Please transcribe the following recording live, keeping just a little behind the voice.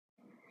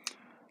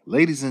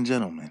Ladies and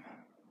gentlemen,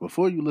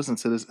 before you listen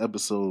to this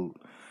episode,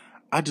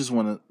 I just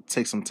want to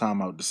take some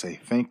time out to say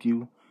thank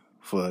you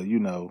for,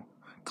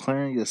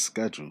 clearing your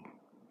schedule,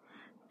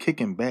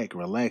 kicking back,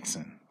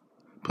 relaxing,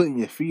 putting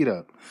your feet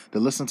up to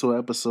listen to an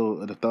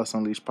episode of the Thoughts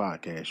Unleashed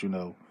podcast.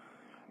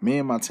 Me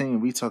and my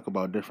team, we talk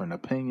about different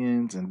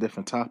opinions and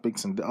different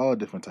topics and all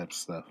different types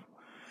of stuff.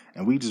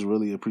 And we just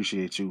really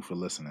appreciate you for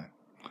listening.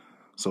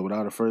 So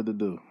without a further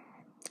ado,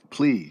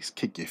 please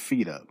kick your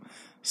feet up,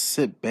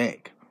 sit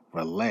back,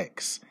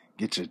 relax,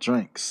 get your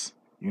drinks,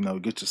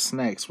 get your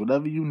snacks,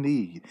 whatever you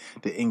need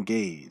to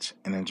engage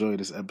and enjoy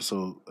this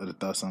episode of the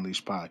Thoughts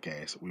Unleashed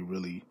podcast. We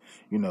really,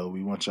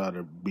 we want y'all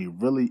to be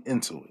really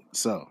into it.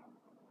 So,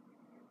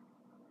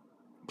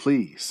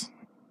 please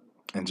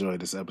enjoy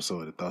this episode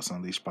of the Thoughts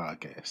Unleashed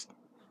podcast.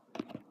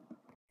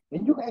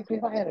 And you asked me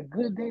if I had a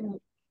good day.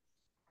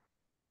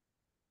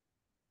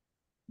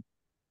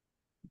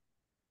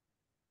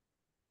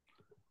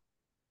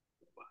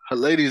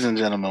 Ladies and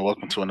gentlemen,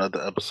 welcome to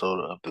another episode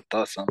of the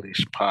Thoughts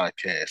Unleashed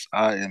podcast.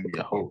 I am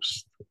your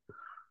host,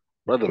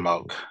 Brother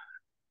Malk.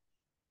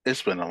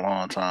 It's been a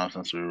long time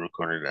since we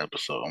recorded an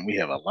episode, and we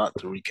have a lot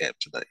to recap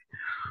today.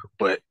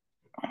 But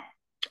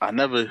I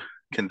never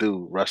can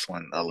do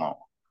wrestling alone.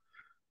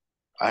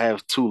 I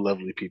have two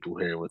lovely people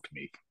here with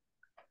me.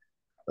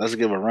 Let's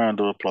give a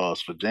round of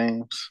applause for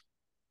James.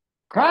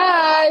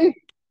 Hi. And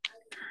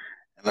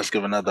let's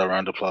give another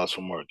round of applause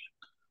for Morgan.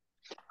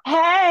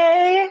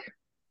 Hey.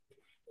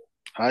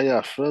 How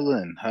y'all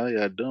feeling? How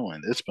y'all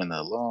doing? It's been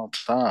a long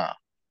time.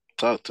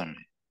 Talk to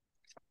me.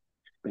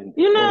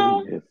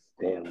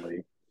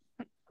 Stanley.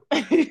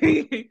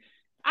 I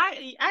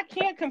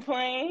can't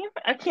complain.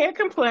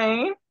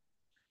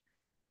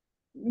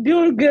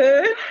 Doing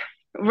good.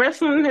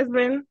 Wrestling has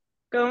been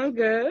going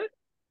good.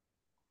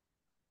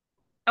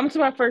 I'm to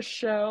my first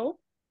show.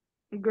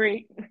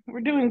 Great.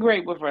 We're doing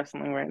great with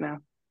wrestling right now.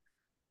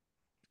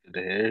 Good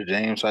to hear.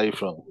 James, how you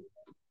feeling?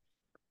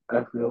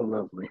 I feel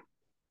lovely.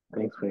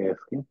 Thanks for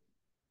asking.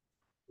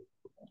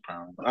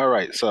 All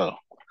right, so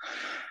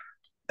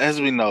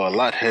as we know, a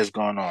lot has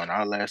gone on.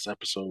 Our last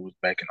episode was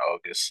back in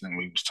August, and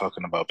we was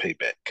talking about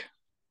Payback,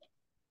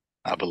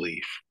 I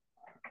believe.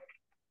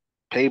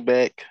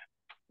 Payback,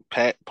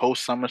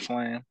 post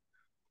SummerSlam,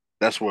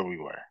 that's where we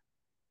were.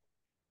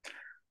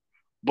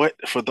 But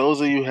for those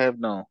of you who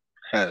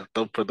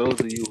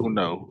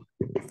know,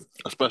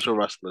 a special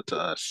wrestler to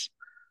us,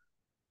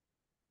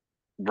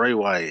 Bray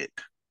Wyatt.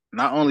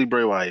 Not only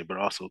Bray Wyatt, but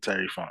also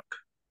Terry Funk,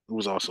 who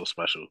was also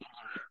special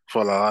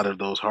for a lot of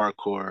those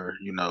hardcore,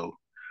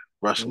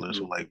 wrestlers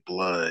who like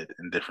blood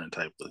and different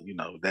type of,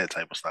 that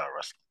type of style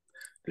wrestling.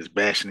 Just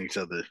bashing each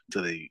other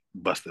till they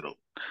busted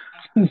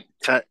open.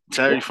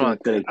 Terry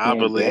Funk, I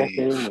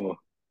believe,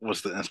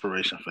 was the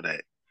inspiration for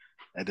that.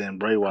 And then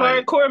Bray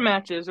Wyatt. Hardcore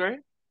matches,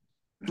 right?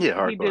 Yeah,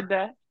 hardcore. He did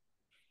that.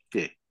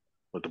 Yeah,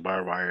 with the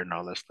barbed wire and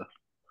all that stuff.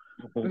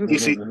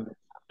 Mm-hmm.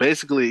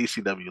 Basically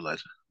ECW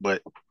legend.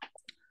 But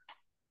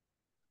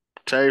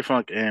Terry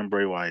Funk and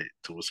Bray Wyatt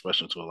was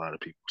special to a lot of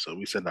people. So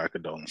we send our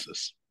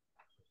condolences.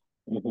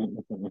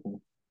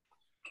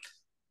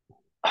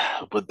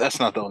 But that's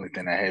not the only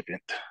thing that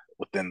happened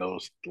within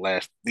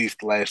these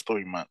last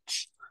 3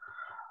 months.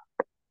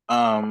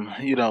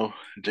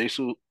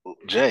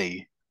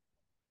 Jay,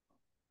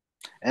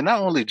 and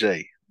not only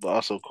Jay, but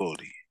also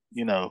Cody.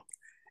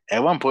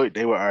 At one point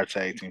they were our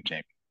tag team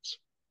champions.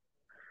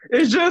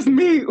 It's just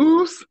me,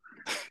 oops.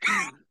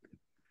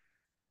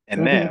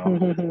 And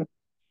now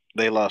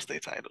they lost their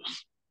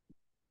titles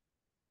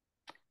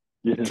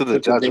to the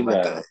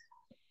Judgment Day.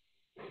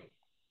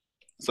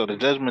 So the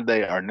Judgment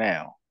Day are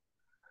now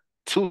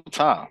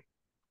two-time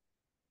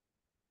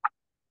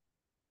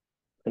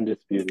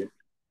undisputed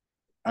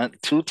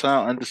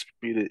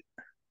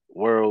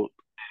world.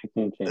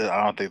 I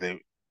don't think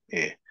they.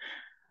 Yeah.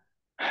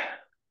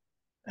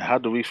 How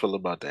do we feel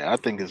about that? I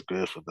think it's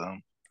good for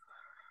them.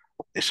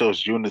 It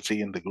shows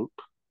unity in the group.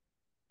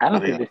 I don't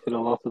think they should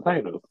have lost the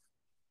titles.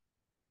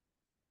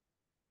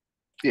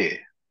 Yeah.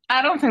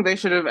 I don't think they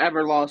should have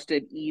ever lost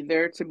it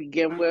either to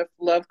begin with.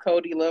 Love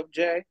Cody, love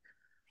Jay.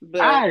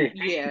 But I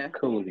hate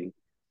Cody.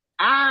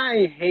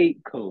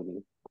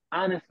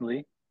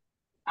 Honestly,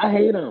 I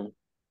hate him.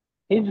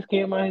 He just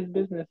can't mind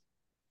his business.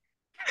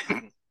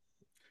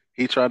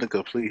 He tried to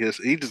complete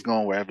he just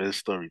going wherever his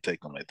story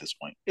take him at this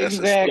point. That's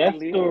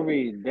exactly.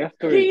 That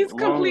story. He's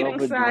completing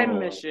side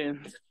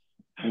missions.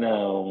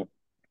 No.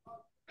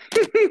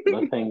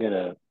 Let's hang it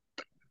up.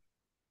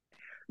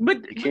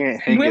 But you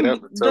can't hang it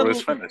up until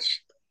it's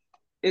finished.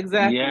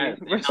 Exactly. Yeah,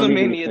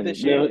 WrestleMania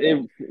this year.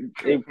 It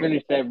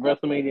finished at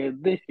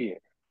WrestleMania this year.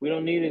 We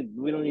don't need it.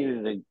 We don't need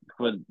it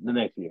for the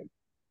next year.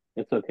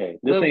 It's okay.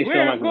 This ain't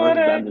Shawn Michaels versus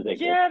The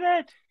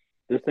Undertaker.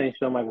 This ain't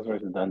Shawn Michaels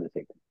versus The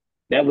Undertaker.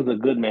 That was a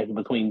good match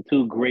between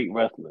two great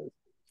wrestlers.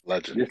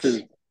 Legends.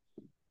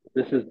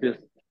 This is just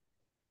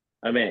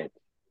a match.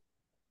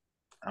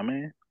 I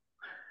mean,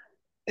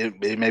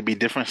 it may be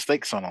different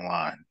stakes on the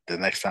line the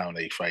next time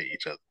they fight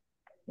each other.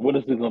 What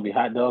is it going to be?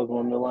 Hot dogs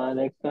on the line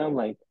next time?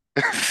 Like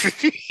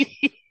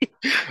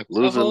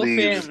loser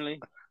leaves. Family.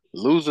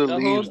 Loser The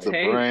whole leaves the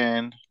table.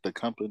 brand, the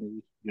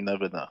company. You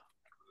never know.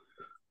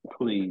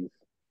 Please.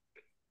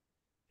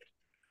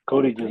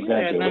 Cody just got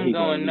there. What he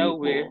going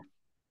nowhere.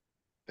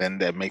 Then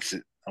that makes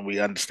it, and we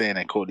understand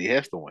that Cody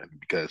has to win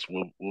because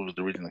what was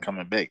the reason of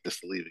coming back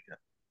just to leave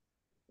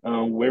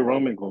again? Where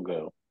Roman gonna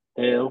go?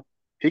 Hell,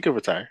 he could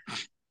retire.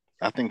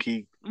 I think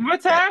he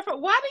retire.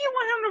 Why do you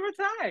want him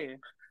to retire?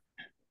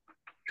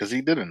 Because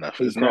he did enough.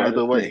 There's no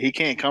other way. He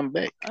can't come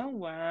back. Oh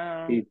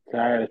wow. He's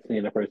tired of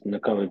seeing a person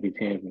of color be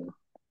champion.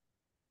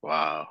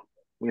 Wow,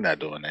 we're not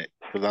doing that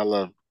because I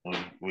love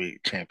when we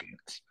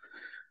champions.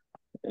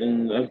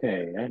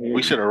 Okay, I hear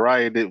we should have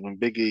rioted when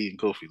Big E and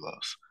Kofi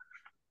lost.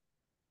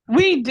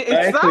 We did.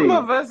 Actually, some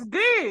of us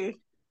did.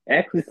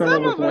 Actually,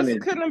 some of us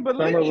couldn't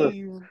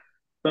believe.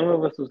 Some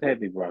of us was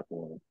happy Brock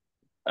won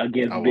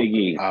against Big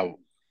E.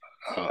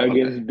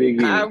 Against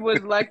Big E. I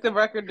would like the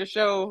record to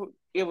show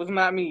it was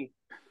not me.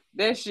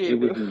 That shit. It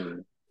was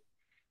me.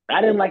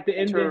 I didn't like the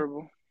ending.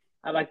 Terrible.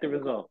 I like the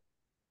result.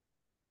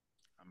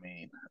 I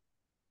mean,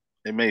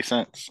 it made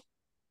sense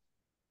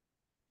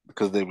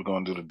because they were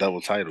going to do the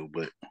double title,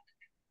 but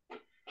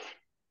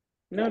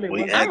no, they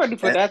weren't. I'm ready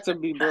for that to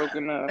be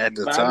broken up. At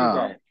the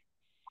time,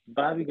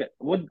 Bobby got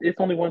what? It's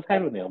only one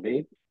title now,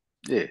 babe.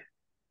 Yeah.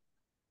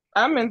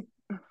 I'm in.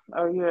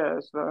 Oh yeah,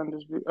 it's the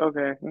undisputed.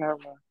 Okay, never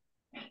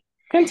mind.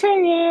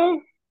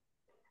 Continue.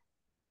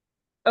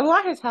 A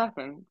lot has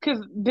happened.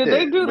 Because did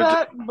they do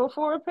that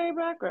before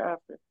Payback or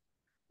after?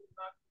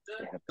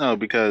 No,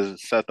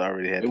 because Seth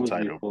already had the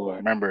title. Before.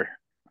 Remember?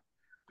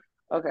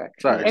 Okay.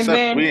 Sorry, and Seth,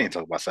 then, we ain't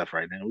talking about Seth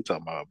right now. We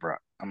talking about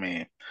Brock. I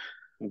mean,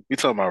 we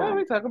talking about Roman.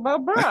 We talking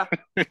about Brock.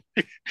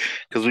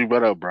 Because we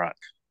brought up Brock,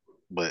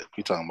 but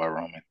we talking about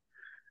Roman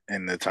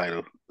and the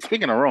title.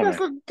 Speaking of Roman,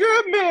 that's a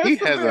good man. He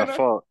hasn't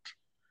fought.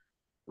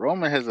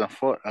 Roman hasn't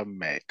fought a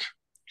match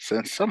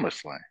since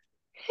SummerSlam.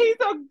 He's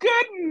a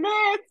good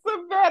man,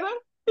 Savannah.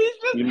 He's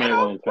just you might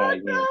want to try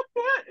again. A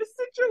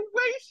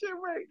situation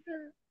right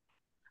there.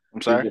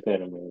 I'm sorry.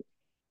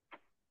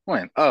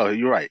 When? Oh,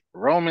 you're right.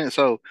 Roman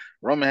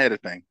had a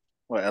thing.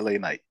 Well, LA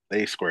Knight.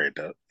 They squared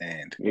up,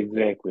 and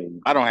exactly.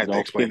 I don't have to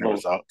explain the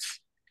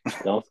results.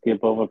 Don't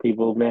skip over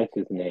people's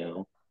matches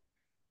now.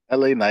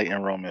 LA Knight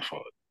and Roman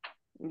fought.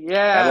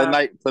 Yeah. LA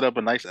Knight put up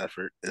a nice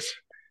effort. It's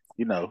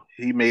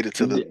he made it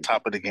to the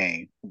top of the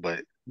game,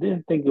 but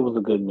didn't think it was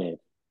a good match.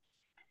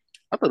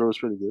 I thought it was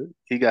pretty good.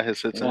 He got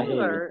his hits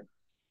in.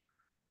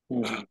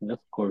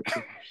 That's cool.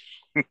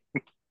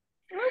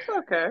 That's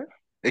okay.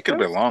 It could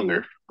have been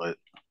longer, but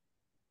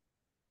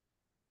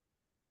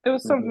it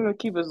was something to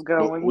keep us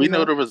going. We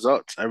know the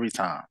results every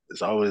time.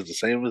 It's always the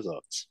same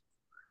results,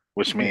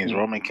 which means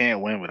Roman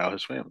can't win without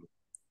his family.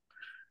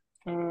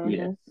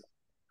 Yes.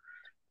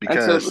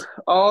 Because until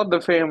all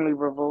the family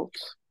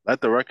revolts. Let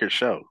the record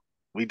show.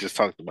 We just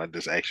talked about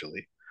this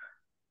actually.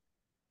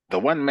 The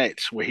one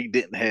match where he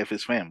didn't have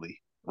his family,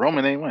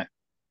 Roman ain't win.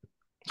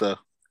 So,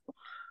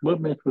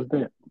 what match was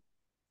that?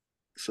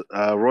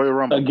 Royal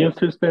Rumble against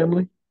his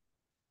family.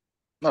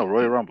 No,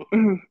 Royal Rumble.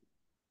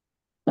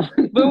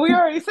 But we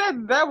already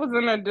said that was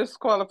in a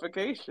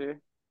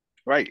disqualification.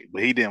 Right,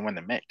 but he didn't win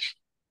the match.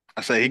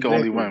 I said he could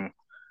only win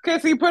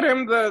because he put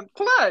him the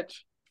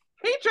clutch.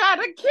 He tried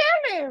to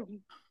kill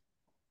him.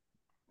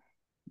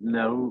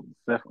 No,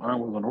 Seth's arm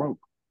was on the rope.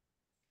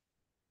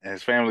 And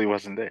his family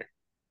wasn't there.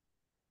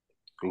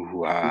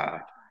 Ooh,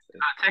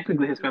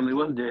 technically, his family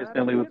wasn't there. His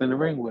family was in the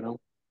ring with him.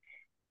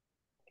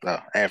 No,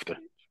 after.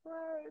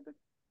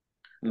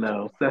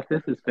 No, Seth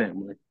is his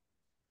family.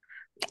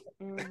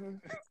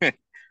 Mm-hmm.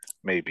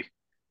 Maybe.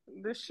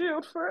 The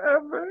Shield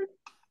forever.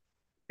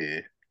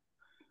 Yeah.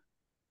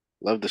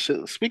 Love the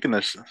Shield. Speaking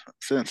of,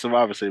 since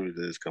Survivor Series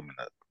is coming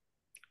up,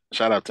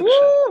 shout out to the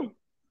Shield.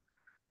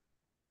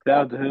 Shout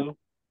out to who?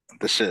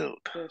 The Shield.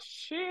 The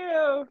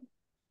Shield.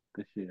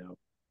 The Shield.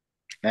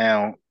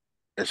 Now,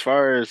 as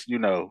far as,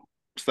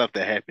 stuff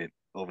that happened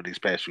over these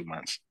past few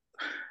months,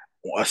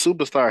 a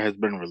superstar has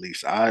been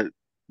released. I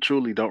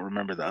truly don't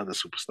remember the other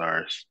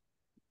superstars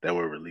that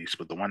were released,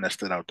 but the one that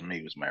stood out to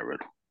me was Matt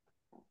Riddle.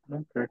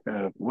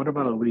 Okay. What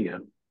about Aaliyah?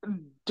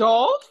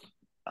 Dolph?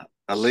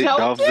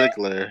 Dolph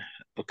Ziggler.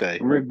 Okay.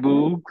 Rick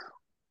Boogs.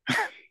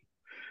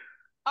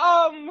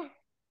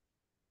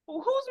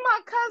 Who's my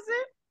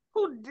cousin?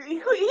 Who he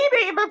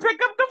didn't even pick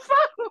up the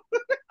phone.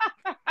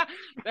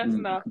 That's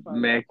not funny.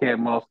 Madcap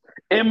Moss.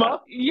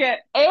 Emma. Yeah,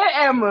 and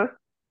Emma.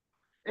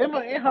 Emma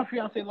and her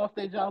fiance lost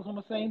their jobs on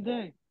the same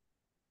day.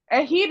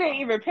 And he didn't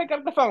even pick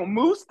up the phone.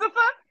 Mustafa?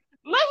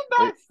 Let's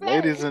not say.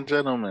 Ladies and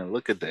gentlemen,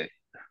 look at that.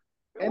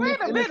 Wait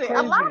a minute.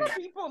 A lot of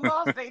people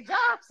lost their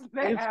jobs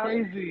now. It's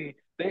crazy.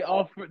 They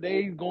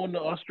going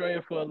to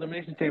Australia for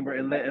Elimination Chamber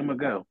and let Emma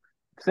go.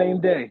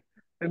 Same day.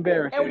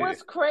 Embarrassing. And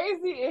what's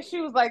crazy is she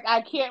was like,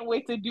 I can't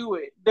wait to do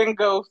it. Then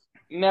goes,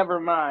 never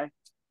mind.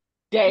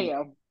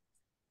 Damn.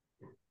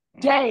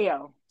 Then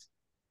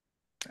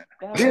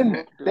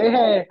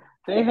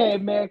they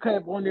had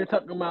Madcap on there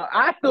talking about,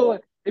 I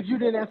thought if you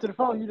didn't answer the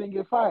phone, you didn't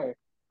get fired.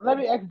 Let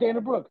me ask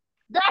Dana Brooks.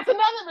 That's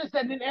another bitch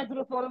that didn't answer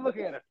the phone and look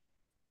at her.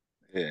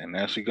 Yeah,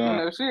 now she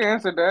gone. She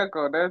answered that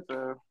call. That's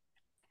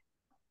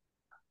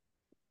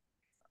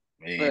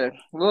But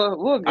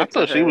we'll get I to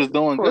thought her. she was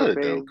doing Poor good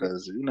though, baby.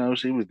 because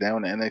she was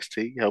down in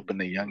NXT helping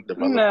the young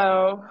development.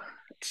 No,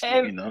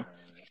 and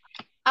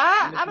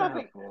I don't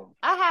think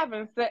I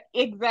haven't said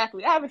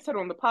exactly. I haven't said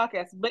on the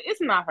podcast, but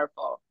it's not her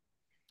fault.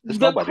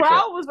 The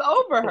crowd was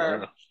over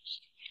her.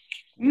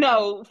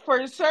 No,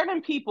 for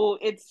certain people,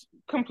 it's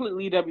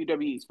completely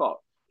WWE's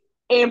fault,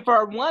 and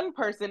for one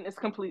person, it's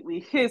completely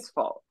his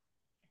fault.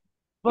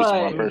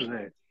 But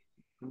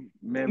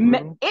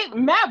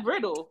Matt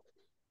Riddle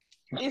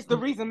is the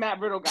reason Matt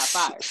Riddle got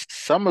fired.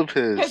 Some of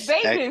his because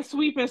they've been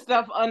sweeping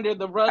stuff under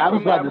the rug for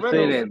Matt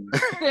Riddle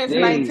since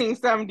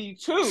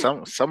 1972.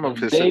 Some of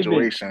his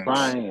situations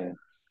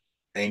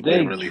ain't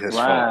been really his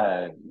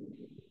fault.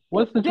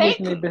 What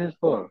situation ain't been his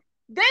fault?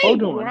 They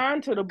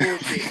grind to the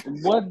bullshit.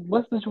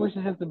 What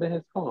situation hasn't been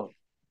his fault?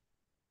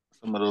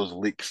 Some of those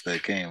leaks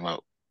that came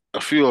out. A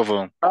few of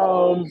them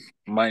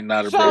might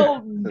not have been.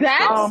 So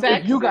that's sexist.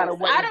 If you got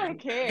I don't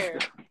care.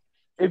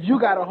 If you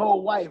got a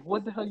whole wife,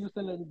 what the hell you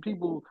sending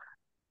people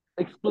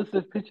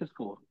explicit pictures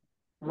for?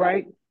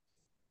 Right?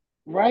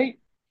 You're right.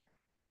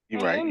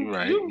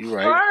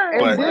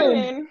 But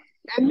then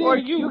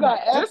you got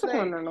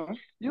discipline.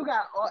 You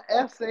got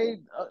SA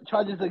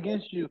charges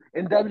against you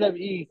in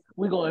WWE.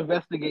 We're gonna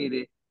investigate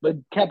it, but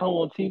kept him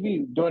on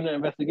TV during the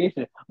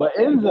investigation. But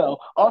Enzo,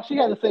 all she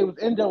had to say was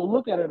Enzo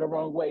looked at her the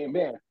wrong way, and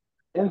man,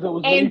 Enzo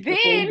was released the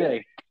same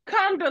day.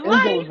 Come to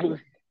light,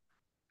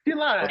 she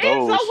lied.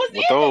 Enzo was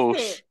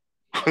innocent.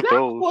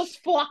 That was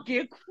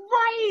fucking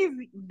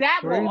crazy.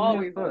 That will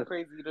always be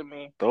crazy to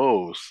me.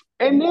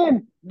 And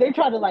then they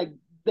tried to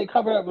they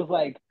covered up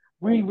was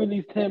we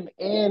released him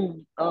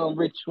and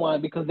Rich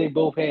Swann because they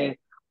both had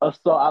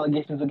assault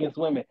allegations against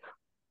women.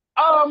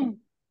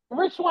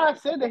 Rich Swann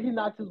said that he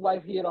knocked his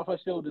wife's head off her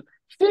shoulders.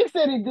 She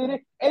said he did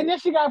it, and then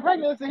she got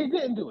pregnant and said he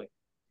didn't do it.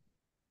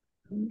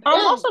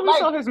 Also, we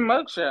saw his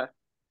mugshot.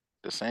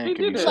 The same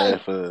can be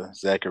said for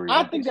Zachary.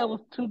 I think that was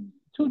two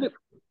different.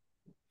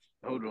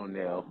 Hold on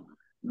now.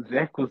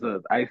 Zach was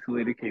an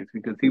isolated case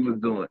because he was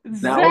doing.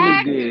 Not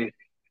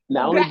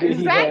only did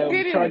he Zach have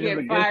didn't charges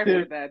get fired against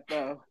him, for that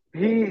though.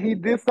 He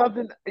did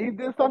something. He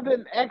did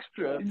something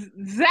extra.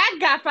 Zach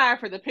got fired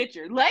for the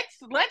picture. Let's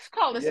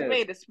call a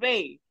spade a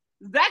spade.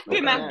 Zach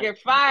did not get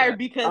fired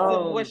because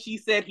of what she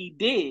said he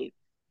did.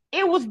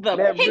 It was the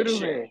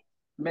picture.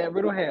 Matt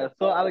Riddle had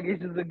assault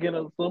allegations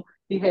against him.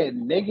 He had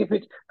negative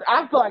pictures.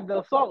 I feel like the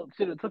assault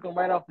should have took him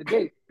right off the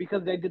gate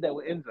because they did that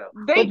with Enzo.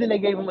 But then they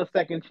gave him a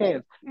second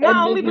chance.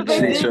 Not only did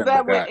they did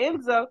that with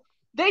Enzo,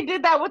 they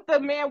did that with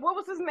the man. What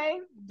was his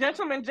name?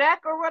 Gentleman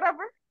Jack or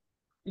whatever.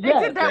 They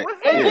did that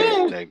with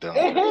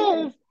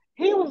him.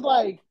 He was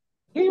like,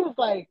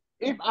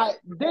 if I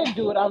did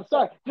do it, I'm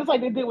sorry. Just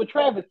like they did with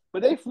Travis,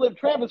 but they slipped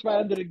Travis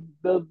right under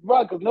the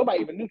rug because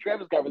nobody even knew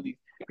Travis got released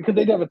because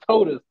they never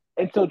told us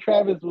until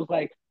Travis was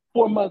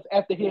 4 months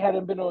after he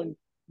hadn't been on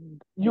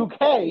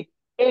UK.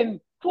 In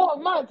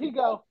 12 months, he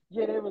go,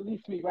 yeah, they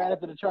released me right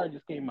after the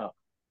charges came out.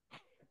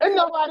 And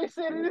nobody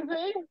said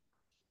anything.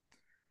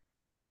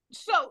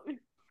 So,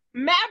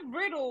 Matt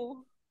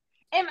Riddle,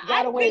 and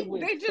I think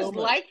they just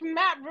like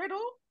Matt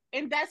Riddle,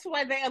 and that's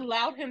why they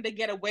allowed him to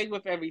get away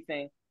with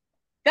everything.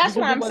 That's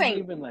why I'm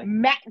saying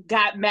Matt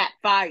got Matt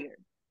fired.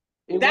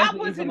 That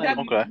wasn't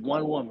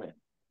one woman.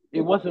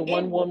 It wasn't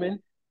one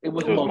woman. It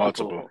was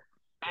multiple.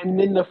 And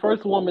then the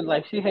first woman,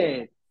 she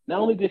had, not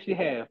only did she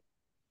have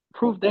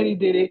proof that he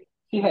did it,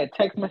 she had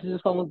text messages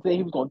from him saying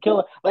he was going to kill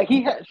her.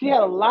 She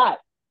had a lot.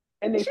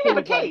 And she had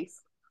a case.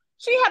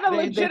 She had a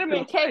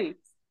legitimate case.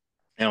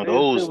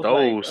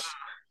 Those,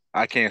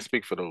 I can't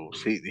speak for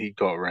those. He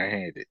caught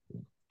red-handed.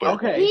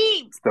 But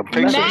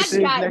Matt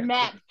got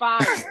Matt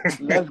fired.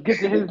 Let's get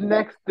to his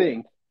next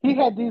thing. He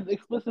had these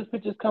explicit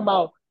pictures come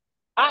out.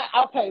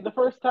 Okay, the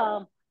first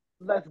time,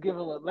 let's give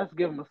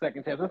him a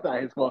second chance. That's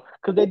not his fault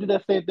because they did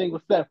that same thing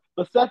with Seth.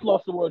 But Seth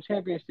lost the world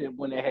championship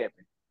when that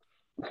happened.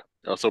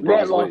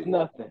 Matt lost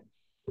nothing.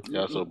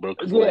 Also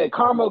broke his leg.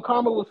 Karma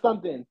was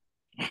something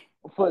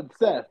for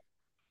Seth.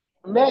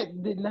 Matt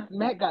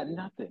got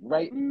nothing,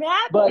 right?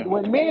 But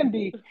when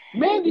Mandy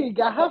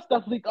got her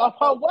stuff leaked off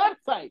her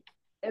website,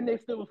 and they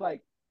still was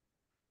like,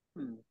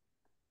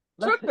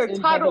 took the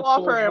title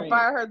off her and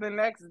fired her the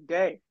next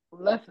day.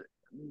 Let's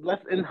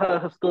end her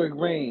historic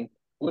reign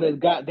with a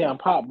goddamn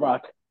pop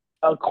rock,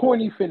 a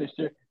corny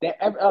finisher that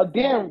a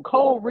damn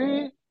cold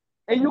red,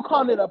 and you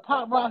calling it a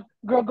pop rock?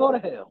 Girl, go to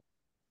hell.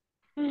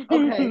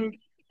 Okay,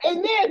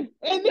 and then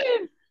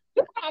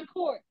you got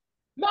court.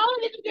 Not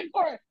only did you get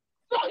court,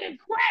 fucking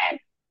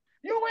crack.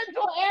 You went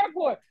to an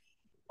airport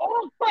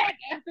on crack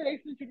after they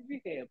sent you to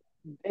rehab,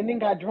 and then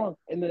got drunk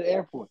in the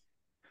airport.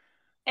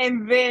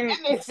 And then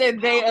said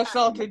they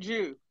assaulted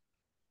you.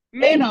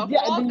 Made a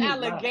false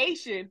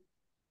allegation,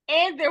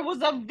 and there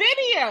was a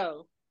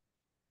video.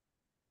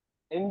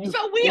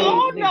 So we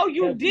all know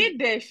you did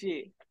that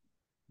shit.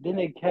 Then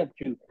they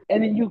kept you,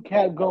 and then you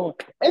kept going,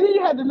 and then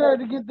you had the nerve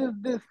to get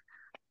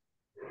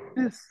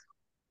this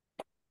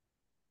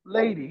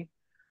lady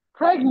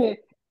pregnant,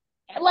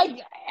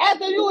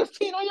 after you was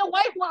cheating on your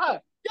wife with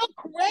her. You're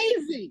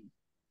crazy.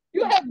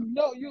 You're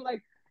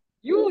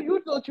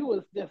You thought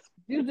you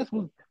just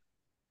was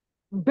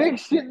big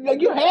shit.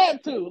 Like you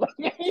had to.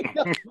 Like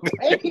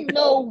ain't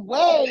no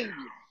way.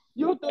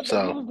 You thought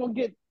that you was gonna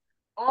get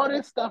all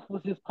this stuff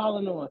was just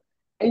piling on,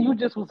 and you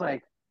just was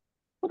like,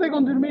 "What they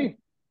gonna do to me?"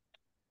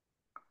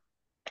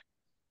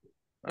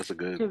 That's a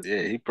good.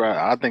 Yeah, he probably.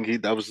 I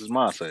think that was his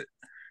mindset.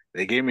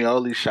 They gave me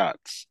all these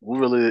shots.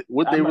 What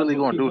they really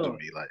gonna do to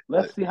me? Like,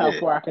 let's see how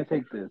far I can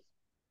take this.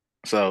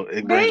 So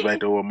it brings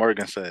back to what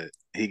Morgan said.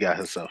 He got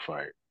himself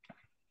fired.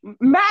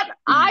 Matt,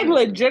 I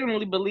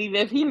legitimately believe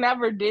if he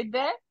never did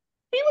that,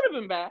 he would have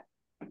been back.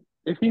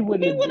 If he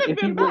wouldn't have went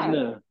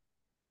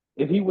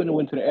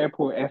to the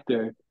airport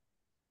after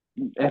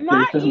they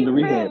sent him to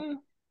rehab.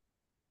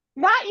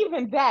 Not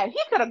even that. He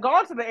could have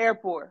gone to the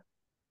airport.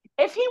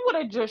 If he would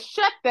have just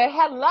shut the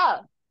hell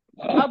up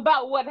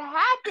about what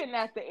happened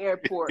at the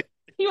airport,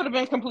 he would have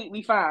been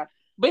completely fine.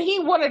 But he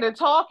wanted to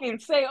talk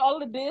and say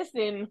all of this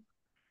and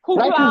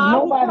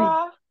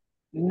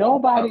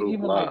nobody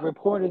even like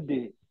reported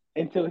it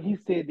until he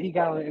said he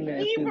got on the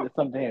internet and said that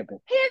something happened.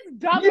 His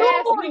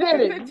dumbass leaked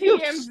it to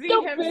TMZ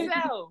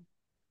himself.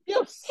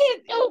 You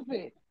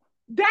stupid.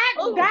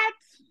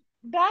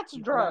 That's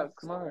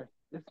drugs. Smart.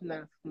 It's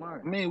not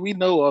smart. I mean, we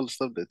know all the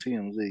stuff that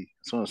TMZ, as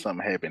soon as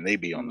something happened, they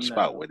be on the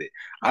spot with it.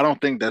 I don't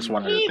think that's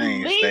one of the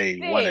things they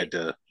wanted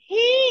to.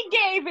 He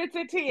gave it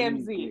to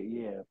TMZ.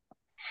 Yeah.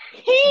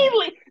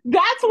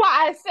 That's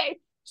why I say,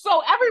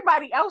 so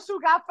everybody else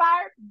who got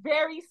fired,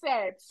 very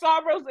sad.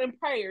 Sorrows and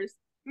prayers.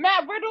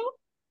 Matt Riddle,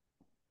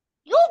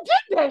 you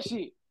did that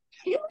shit.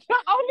 You're the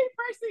only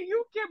person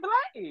you can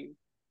blame.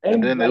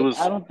 And then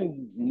I don't think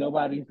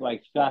nobody's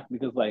like shocked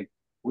because like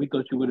we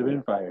thought you would have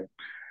been fired.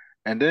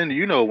 And then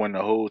when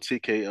the whole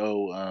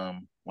TKO,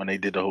 when they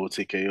did the whole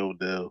TKO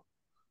deal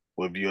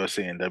with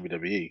UFC and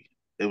WWE,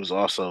 it was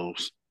also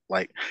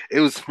like it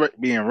was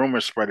being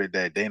rumors spreaded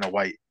that Dana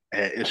White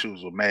had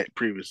issues with Matt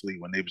previously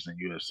when they was in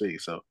UFC.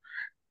 So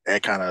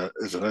that kind of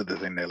is another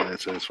thing that led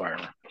to his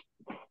firing.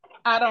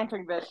 I don't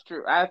think that's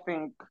true. I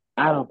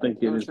don't think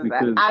it is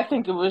because I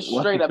think it was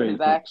straight up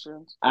his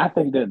actions. I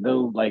think that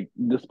though, like,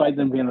 despite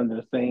them being under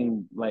the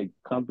same like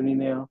company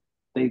now,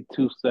 they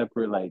two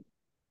separate like.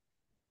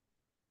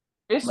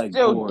 It's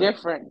still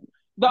different.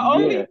 The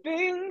only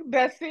thing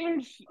that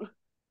seems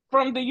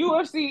from the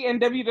UFC and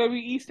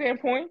WWE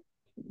standpoint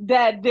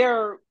that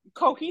they're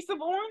cohesive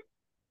on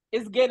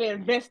is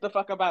getting Vince the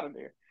fuck up out of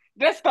there.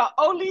 That's the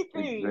only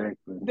thing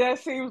that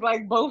seems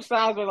like both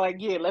sides are like,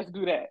 yeah, let's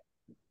do that.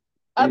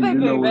 Other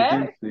than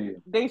that,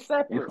 they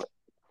separate.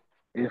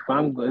 If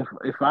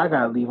I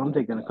gotta leave, I'm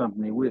taking the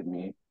company with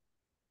me.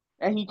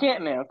 And he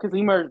can't now because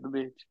he merged the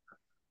bitch.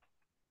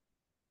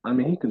 I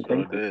mean, he can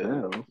take the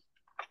sales.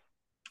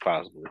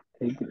 Possibly.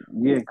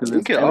 Because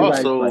he can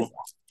also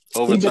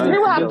over time. He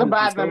will have to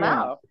buy them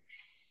out.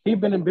 He's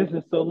been in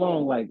business so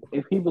long. Like,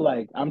 if he be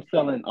like, I'm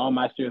selling all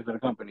my shares of the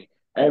company,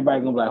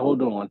 everybody gonna be like,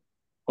 hold on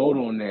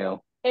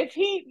now.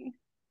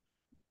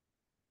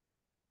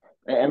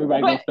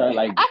 Everybody gonna start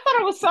like. I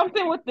thought it was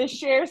something with the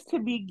shares to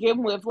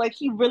begin with. Like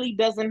he really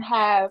doesn't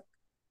have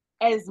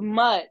as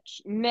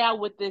much now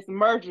with this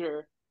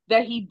merger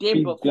that he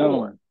did before.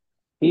 Don't.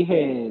 He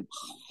had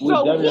with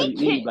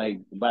WWE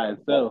like by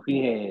itself.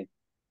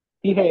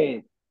 He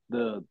had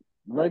the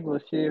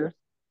regular shares,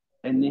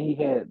 and then he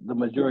had the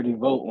majority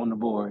vote on the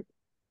board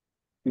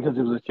because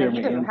it was a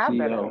chairman and have CEO.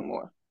 That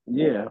anymore.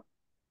 Yeah,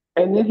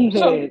 and then he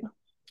had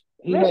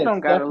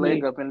don't got a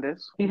leg up in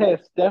this. He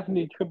had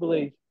Stephanie, Triple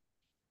H,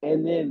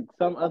 and then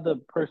some other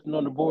person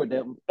on the board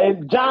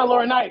and John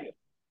Laurinaitis.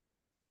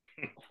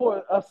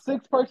 For a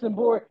 6-person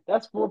board,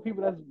 that's 4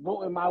 people that's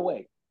voting my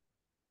way.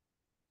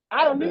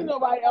 I don't need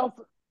nobody else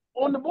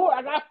on the board.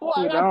 I got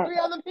 3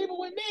 other people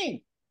with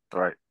me.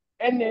 Right.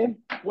 And then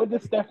what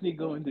does Stephanie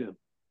go and do?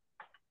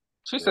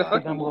 She said,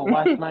 "I'm gonna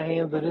wash my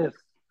hands of this,"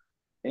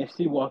 and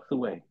she walks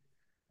away.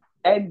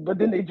 But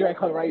then they drag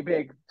her right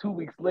back 2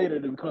 weeks later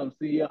to become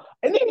CEO,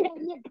 and then he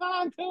had Nick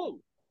Khan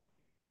too.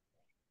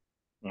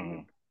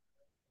 Mm-hmm.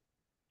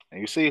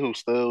 And you see who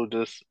still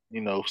just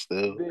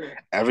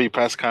every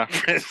press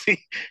conference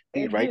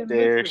he right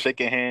there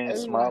shaking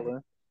hands,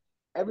 smiling.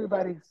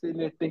 Everybody's sitting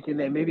there thinking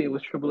that maybe it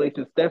was Triple H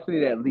and Stephanie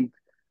that leaked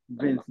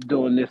Vince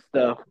doing this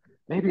stuff.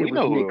 Maybe it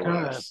was Nick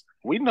Khan.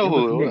 We know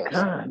who it was.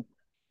 Khan.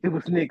 It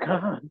was Nick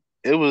Khan.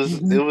 It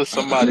was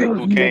somebody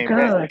who came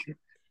back.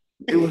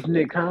 It was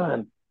Nick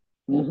Khan.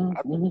 Mm-hmm.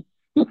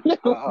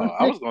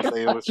 I was gonna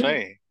say it was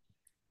Shane.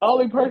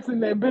 Only person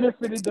that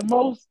benefited the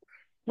most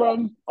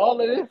from all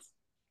of this.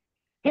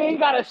 He ain't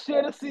got to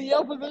share the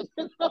CEO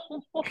position no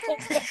more.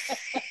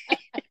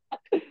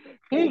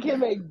 He can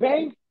make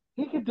bank.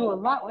 He can do a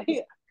lot.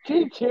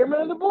 He's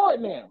chairman of the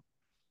board now.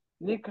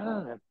 Nick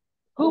Khan.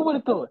 Who would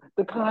have thought?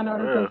 The Khan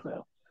artist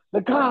himself.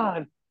 The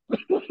Khan.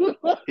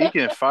 He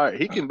can fire.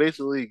 He can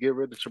basically get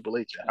rid of Triple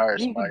H and hire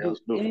somebody else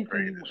to do it for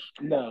greatness.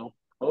 No.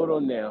 Hold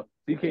on now.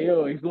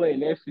 TKO, he's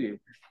playing that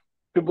shit.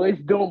 Triple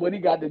H doing what he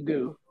got to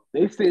do.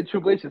 They said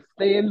Triple H is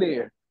staying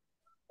there.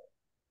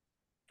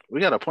 We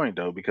got a point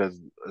though, because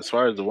as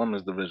far as the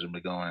women's division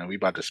be going, we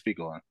about to speak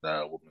on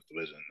the women's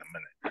division in a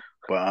minute.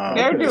 But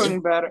they're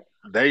doing better.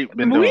 They've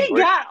been doing great. We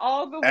got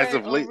all the As way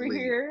of over lately,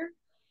 here.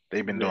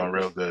 They've been doing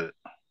real good.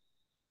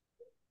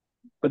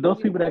 But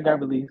those people that got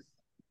released,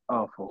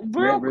 awful.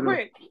 Real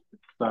quick.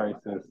 Sorry,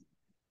 sis.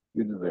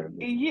 You deserve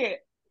it. Yeah.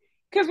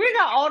 Because we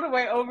got all the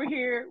way over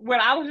here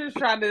when I was just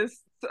trying to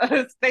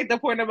state the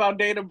point about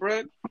Dana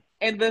Brooke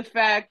and the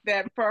fact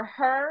that for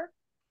her,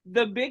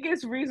 the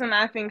biggest reason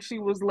I think she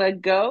was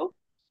let go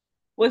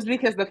was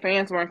because the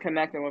fans weren't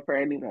connecting with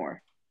her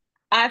anymore.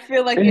 I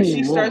feel like if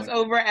she starts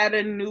over at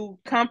a new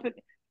company,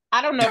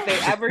 I don't know if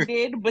they ever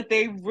did, but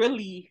they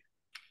really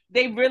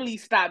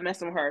stopped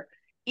messing with her.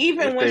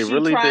 Even when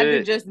she tried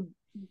to just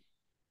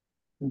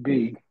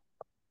be.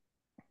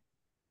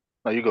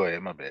 No, you go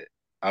ahead. My bad.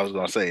 I was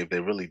gonna say if they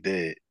really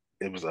did,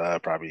 it was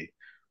probably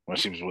when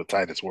she was with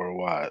Titus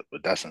Worldwide,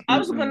 but that's. I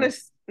was gonna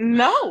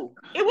no.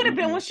 It would have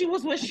been when she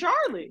was with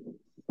Charlotte.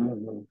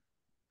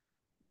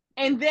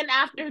 And then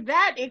after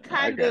that, it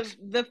kind of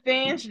the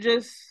fans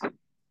just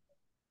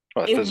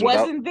it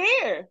wasn't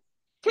there.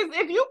 Because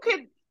if you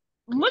could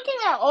looking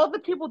at all the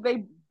people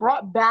they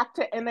brought back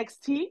to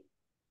NXT,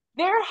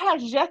 there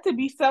has yet to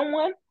be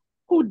someone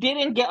who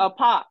didn't get a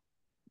pop,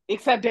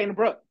 except Dana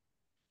Brooke.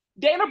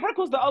 Dana Brooke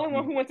was the only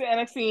one who went to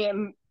NXT,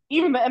 and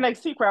even the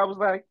NXT crowd was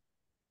like,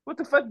 "What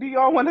the fuck do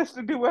y'all want us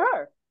to do with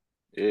her?"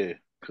 Yeah,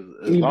 because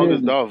as long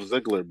as Dolph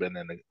Ziggler been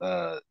in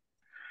the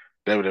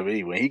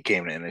WWE, when he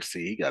came to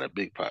NXT, he got a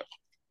big pop.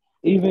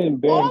 Even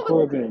Baron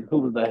Corbin, who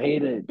was the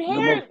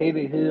most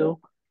hated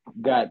heel,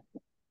 got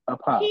a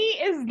pop. He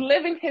is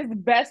living his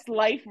best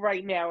life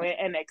right now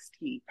in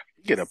NXT.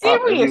 Get a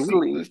pop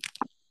seriously,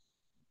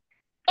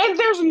 and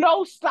there's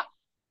no stop.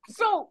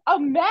 So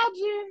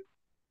imagine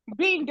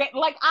being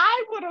like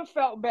I would have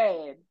felt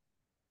bad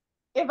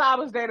if I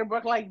was Dana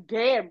Brooke. Like,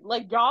 damn,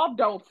 like y'all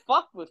don't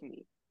fuck with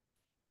me.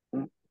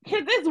 Because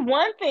it's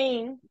one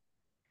thing.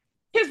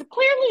 Because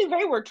clearly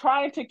they were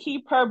trying to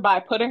keep her by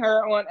putting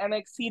her on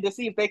NXT to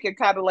see if they could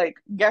kind of like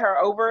get her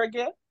over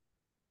again.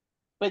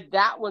 But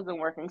that wasn't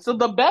working. So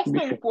the best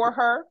thing for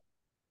her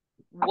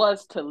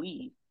was to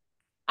leave.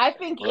 I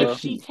think if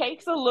she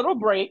takes a little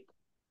break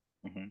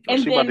and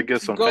then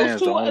goes to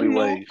a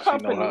new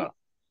company.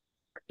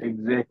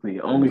 Exactly.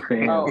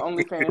 OnlyFans. Oh,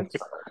 OnlyFans.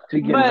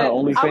 She getting her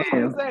OnlyFans. I was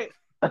going to say,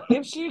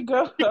 if she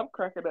goes, I'm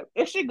cracking up.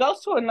 If she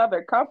goes to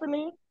another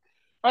company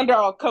under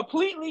a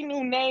completely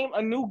new name,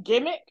 a new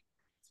gimmick,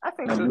 I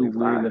think she'll do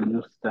fine. A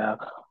new style.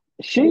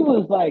 She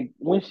was like,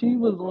 when she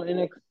was on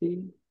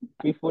NXT,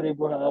 before they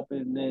brought her up,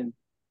 and then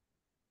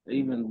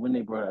even when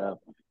they brought her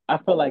up, I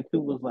felt like it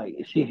was like,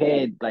 she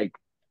had like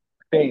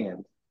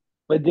fans.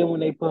 But then when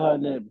they put her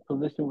in that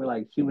position where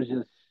like she was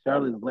just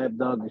Charlotte's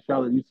lapdog and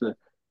Charlotte used to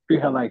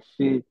treat her like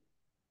shit,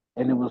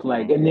 and it was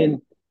like, and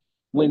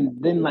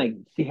then like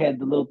she had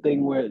the little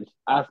thing where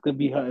Asuka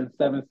beat her in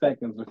 7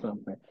 seconds or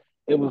something.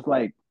 It was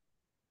like,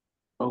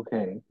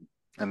 okay.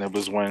 And it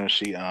was when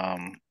she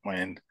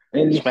when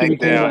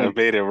SmackDown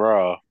invaded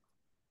Raw.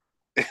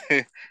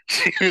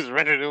 She was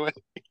running away.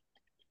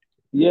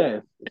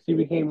 Yes, she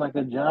became like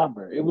a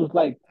jobber. It was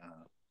like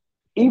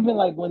even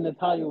like when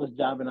Natalya was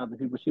jobbing out the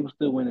people, she was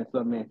still winning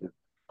some matches.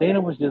 Dana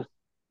was just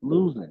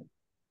losing.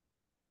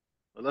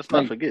 But let's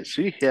not forget,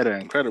 she had an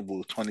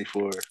incredible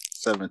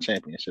 24/7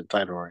 championship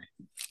title reign.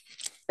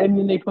 And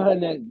then they put her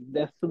in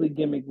that silly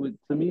gimmick with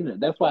Tamina.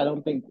 That's why I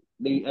don't think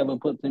they ever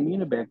put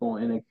Tamina back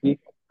on NXT,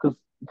 because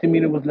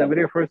Tamina was never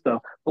there, first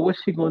off. But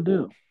what's she going to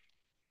do?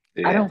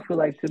 Yeah. I don't feel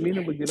like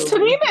Tamina would get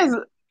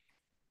over.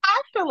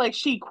 I feel like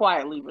she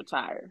quietly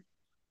retired.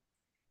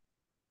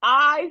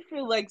 I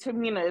feel like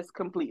Tamina is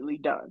completely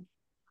done.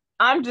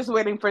 I'm just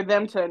waiting for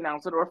them to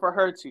announce it or for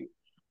her to.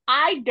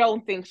 I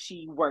don't think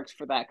she works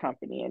for that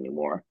company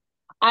anymore.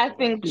 I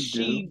think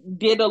she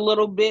did a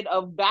little bit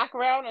of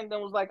background and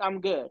then was like,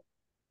 I'm good.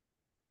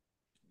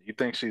 You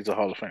think she's a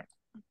Hall of Famer?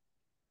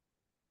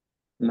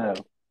 No.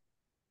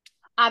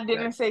 I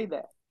didn't say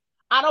that.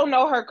 I don't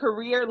know her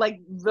career, like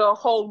the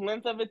whole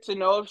length of it, to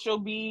know if she'll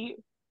be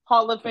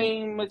Hall of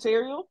Fame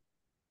material.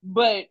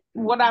 But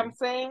what I'm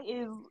saying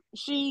is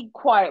she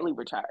quietly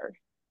retired.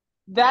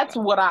 That's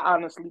what I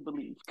honestly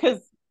believe.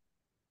 Because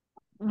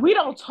we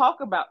don't talk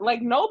about,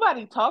 like,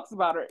 nobody talks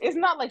about her. It's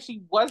not like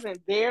she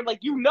wasn't there. Like,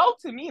 you know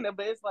Tamina,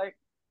 but it's like,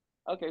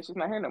 okay, she's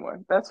not here no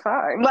more. That's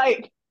fine.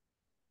 Like,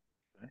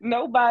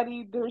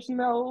 nobody, there's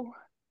nothing.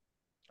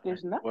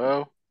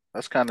 Well,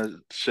 let's kind of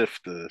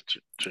shift the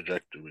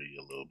trajectory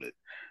a little bit.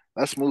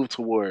 Let's move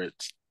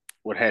towards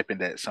what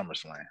happened at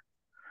SummerSlam.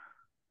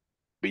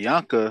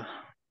 Bianca,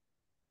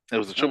 it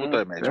was a triple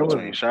threat match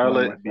between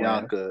Charlotte,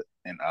 Bianca,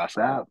 and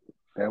Asuka.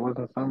 That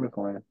wasn't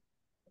SummerSlam.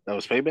 That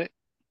was Payback?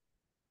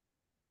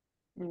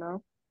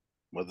 No.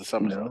 Was it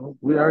SummerSlam? No,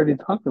 we already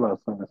talked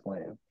about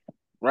SummerSlam.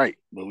 Right,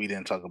 but we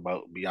didn't talk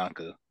about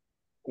Bianca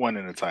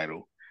winning the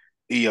title,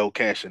 EO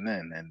cashing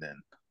in, and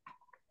then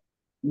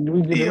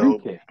we did a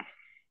recap.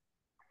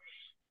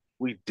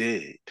 We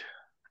did.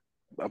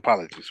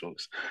 Apologies,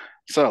 folks.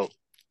 So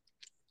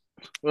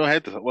we don't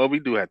have to. Well, we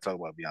do have to talk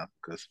about Bianca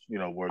because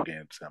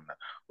Wargames coming up.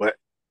 But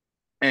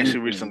she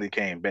recently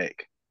came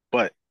back.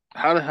 But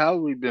how have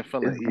we been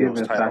feeling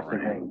EO's title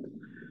reign?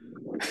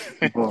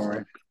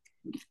 Boring.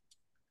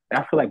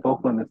 I feel like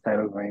both women's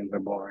title reigns are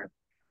boring.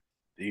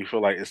 Do you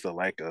feel like it's the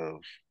lack of,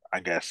 I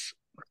guess,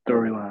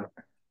 storyline?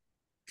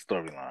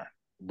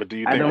 But do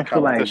you think the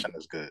competition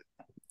is good?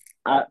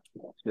 I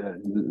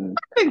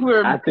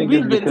think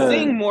we've been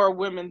seeing more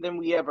women than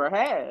we ever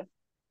have.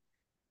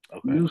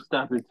 Okay. You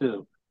stop it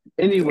too.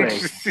 Anyway,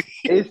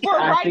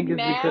 I think it's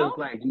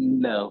because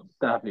no,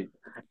 stop it.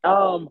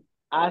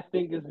 I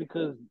think it's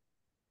because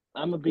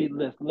I'm gonna be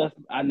less.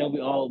 I know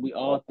we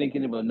all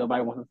thinking it, but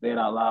nobody wants to say it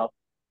out loud.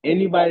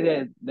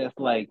 Anybody that's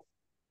like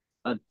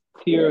a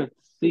tier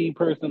C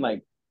person,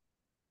 like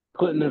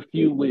putting a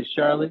feud with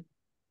Charlotte,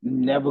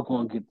 never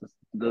gonna get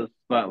the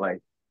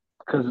spotlight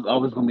because it's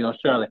always gonna be on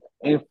Charlotte.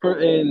 And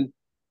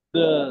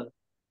the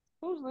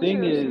who's the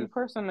thing tier is, C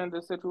person in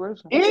this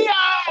situation?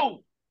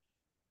 Io!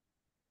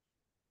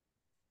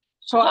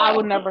 So I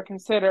would never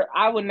consider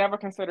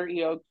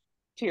Io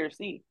tier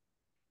C.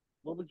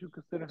 What would you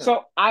consider her?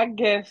 So I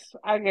guess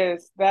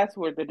that's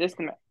where the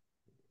disconnect.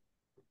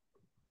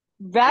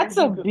 That's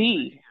a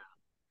B.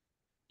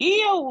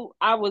 Io,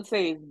 I would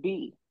say, is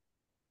B.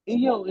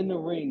 Io in the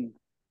ring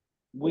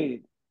with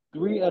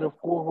 3 out of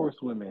 4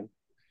 horsewomen.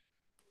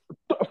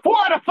 4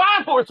 out of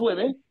 5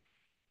 horsewomen.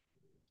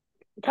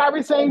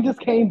 Kairi Sane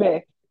just came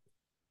back.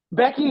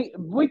 Becky,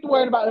 we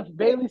worried about if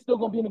Bayley's still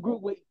gonna be in the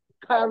group with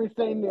Kairi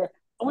Sane there.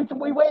 We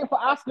waiting for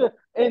Asuka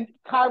and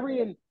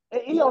Kairi and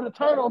Io to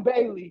turn on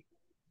Bayley.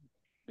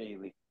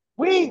 We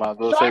worried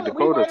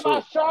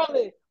about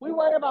Charlotte. We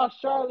worried about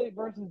Charlotte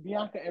versus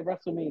Bianca at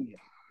WrestleMania.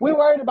 We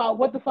worried about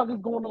what the fuck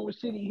is going on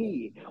with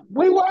Shitty Head.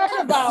 We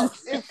worried about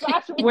if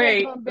Sasha was going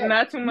to come back.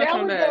 Not too much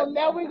on that.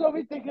 Now we're going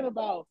to be thinking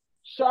about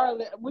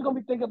Charlotte. We're going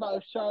to be thinking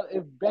about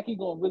if Becky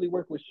going to really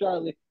work with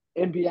Charlotte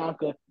and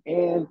Bianca.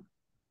 And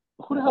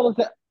who the hell is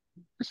that?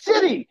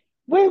 Shitty.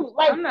 I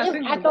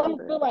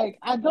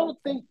don't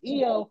think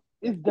Io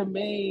is the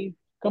main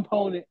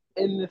component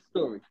in this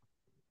story.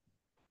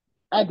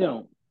 I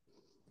don't.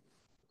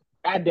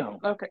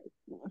 Okay.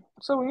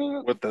 So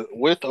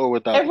with or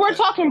without. If we're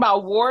talking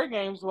about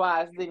Wargames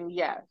wise, then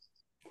yes.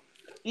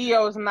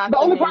 Io is not the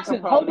only main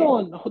person.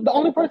 component. Hold on. The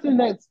only person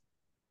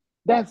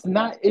that's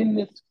not in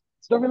this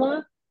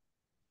storyline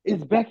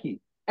is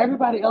Becky.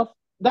 Everybody else,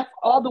 that's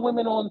all the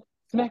women on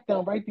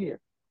SmackDown right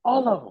there.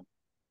 All of them.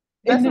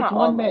 That's in this not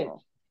one match.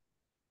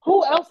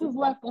 Who else is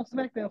left on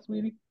SmackDown,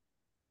 sweetie?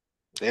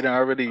 They didn't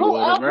already. Who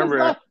else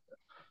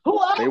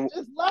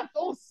is left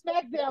on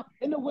SmackDown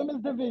in the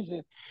women's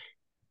division?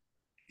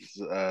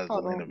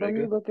 Zelina Vega. Let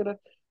me look it up.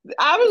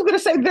 I was gonna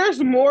say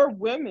there's more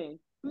women.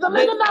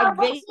 Zelina not a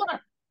wrestler.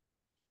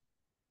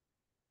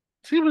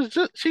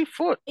 She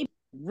fought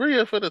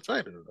Rhea for the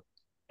title.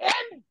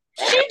 And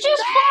she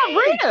just fought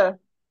Rhea.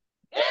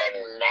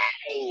 In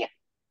May.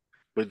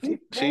 But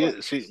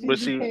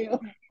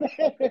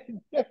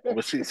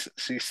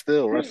she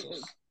still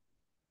wrestles.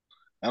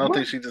 I don't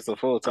think she's just a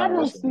full-time wrestler.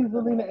 I don't see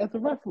Zelina as a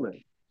wrestler.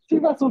 She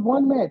wrestled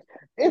one match.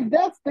 If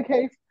that's the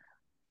case,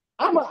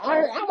 I'm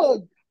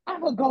a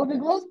Golden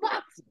Gloves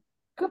boxer.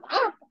 Cause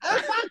I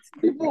boxed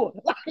before.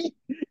 Like if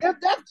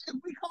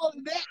we call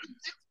it that, that's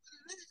what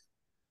it is.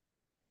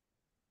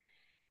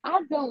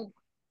 I don't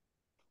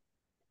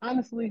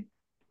honestly,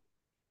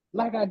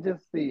 like I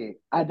just said,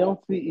 I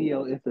don't see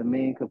Io as the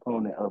main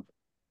component of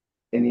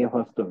any of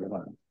her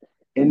storylines.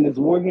 In this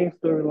War Game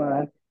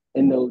storyline,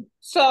 in the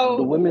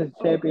women's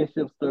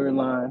championship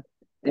storyline,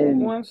 in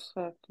 1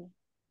 second.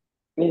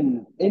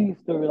 In any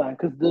storyline,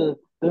 because the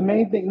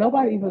main thing,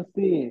 nobody even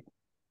said,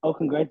 "Oh,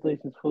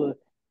 congratulations for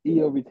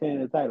Io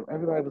retaining the title."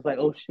 Everybody was like,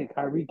 "Oh shit,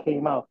 Kyrie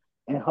came out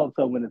and helped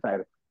her win the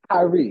title."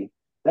 Kyrie,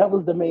 that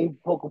was the main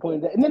focal point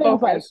of that. And then it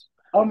was like,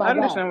 "Oh my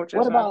god,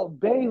 what about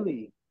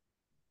Bayley?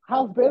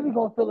 How's Bayley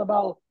gonna feel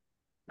about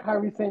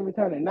Kyrie Sane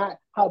returning? Not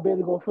how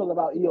Bayley gonna feel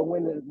about Io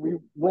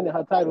winning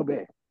her title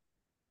back."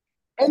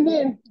 And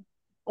then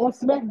on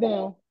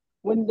SmackDown,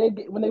 when they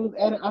was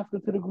adding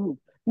Asuka to the group,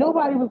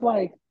 nobody was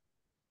like,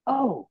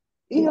 "Oh,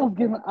 Io's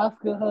giving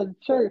Asuka her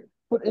shirt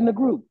put in the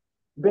group.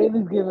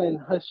 Bayley's giving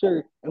her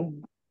shirt,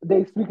 and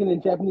they speaking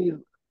in Japanese."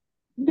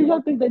 Do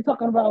y'all think they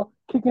talking about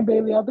kicking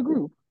Bayley out the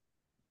group?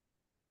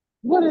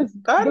 What is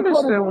Dakota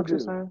gonna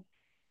do?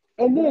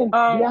 And then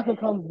Bianca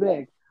comes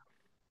back.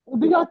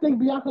 Do y'all think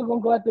Bianca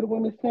gonna go after the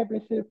women's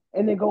championship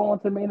and then go on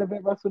to main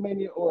event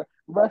WrestleMania or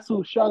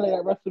wrestle Charlotte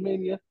at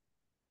WrestleMania?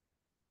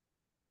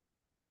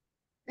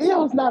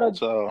 Io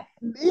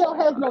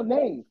has no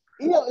name.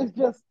 Io is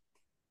just.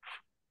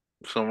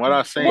 From what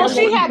I say,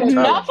 she had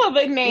enough of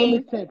a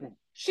name.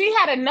 She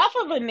had enough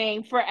of a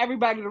name for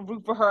everybody to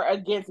root for her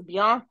against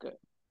Bianca.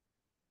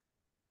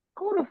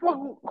 Who the fuck?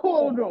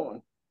 Hold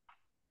on.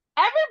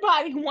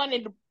 Everybody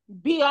wanted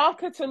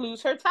Bianca to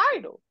lose her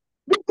title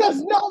because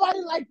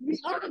nobody liked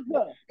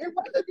Bianca. It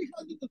wasn't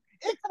because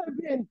it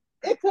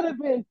could have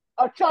been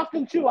a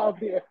Charleston Chew out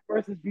there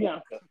versus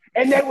Bianca,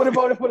 and they would have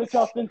voted for the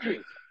Charleston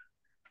Chew.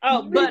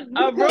 Oh, but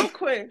real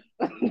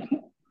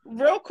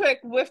quick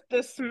with the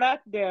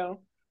SmackDown.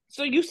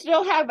 So you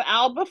still have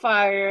Alba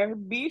Fire,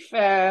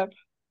 B-Fab,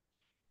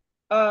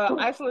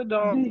 Isla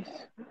Dawn.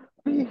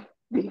 Be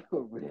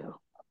for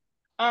real.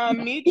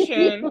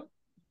 Michin.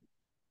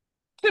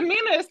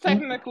 Tamina is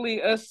technically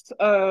a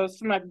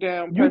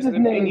SmackDown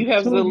person, and you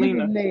have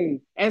Zelina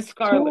and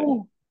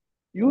Scarlett.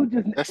 You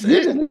just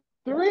named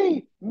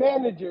 3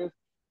 managers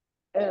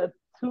and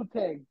 2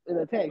 tags in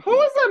a tag. Who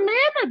is a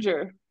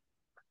manager?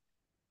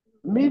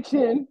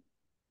 Michin,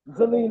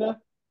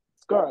 Zelina,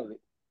 Scarlett.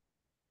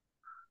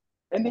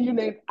 And then you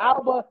named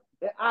Alba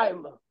and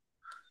Isla.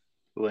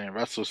 Who ain't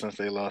wrestled since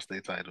they lost their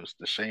titles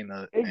to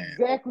Shayna.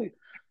 Exactly.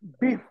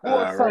 Before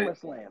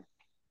SummerSlam.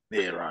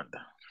 Yeah,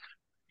 Ronda.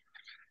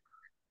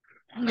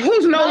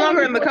 Who's no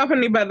longer in the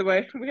company, by the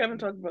way. We haven't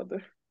talked about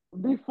that.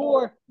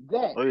 Before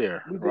that. Oh, yeah.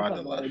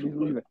 Ronda left.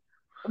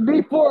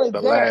 Before the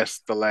that.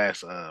 The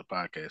last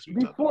podcast.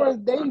 Before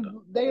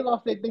they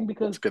lost their thing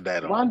because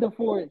Ronda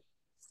fought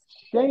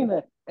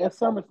Shayna at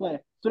SummerSlam.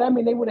 So that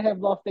means they would have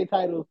lost their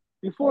titles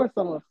before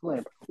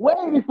SummerSlam. Way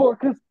before,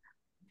 because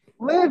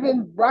Liv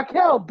and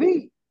Raquel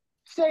beat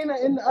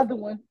Shayna in the other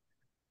one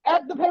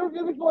at the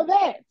pay-per-view before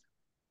that.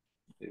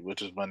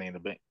 Which is Money in the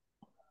Bank.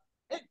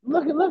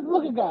 Look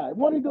at God.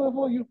 Won't he do it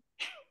for you?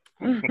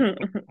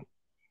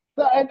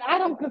 So, and I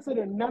don't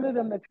consider none of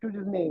them that you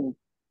just named,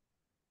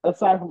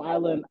 aside from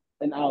Isla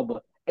and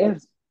Alba,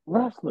 as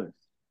wrestlers.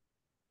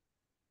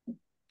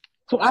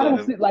 So I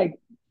don't see, like,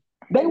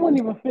 they wouldn't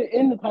even fit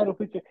in the title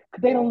picture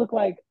because they don't look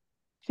like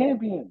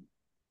champions.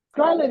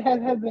 Scarlett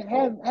hadn't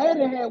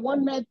had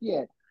one match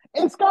yet.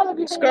 And Scarlett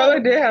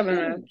did have a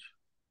match.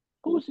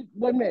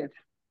 What match?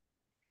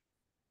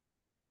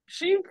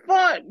 She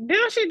fought.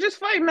 Didn't she just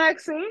fight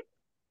Maxine?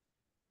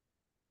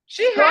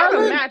 She had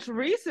a match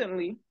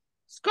recently.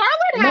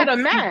 Scarlett had a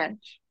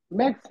match.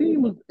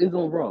 Maxine is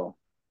on Raw.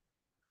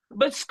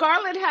 But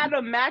Scarlett had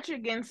a match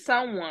against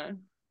someone.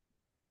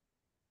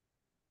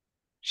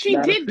 She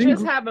did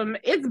just have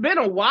it's been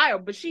a while,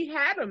 but she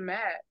had a match.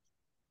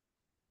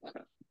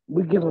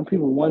 We're giving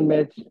people one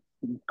match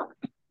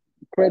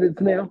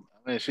credits now.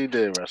 I mean, she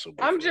did wrestle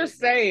before. I'm just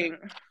saying.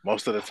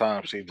 Most of the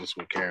time, she just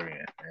was carrying,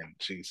 and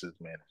she's his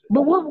manager.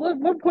 But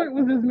what point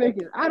was this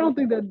making? I don't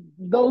think that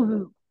those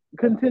are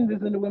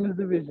contenders in the women's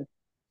division,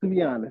 to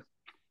be honest.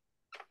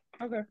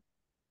 Okay.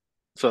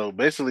 So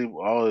basically,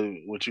 all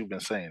what you've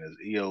been saying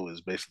is Io is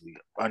basically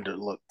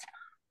underlooked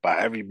by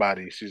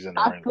everybody she's in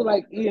the ring. I feel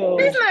like Io.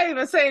 He's not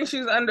even saying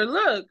she's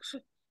underlooked.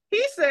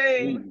 He's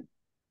saying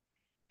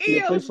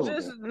Io's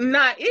just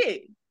not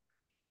it.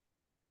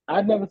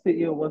 I never said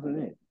Io wasn't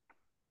it.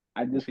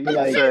 I just feel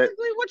like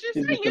basically what you're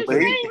saying. You're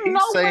saying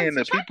he's saying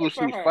the people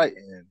she's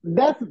fighting.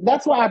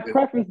 That's why I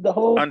prefaced the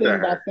whole thing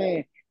by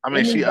saying. I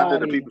mean, she under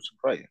the people she's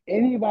fighting.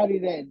 Anybody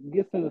that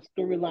gets in a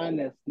storyline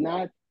that's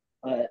not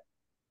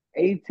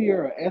A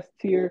tier or S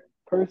tier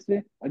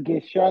person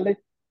against Charlotte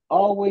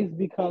always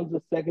becomes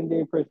a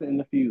secondary person in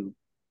the feud.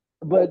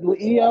 But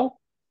with Io,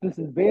 this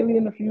is Bayley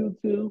in the feud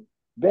too.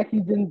 Becky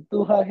didn't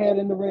throw her head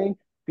in the ring.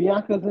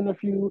 Bianca's in the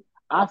feud.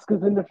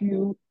 Asuka's in the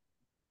feud.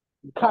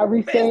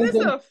 Kairi Sane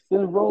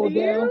then rolled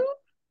down.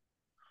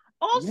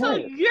 Also,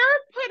 you're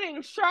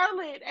putting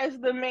Charlotte as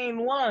the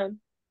main one.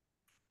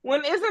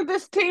 When isn't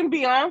this Team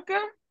Bianca?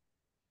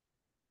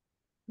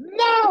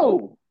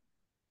 No.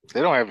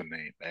 They don't have a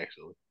name,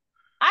 actually.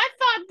 I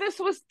thought this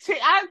was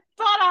I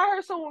thought I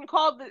heard someone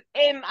called it,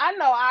 and I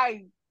know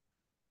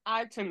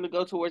I tend to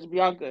go towards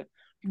Bianca,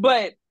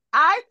 but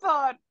I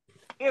thought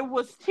it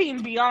was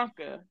Team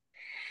Bianca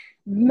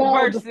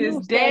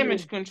versus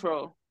Damage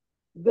Control.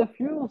 The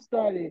feud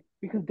started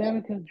because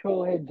Damage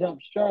Control had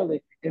jumped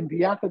Charlotte, and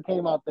Bianca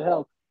came out to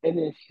help, and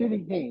then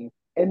Shitty came,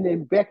 and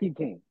then Becky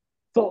came.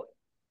 So,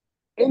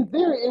 in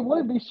theory, it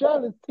would be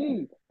Charlotte's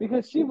team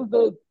because she was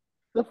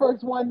the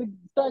first one to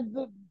start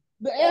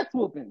the ass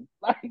whooping.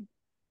 Like,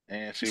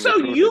 and she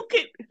somebody.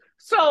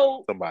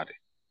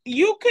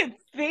 You could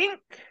think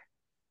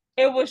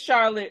it was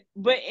Charlotte,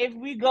 but if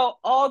we go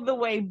all the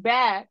way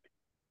back,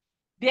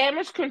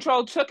 Damage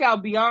Control took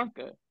out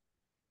Bianca.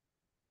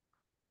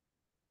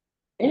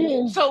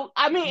 And so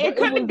I mean, it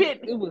could have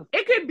been.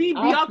 It could be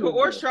Bianca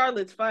or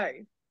Charlotte's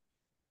fight.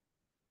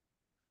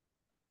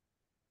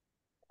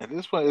 At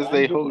this point, is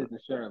they hold.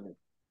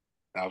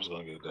 I was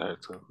gonna get that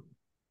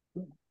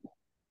too.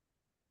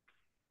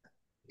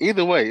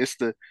 Either way,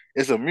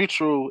 it's a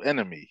mutual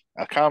enemy,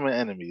 a common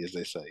enemy, as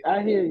they say.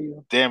 I hear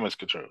you. Damage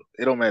Control.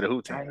 It don't matter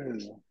who team it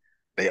is.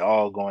 They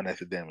all going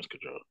after Damage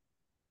Control.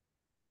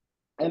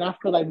 And I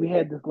feel like we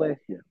had this last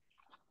year.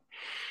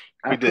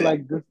 I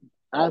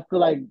feel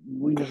like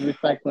we just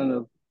recycling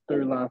the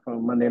storyline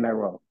from Monday Night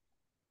Raw.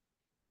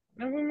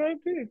 No, we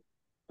might be.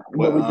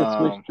 But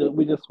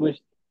we just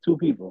switched 2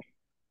 people.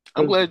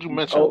 I'm glad you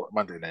mentioned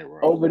Monday Night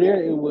Raw. Over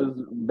there, it was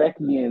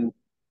Becky and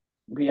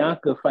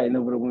Bianca fighting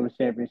over the Women's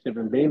Championship,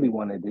 and Bayley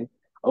wanted it.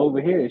 Over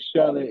here, it's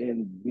Charlotte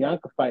and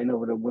Bianca fighting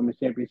over the Women's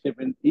Championship,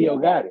 and Io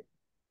got it.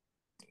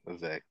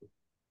 Exactly.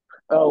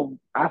 Oh,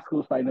 Asuka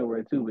was fighting over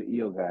it too, but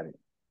Io got it.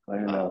 I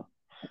don't know.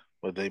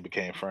 But they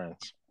became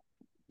friends.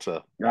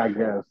 So I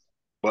guess.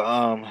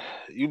 But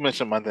you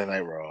mentioned Monday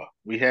Night Raw.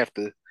 We have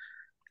to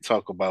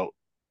talk about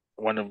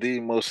one of the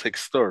most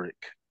historic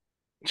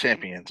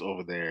champions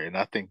over there, and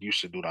I think you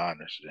should do the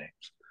honors,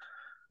 James.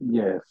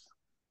 Yes.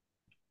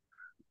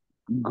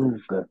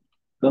 Gunther,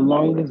 the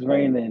longest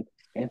reigning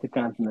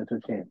Intercontinental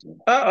Champion.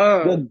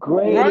 The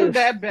greatest run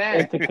that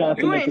back.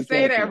 Intercontinental You ain't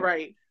say champion. that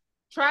right.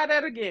 Try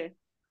that again.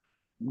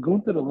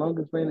 Gunther, the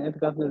longest reigning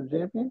Intercontinental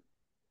Champion?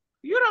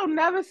 You don't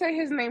never say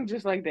his name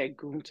just like that,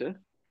 Gunther.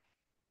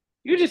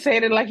 You just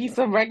said it like he's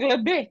a regular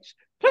bitch.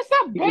 Put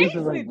some bass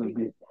in me.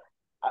 Bitch.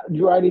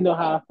 You already know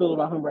how I feel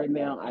about him right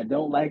now. I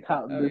don't like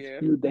how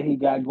feud that he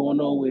got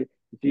going on with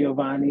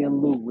Giovanni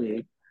and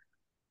Ludwig.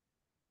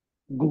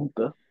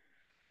 Gunther.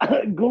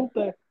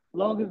 Gunther,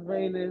 longest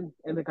reigning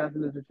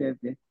Intercontinental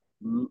Champion,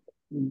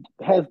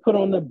 has put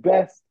on the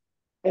best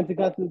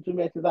Intercontinental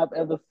matches I've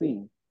ever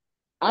seen.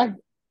 I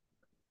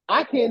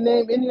can't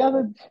name any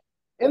other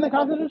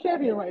Intercontinental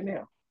Champion right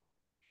now.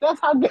 That's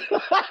how good.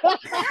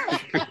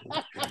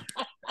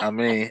 I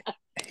mean,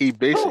 he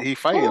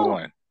fighting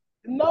one.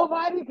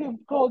 Nobody can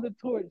call the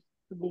torch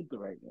to Gunther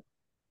right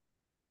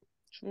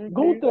now.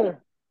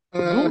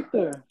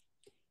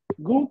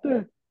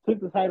 Gunther took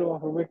the title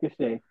off of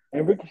Ricochet,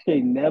 and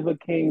Ricochet never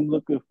came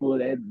looking for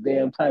that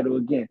damn title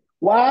again.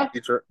 Why?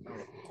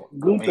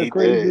 Gunther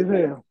crazy as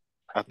hell.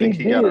 I think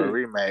he got a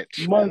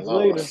rematch months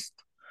later.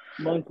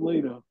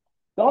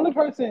 The only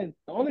person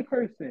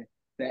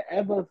that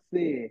ever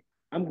said,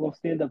 "I'm gonna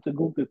stand up to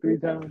Gunther 3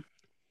 times,"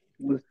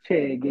 was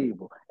Chad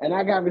Gable, and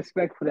I got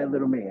respect for that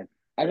little man.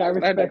 Shout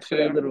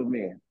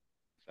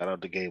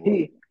out to Gable.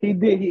 He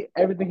did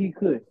everything he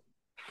could.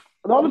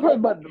 The only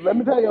person, but let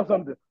me tell y'all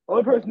something. The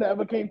only person that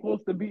ever came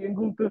close to beating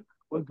Gunther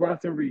was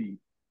Bronson Reed.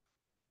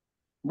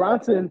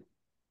 Bronson.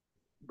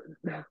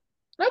 I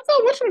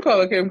thought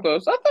whatchamacallit came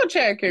close. I thought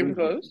Chad came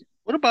close.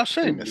 What about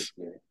Sheamus?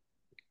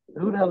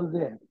 Who the hell is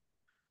that?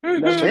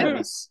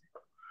 Sheamus.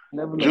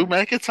 Never Drew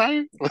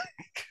McIntyre?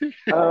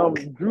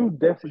 Drew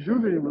didn't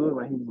even look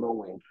like he was gonna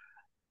win.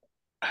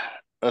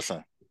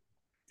 Listen,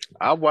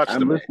 I watched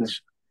the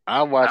match.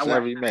 I watched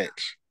every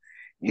match.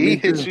 He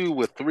hit you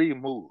with 3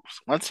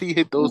 moves. Once he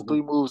hit those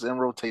 3 moves in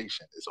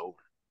rotation, it's over.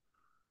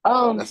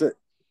 That's it.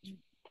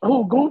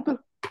 Who, Gunther?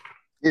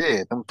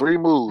 Yeah, them 3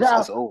 moves,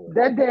 it's over.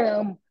 That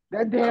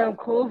damn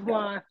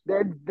clothesline,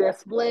 that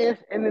splash,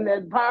 and then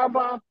that power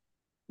bomb.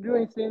 You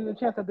ain't standing the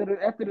chance after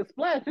the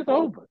splash. It's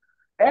over.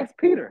 Ask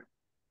Peter.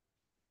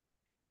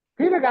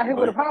 Peter got hit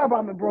with a power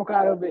bomb and broke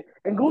out of it,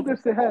 and Gunther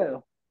said,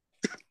 "Hell,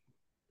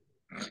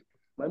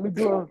 let me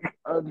do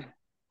a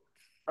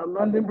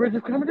London Bridge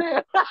is coming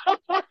down."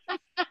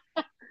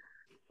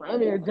 My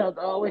man jumped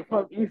all the way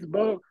from East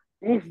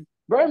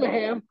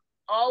Birmingham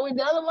all the way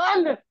down to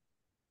London.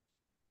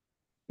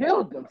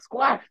 Killed them,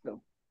 squashed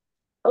them.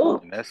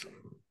 Oh,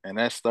 and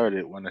that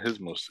started one of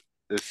his most.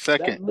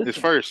 His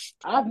first.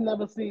 I've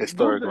never seen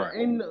Gunther.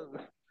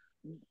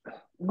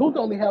 Gunther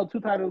only held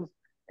 2 titles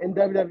in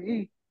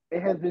WWE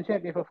and has been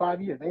champion for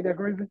 5 years. Ain't that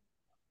crazy?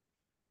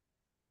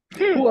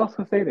 Who else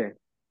can say that?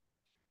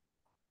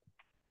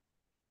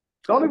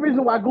 The only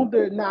reason why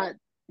Gunther is not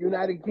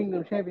United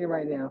Kingdom champion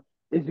right now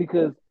is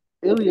because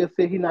Ilya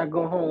said he's not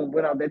going home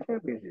without that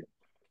championship.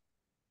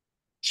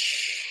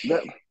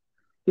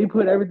 He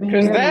put everything he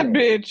had in that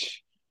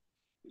bitch,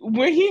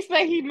 when he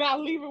say he's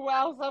not leaving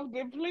without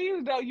something,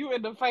 please don't you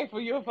in the fight for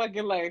your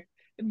fucking life.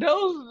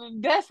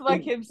 That's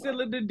like him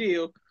sealing the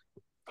deal.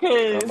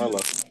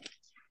 Cause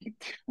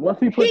once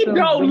he puts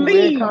them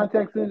red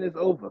contacts in, it's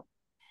over.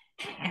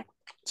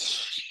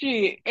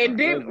 Shit. And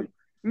then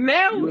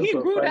now he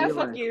grew that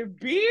fucking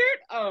beard.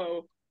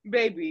 Oh,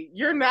 baby,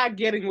 you're not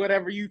getting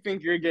whatever you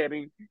think you're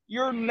getting.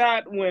 You're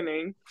not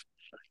winning.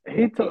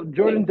 He told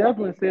Jordan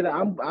Devlin said,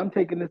 "I'm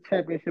taking this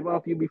championship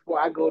off you before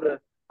I go to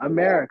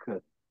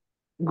America."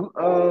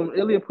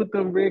 Ilya put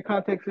them red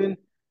contacts in.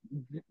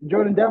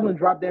 Jordan Devlin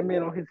dropped that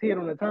man on his head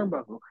on the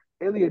turnbuckle.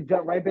 Ilya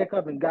jumped right back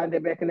up and got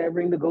that back in that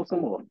ring to go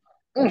some more.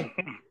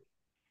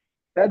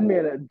 That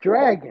man a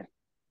dragon,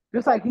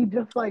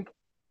 just like.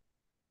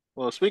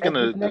 Well, speaking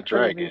of the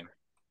dragon,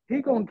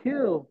 he gonna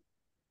kill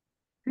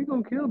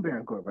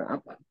Baron Corbin.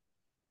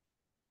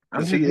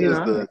 Because he is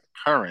the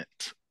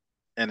current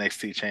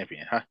NXT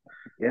champion, huh?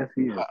 Yes,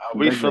 he is. Are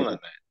we feeling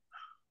that?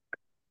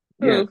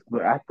 Yes,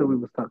 but I thought we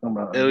was talking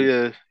about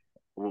Ilya.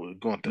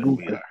 Gunther,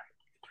 we are.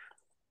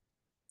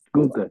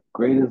 Gunther,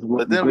 greatest.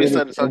 But then we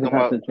started talking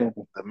about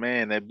the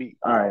man that beat.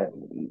 All right,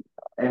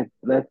 and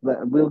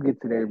we'll get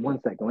to that in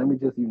 1 second. Let me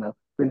just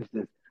finish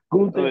this.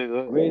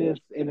 Gunther,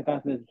 greatest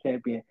Intercontinental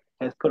champion,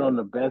 has put on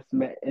the best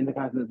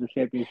Intercontinental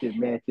championship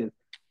matches.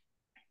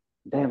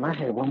 Damn, I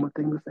had one more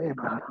thing to say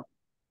about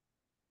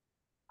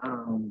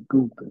him.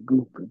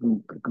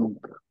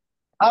 Gunther.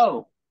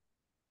 Oh,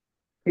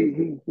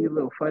 he a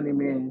little funny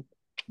man.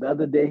 The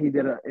other day he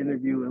did an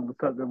interview and was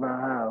talking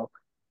about how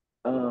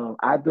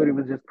I thought he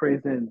was just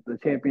praising the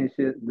champions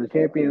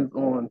in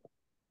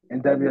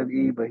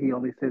WWE, but he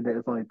only said that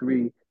it's only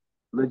 3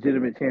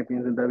 legitimate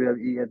champions in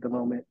WWE at the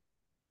moment.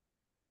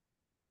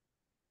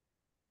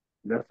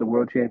 That's the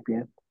world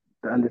champion,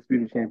 the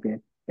undisputed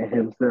champion, and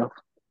himself.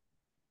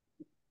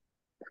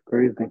 It's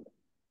crazy.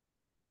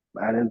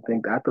 I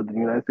thought the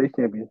United States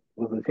champion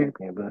was a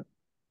champion, but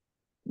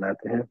not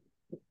to him.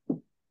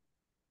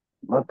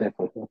 Love that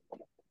for him.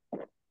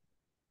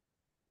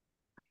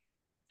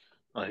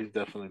 Oh, he's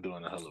definitely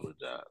doing a hell of a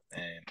job,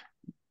 and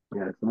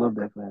yeah, I love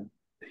that man.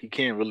 he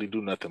can't really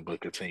do nothing but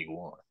continue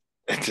on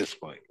at this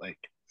point. Like,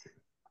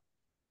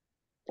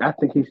 I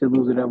think he should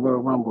lose it at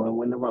Royal Rumble and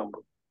win the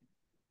Rumble.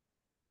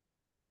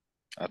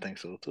 I think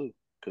so too,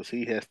 because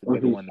he has to Or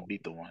be the he, one to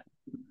beat the one.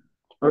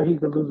 or he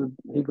could lose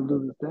it. He could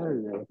lose it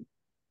Saturday and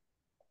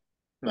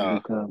Nah,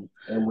 become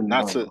and win the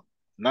not to Rumble.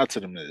 not to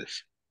the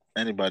Miz.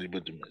 Anybody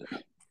but the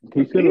Miz.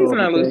 He should have He's lost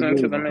not to Chad losing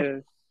to the Gable.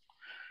 Miz.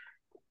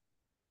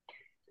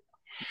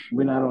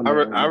 We're not on I that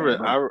re- right I now, re-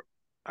 but I, re-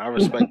 I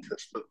respect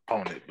his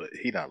opponent, but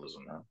he not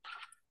losing now.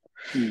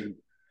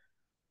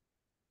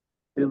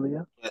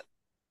 Ilya.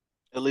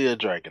 Ilya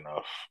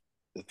Dragunov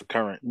is the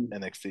current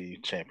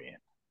NXT champion.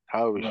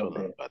 How are we Love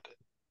feeling that. about that?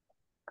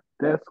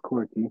 That's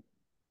quirky.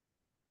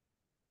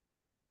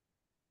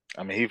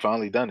 I mean, he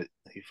finally done it.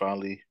 He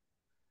finally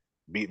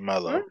beat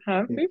Melo.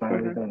 He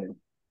finally done it.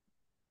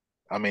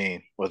 I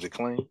mean, was it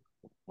clean?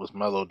 Was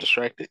Melo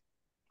distracted?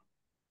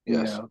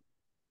 Yes. Yeah.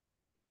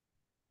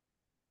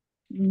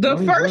 The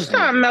first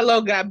time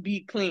Melo got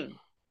beat clean.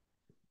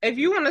 If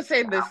you want to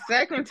say the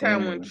second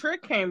time when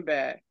Trick came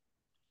back,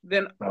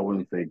 then I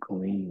wouldn't say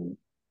clean.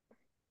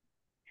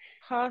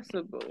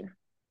 Possible.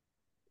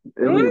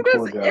 Ilya when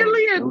does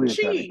Ilya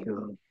cheat?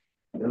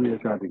 Ilya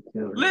tried to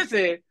kill him.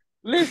 Listen.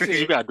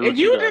 You gotta do if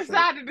you you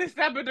decided to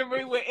step in the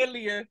ring with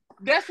Ilya,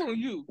 that's on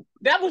you.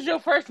 That was your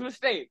first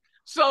mistake.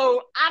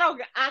 So I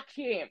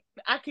can't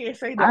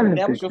say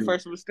that was your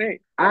first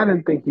mistake. I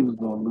didn't think he was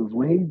gonna lose.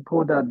 When he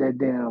pulled out that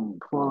damn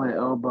falling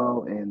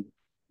elbow and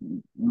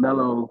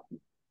Melo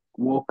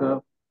woke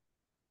up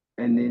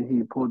and then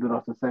he pulled it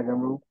off the second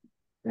rope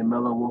and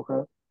Melo woke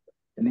up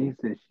and then he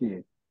said,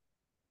 shit,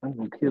 I'm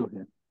gonna kill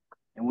him.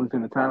 And went to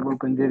the top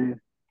rope and did it.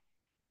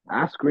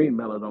 I screamed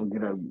Melo don't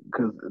get up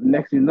because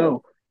next you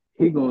know,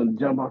 he gonna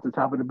jump off the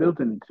top of the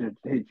building to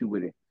hit you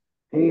with it.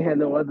 He ain't had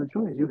no other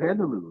choice. You had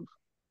to lose.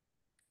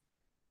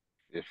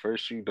 If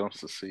first you don't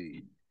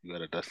succeed, you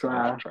gotta dust it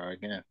off and try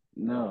again.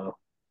 No,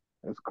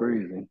 that's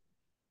crazy.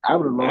 I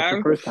would have lost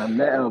the first time.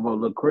 That elbow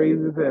looked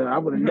crazy as hell. I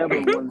would have never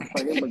wanted to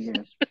fight him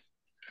again.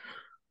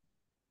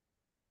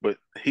 But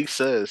he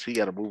says he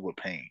got to move with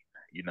pain.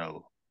 You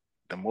know,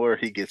 the more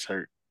he gets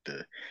hurt,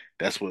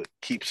 that's what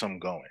keeps him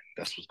going.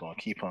 That's what's going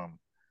to keep him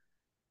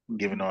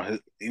giving on his,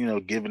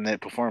 giving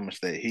that performance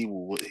that he's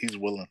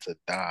willing to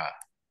die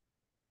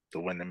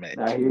to win the match.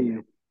 I hear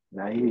you.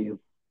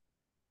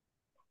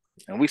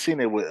 And we've seen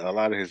it with a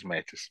lot of his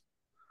matches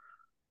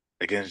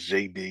against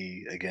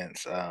JD,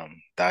 against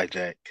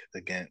Dijak,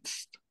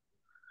 against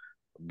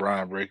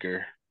Brian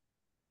Breaker.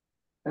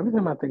 Every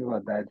time I think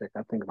about Dijak,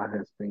 I think about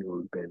his finger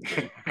was bent.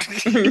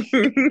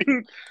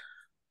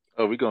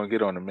 Oh, we're gonna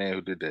get on the man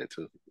who did that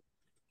too.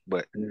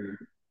 But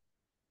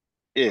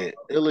yeah,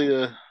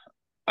 Ilya,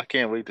 I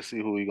can't wait to see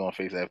who he's gonna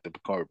face after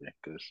Corbin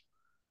because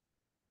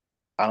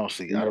I don't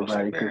see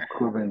because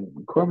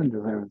Corbin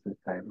deserves this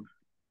title.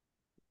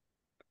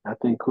 I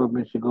think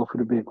Corbin should go for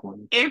the big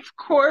one. If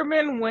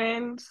Corbin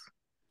wins,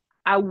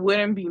 I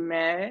wouldn't be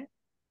mad,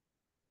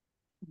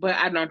 but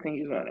I don't think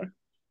he's gonna.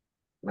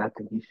 I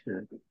think he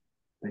should.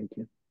 Thank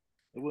you.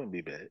 It wouldn't be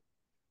bad.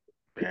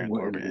 Baron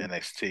Corbin,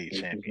 NXT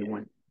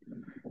champion.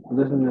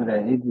 Listen to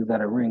that. It just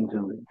got a ring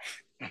to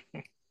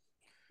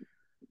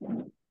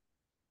it.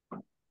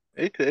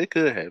 It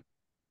could happen.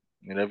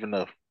 You never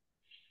know.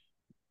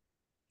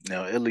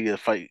 Now Ilya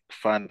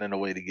finding a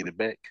way to get it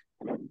back.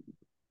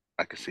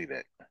 I could see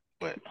that,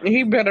 but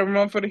he better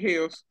run for the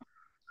hills.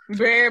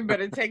 Bear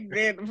better take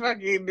that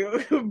fucking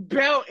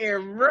belt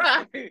and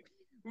run.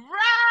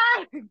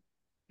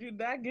 Do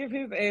not give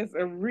his ass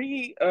a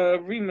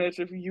rematch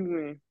if you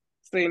win.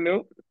 Say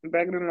nope,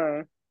 back of the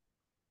line.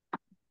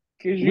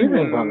 Because you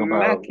will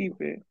not keep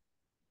it.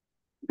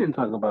 We didn't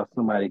talk about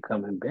somebody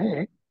coming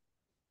back.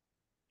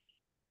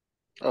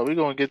 Oh, we're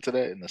gonna get to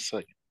that in a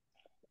second.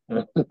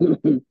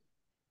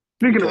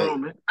 Speaking of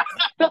Roman.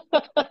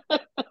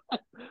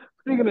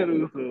 Speaking of the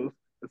Usos.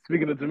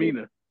 Speaking of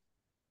Tamina.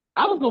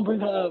 I was gonna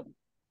bring her up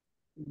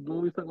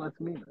when we talk about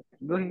Tamina.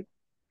 Go ahead.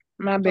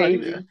 My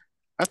baby.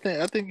 I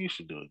think you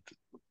should do it.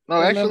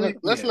 No, actually,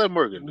 let's let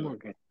Morgan do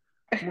it.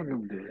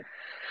 Morgan do it.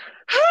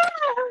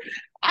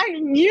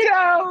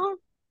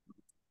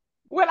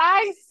 When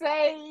I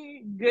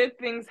say good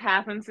things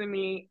happen to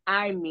me,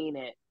 I mean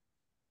it.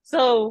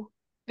 So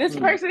this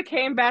person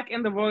came back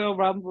in the Royal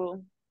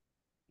Rumble,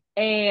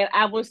 and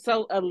I was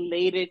so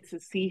elated to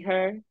see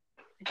her.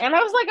 And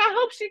I was like, I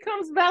hope she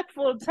comes back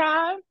full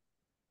time.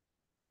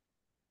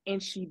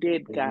 And she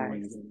did,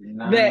 guys.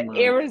 The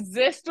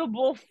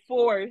irresistible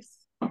force,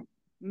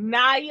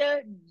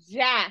 Nia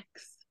Jax.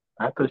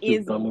 I thought she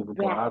was going to move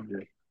to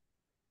object.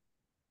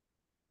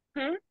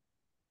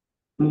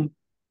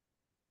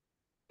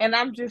 And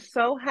I'm just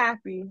so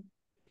happy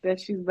that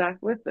she's back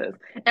with us.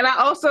 And I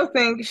also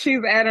think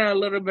she's adding a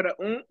little bit of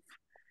oomph.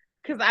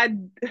 Because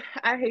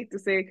I hate to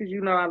say it because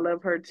I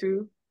love her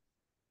too.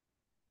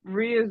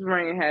 Rhea's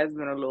reign has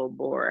been a little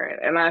boring.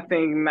 And I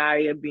think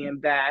Nia being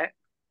back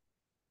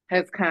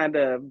has kind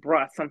of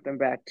brought something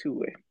back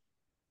to it.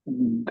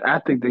 I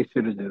think they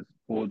should have just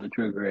pulled the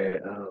trigger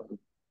at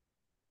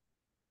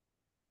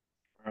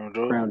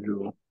Crown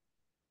Jewel.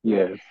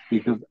 Yes,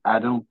 because I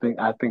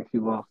think she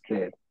lost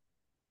that.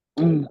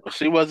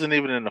 She wasn't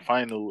even in the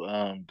final,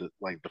 the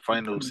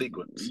final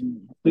sequence.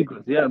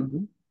 Sequence, yeah.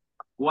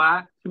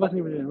 Why? She wasn't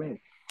even in the match.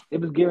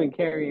 It was Gary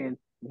Carrion.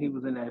 He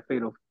was in that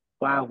fatal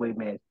 5-way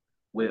match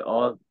with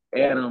all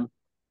Adam,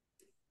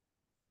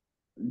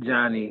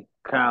 Johnny,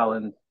 Kyle,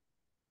 and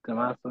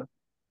Tomasa.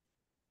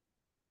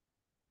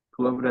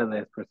 Whoever that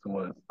last person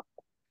was.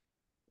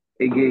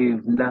 It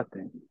gave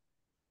nothing.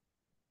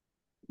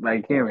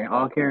 Like Carrion,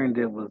 all Carrion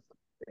did was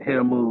hit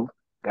a move,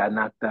 got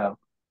knocked out,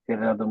 hit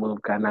another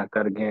move, got knocked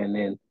out again, and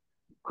then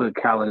put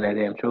Kyle in that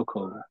damn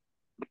chokehold.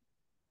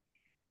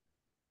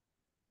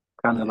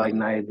 Kind of like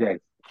Nia Jax.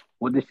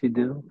 What did she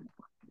do?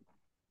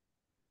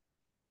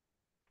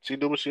 She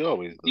do what she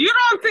always do. You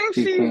don't think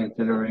do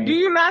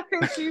you not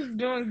think she's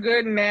doing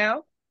good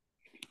now?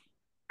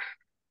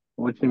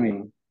 What you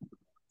mean?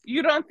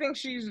 You don't think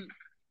she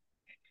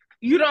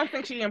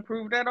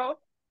improved at all?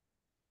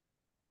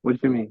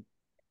 What you mean?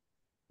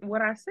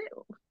 What I said.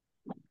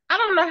 I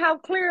don't know how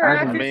clear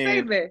I can say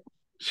that.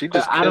 She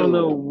just I don't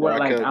know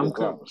what I'm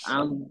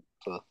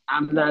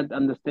not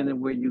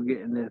understanding where you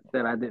getting this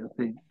that I didn't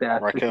see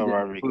that Raquel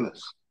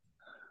Rodriguez.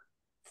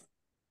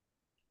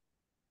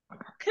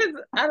 Cause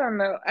I don't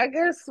know. I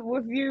guess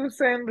with you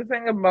saying the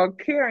thing about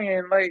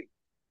Carrion, like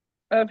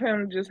of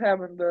him just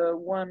having the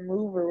one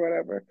move or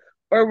whatever,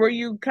 or were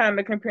you kind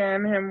of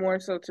comparing him more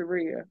so to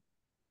Rhea?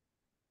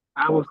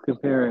 I was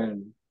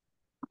comparing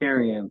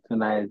Carrion to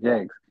Nia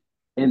Jax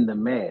in the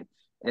match,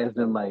 as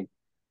in like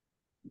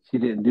she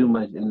didn't do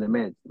much in the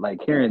match. Like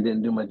Carrion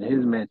didn't do much in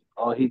his match.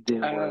 All he did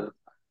was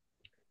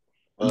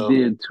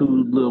did 2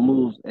 little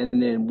moves and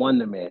then won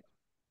the match.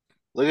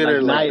 Look at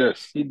her like Nia,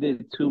 this. She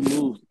did 2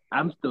 moves.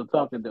 I'm still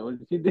talking though.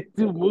 She did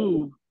 2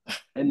 moves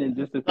and then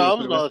just to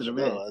for the rest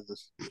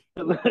of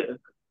the match.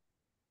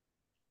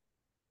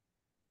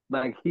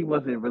 Like he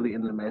wasn't really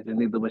in the match, and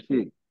neither was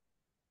she.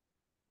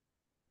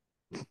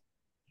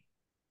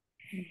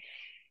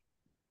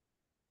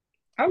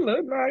 I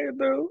love Nia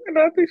though, and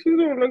I think she's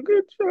doing a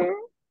good job.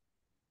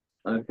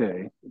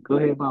 Okay, go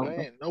ahead, Mama.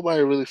 Ain't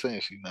nobody really saying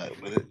she's not,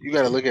 but you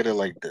got to look at it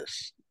like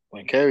this: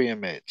 when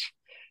Carrion match,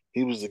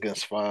 he was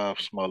against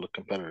 5 smaller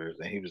competitors,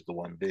 and he was the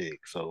one big.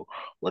 So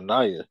with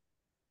Nia,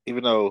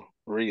 even though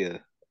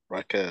Rhea,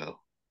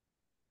 Raquel,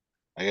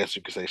 I guess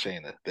you could say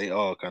Shayna, they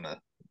all kind of.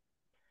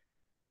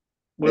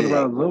 What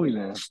about Zoe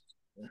then?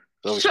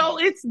 So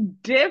it's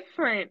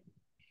different.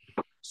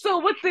 So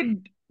with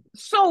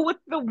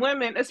the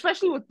women,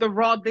 especially with the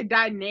Raw, the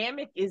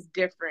dynamic is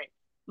different.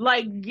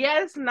 Like,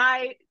 yes,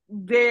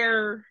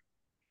 they're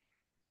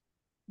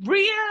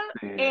Rhea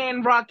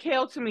and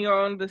Raquel to me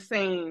are on the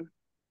same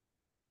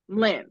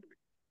length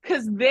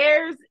because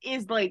theirs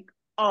is like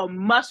a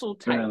muscle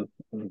type.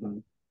 Mm-hmm.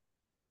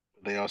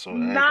 They also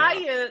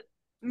Nia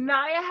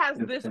has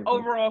this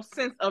overall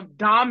sense of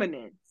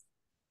dominance,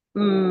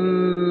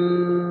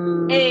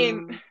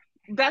 and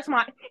that's it's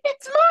my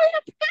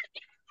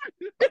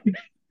opinion.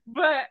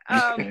 But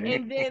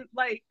and then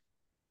like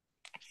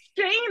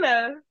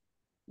Shayna,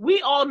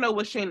 we all know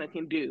what Shayna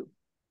can do.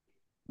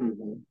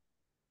 Mm-hmm.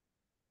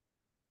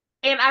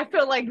 And I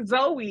feel like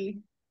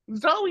Zoe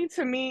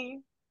to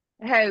me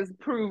has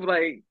proved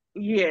like,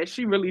 yeah,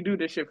 she really do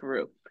this shit for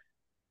real.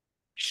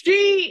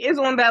 She is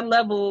on that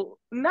level,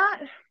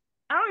 I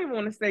don't even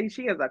want to say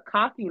she has a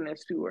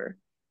cockiness to her.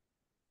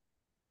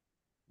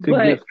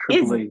 But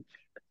Triple H.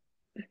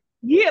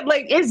 Yeah,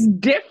 like it's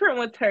different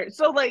with her.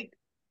 So like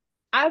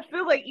I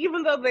feel like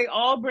even though they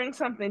all bring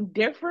something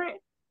different,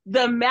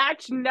 the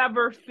match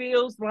never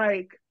feels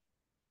like,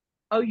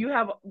 oh, you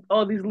have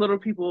all these little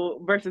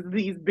people versus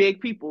these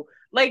big people.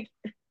 Like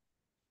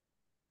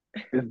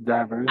it's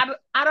diverse.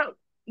 I don't.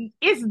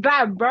 It's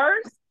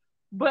diverse,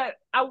 but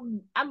I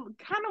kind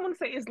of want to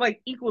say it's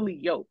like equally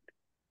yoked.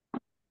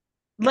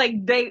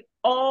 Like they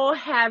all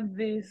have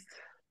this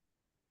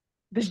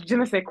je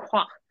ne sais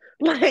quoi.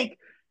 Like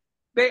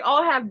they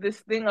all have this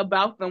thing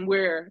about them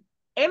where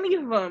any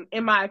of them,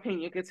 in my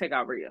opinion, could take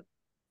out Rhea.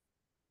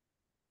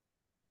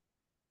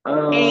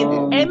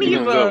 And any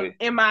of them,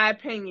 in my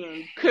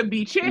opinion, could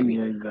be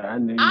champion.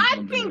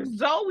 I think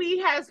Zoe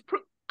has.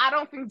 I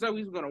don't think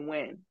Zoe's gonna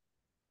win,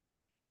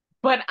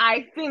 but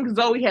I think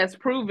Zoe has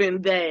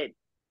proven that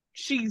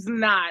she's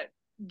not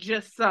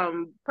just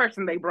some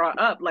person they brought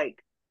up.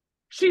 Like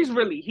she's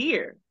really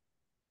here,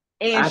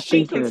 and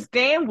she can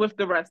stand with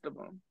the rest of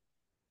them.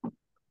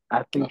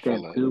 I think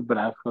that too, but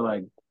I feel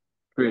like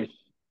Trish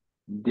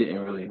didn't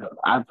really help.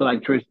 I feel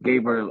like Trish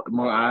gave her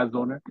more eyes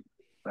on her.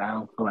 But I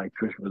don't feel like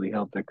Trish really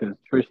helped her because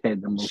Trish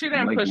had the most. She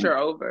didn't push her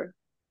over.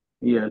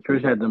 Yeah,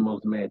 Trish had the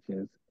most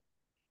matches.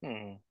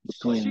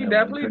 She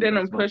definitely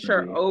didn't push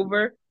her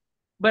over,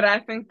 but I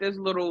think this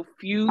little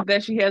feud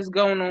that she has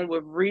going on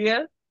with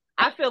Rhea,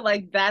 I feel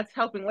like that's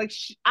helping. Like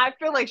I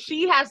feel like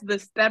she has the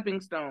stepping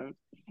stones,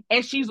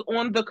 and she's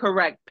on the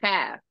correct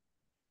path,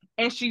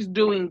 and she's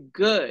doing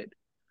good.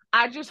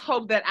 I just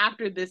hope that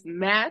after this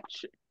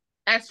match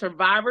at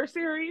Survivor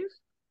Series,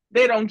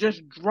 they don't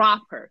just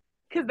drop her.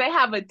 Because they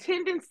have a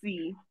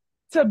tendency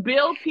to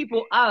build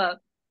people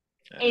up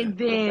And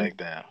then back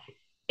down.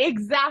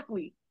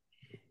 Exactly.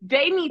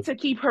 They need to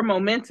keep her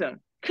momentum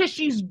because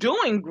she's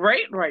doing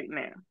great right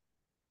now.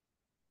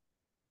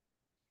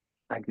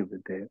 I give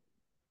it that.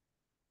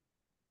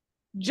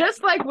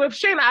 Just like with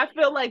Shayna, I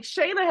feel like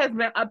Shayna has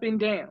been up and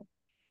down.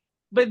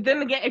 But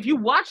then again, if you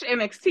watch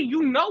NXT,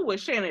 you know what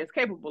Shayna is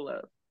capable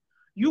of.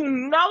 You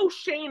know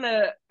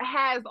Shayna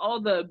has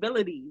all the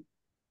abilities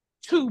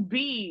to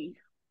be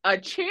a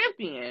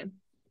champion.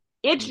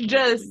 It's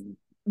just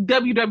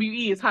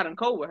WWE is hot and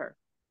cold with her.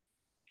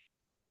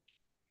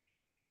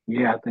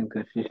 Yeah, I think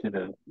that she should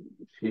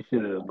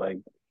have like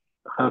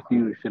her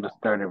feud should have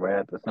started right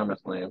after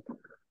SummerSlam.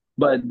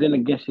 But then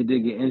again, she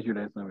did get injured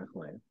at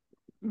SummerSlam.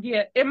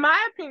 Yeah, in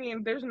my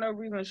opinion, there's no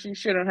reason she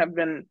shouldn't have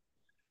been,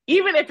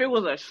 even if it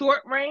was a short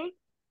reign,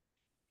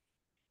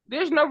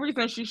 there's no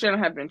reason she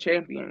shouldn't have been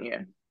champion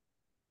yet.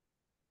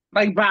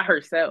 Like by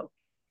herself.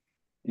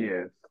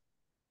 Yes.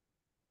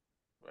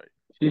 Right.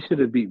 She should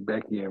have beat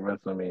Becky at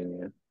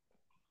WrestleMania.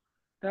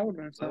 That would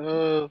have been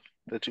something.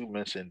 That you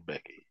mentioned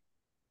Becky.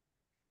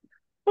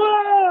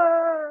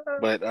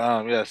 But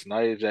yes,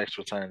 Nia Jax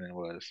returning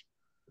was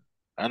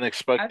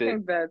unexpected. I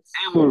think that's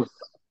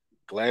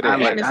glad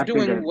and it's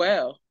doing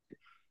well.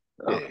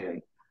 Okay. Yeah.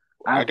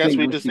 I guess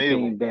we just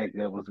came back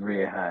that was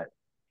red hot.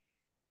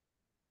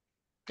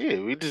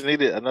 Yeah, we just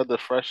needed another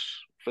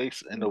fresh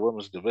face in the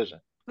women's division.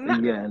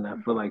 Yeah, and I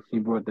feel like she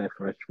brought that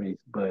fresh face,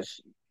 but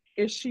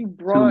she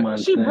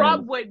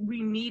brought what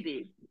we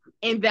needed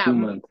in that 2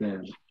 months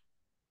in.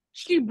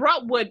 She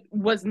brought what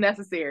was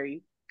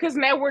necessary. Because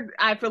now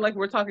I feel like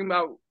we're talking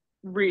about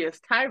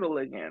Rhea's title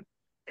again.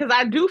 Because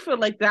I do feel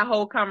like that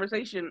whole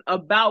conversation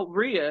about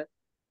Rhea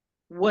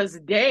was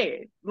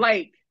dead.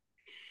 Like,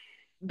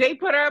 they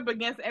put her up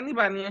against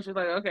anybody and she's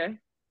like, okay,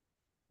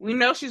 we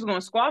know she's going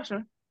to squash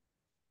her.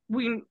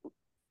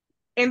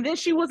 And then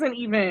she wasn't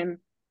even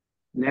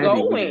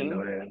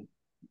going.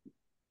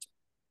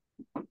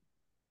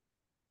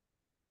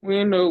 We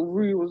didn't know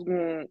Rhea was going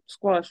to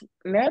squash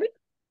Natty.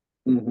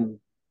 Mm-hmm.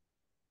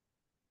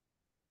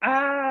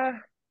 I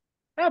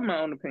have my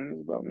own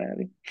opinions about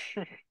Natty.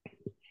 It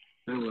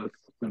was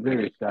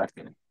very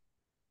shocking.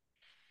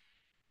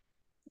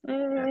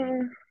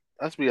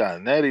 Let's be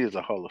honest, Natty is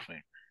a Hall of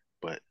Fame,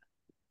 but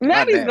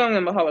Natty's going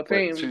in the Hall of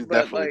Fame, she's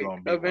but definitely like going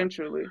to be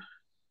eventually.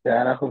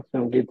 God, I hope she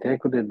don't get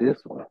tackled at this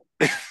one.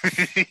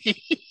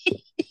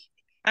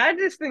 I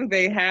just think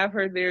they have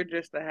her there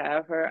just to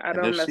have her. I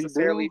don't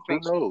necessarily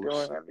think she's doing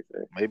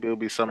anything. Maybe it'll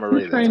be Summer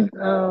Rae.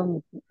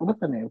 What's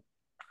her name?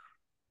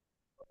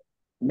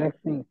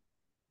 Maxine.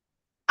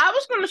 I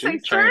was going to say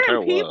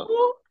certain people.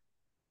 Well.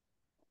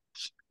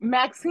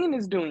 Maxine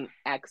is doing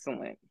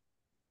excellent.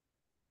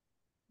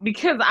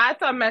 Because I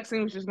thought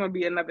Maxine was just going to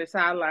be another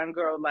sideline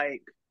girl,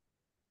 like,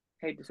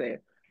 hate to say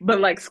it, but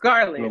like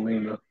Scarlett. When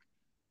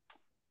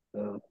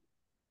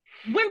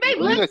they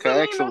let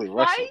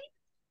Zelina fight,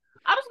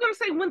 I was going to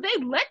say, when they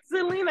let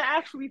Zelina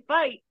actually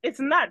fight, it's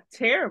not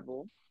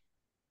terrible.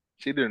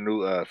 She did a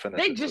new finisher.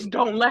 They just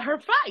don't let her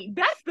fight.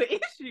 That's the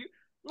issue.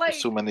 Like,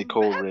 there's too many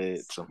cold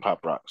reds and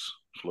pop rocks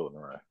floating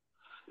around.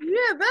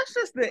 Yeah, that's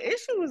just the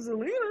issue with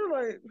Zelina.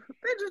 Like,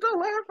 they just don't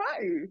let her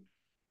fight.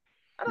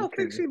 I don't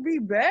think she'd be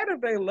bad if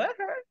they let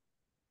her.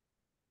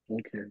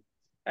 Okay.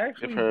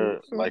 Actually, give her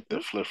like the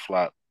flip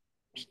flop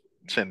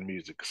chin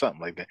music,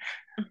 something like that.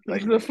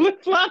 Like the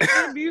flip flop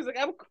chin music,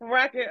 I'm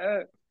cracking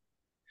up.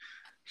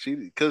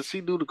 Because she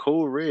do the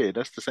cold red.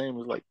 That's the same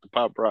as like the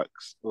pop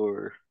rocks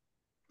or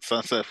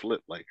sunset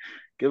flip. Like,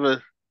 give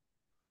her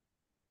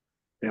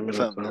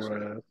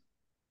something.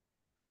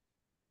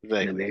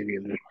 Exactly.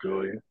 Canadian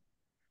Destroyer.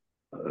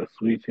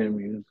 Sweet chin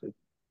music.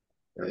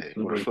 A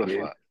super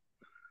kick.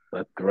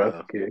 A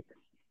thrust kick.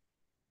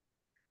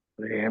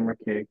 The hammer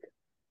kick.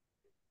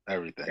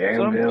 Everything.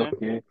 Anvil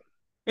kick.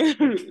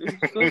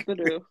 Stuff to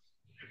do.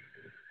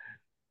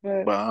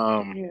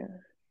 But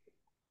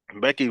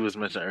Becky was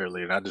mentioned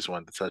earlier, and I just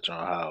wanted to touch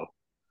on how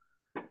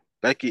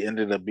Becky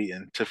ended up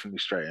beating Tiffany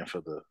Stratton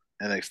for the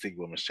NXT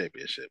Women's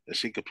Championship, and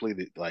she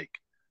completed like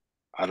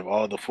out of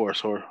all the four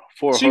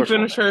she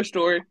finished her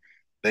story.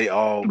 They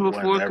all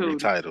won every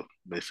title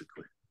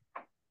basically,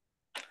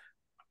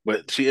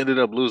 but she ended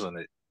up losing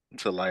it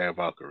to Lyra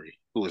Valkyrie,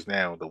 who is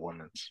now the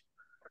women's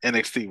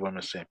NXT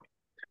Women's Champion.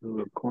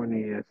 Who a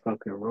corny ass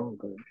fucking wrong.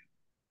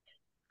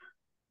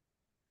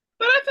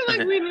 But I feel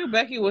like we knew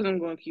Becky wasn't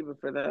going to keep it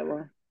for that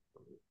long.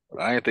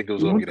 I didn't think it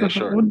was going to be that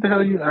short. What the hell?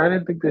 I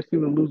didn't think that she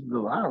would lose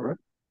to Lyra.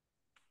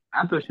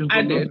 I thought she was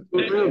going to lose to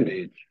a real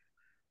bitch.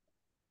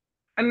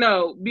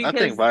 No, because I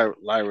think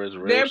Lyra's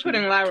real. They're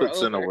putting Lyra puts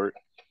over. in the work.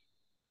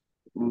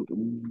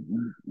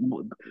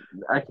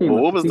 I can't. But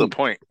what was the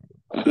point?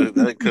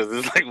 Because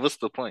it's like, what's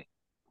the point?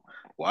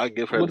 Why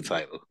give her the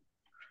title?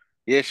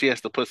 Yeah, she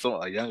has to put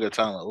a younger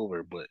talent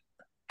over, but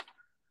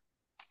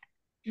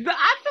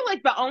I feel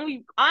like the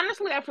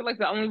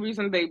only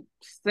reason they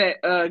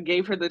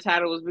gave her the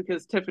title was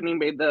because Tiffany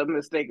made the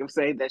mistake of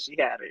saying that she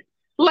had it.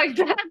 Like,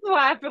 that's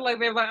why I feel like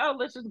they're like, oh,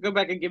 let's just go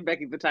back and give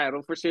Becky the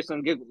title for shits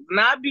and giggles.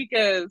 Not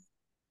because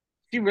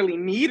she really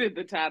needed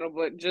the title,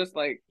 but just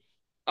like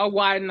a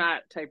why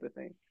not type of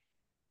thing.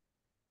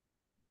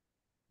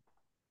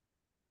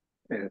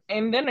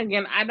 And then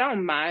again, I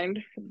don't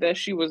mind that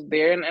she was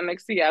there in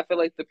NXT. I feel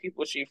like the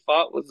people she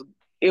fought was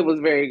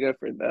very good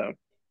for them.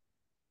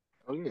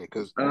 Oh yeah,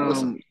 because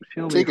listen,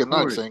 Tegan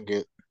Knox ain't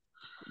get.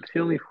 She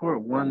only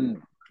fought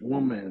one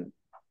woman.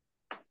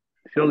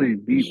 She only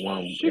beat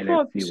one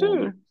NXT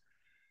woman.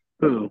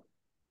 Who?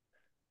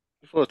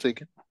 Before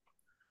Tegan.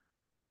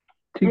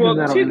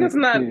 Tegan's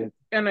not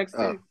NXT.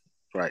 Oh,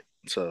 right.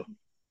 So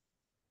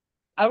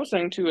I was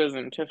saying two as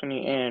in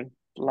Tiffany and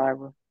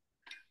Lyra.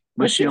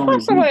 But she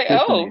fought somebody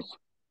else.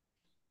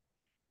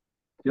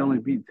 She only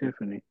beat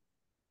Tiffany.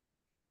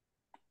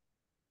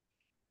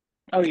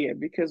 Oh yeah,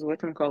 because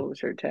whatchamacallit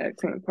was her tag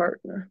team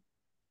partner.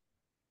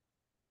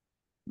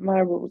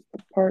 Lyra was the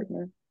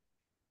partner.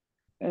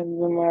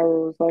 And then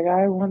Lyra was like,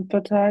 I want the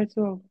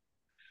title.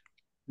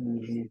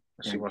 Mm-hmm.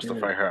 She wants to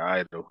fight her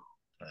idol.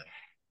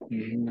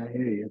 Mm-hmm. I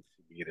hear you.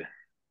 Either.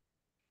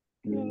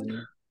 Mm-hmm.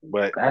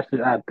 But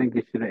actually, I think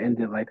it should have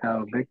ended like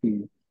how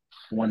Becky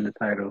won the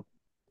title.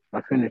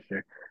 My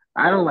finisher.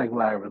 I don't like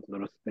Lyra's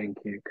little spin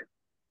kick.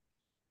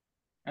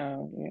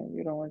 Oh yeah,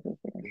 you don't like this.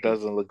 It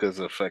doesn't look as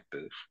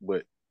effective,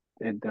 but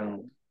it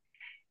don't.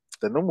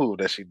 The new move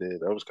that she did,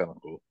 that was kind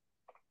of cool.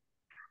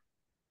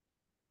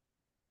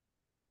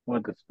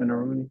 What, the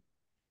spinneroonie?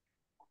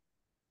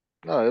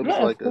 No, it was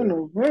like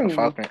a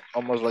falcon,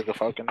 almost like a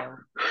falcon arrow.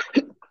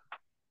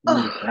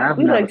 I've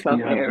never seen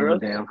her do a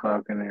damn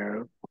falcon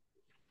arrow.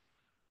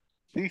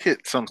 He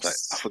hit something.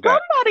 I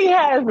forgot. Somebody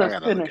has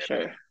a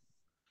finisher,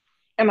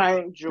 and I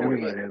enjoy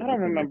it. I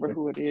don't remember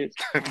who it is.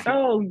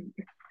 Oh,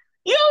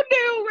 you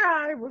knew where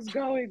I was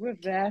going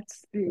with that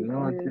statement.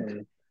 No, I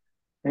didn't.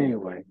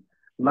 Anyway,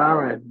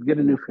 Lara, get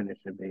a new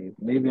finisher, babe.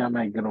 Maybe I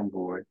might get on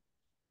board.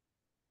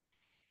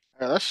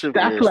 I feel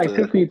like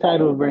Tiffany's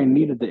title was very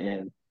neat at the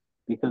end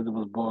because it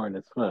was boring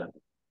as fuck.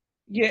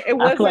 Yeah, it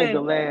wasn't. I feel like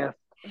the last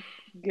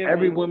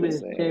every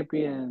women's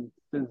champion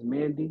since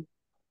Mandy,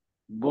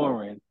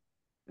 boring.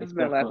 It's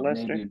been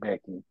lackluster.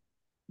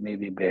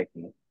 Maybe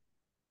Becky.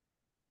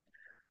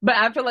 But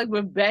I feel like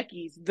with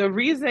Becky's, the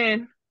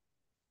reason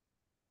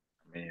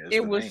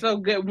it was so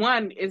good,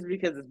 one is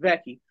because it's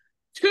Becky.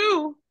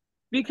 Two,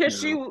 because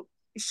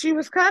she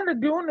was kind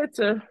of doing it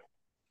to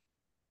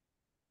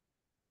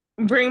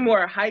bring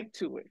more hype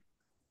to it.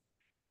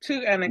 To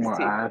NXT.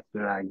 More eyes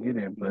that I get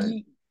it, but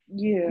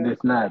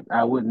it's not.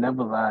 I would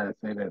never lie and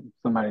say that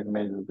somebody's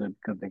made it good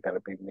because they got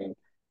a big name.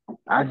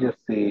 I just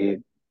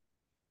said.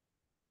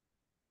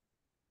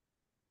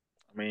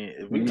 I mean,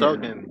 if we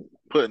talking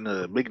putting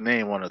a big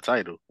name on a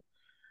title,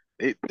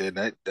 if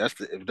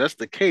that's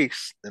the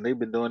case, then they've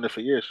been doing it for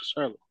years for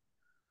Charlotte.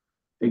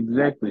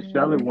 Exactly,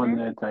 Charlotte won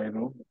that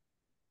title,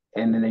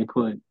 and then they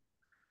put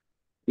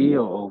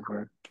Io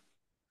over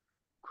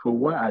for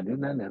what? I do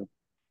not know.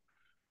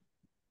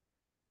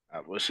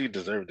 Well, she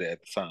deserved it at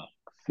the time.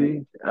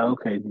 See,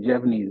 okay, the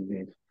Japanese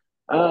bitch.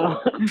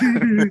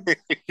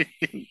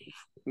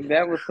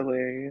 That was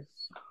hilarious.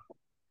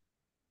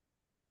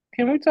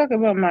 Can we talk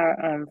about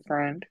my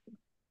friend,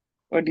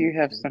 or do you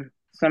have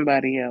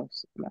somebody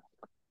else?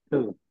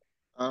 Who?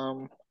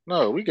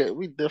 No, we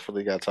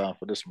definitely got time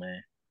for this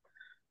man,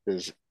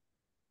 because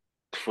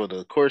for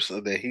the course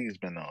that he's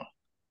been on.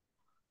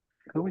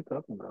 Who are we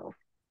talking about?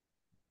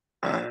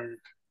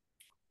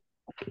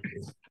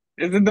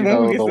 Is it the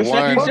one who gets the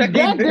shucky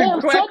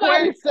goddamn,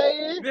 somebody say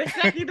it. The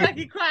shucky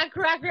ducky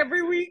quack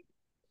every week?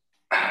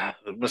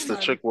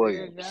 Mr. Trick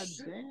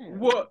Williams.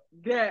 What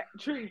that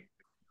trick?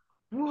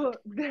 What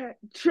that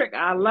trick?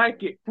 I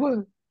like it.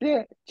 What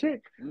that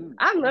trick?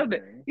 I love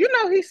it. You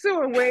know he's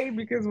suing Wade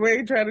because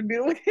Wade tried to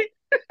deal with it.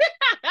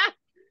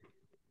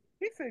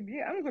 He said,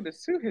 "Yeah, I'm going to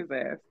sue his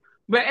ass."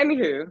 But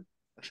anywho,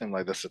 it seems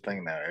like that's the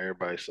thing now.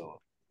 Everybody's suing.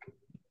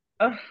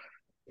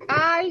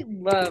 I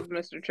love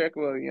Mr. Trick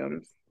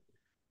Williams.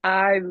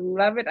 I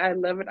love it. I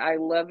love it. I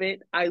love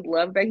it. I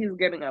love that he's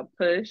getting a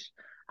push.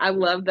 I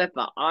love that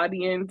the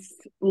audience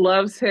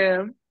loves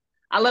him.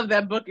 I love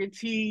that Booker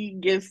T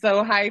gets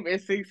so hype and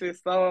sings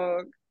his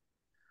song.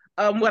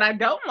 What I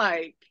don't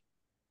like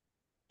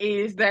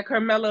is that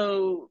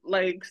Carmelo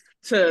likes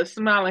to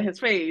smile in his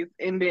face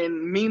and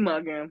then me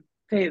mug him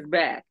to his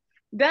back.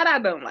 That I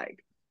don't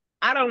like.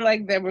 I don't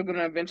like that we're going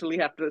to eventually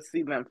have to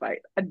see them fight.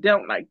 I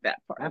don't like that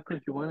part. I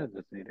thought you wanted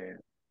to see that.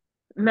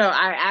 No,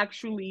 I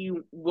actually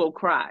will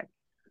cry.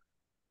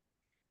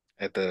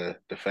 At the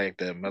fact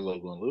that Melo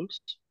gonna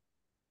lose?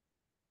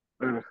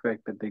 Or the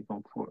fact that they're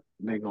gonna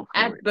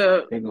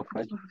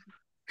fight.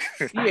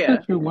 Yeah.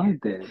 You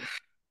wanted that.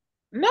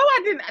 No,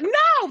 I didn't.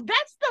 No,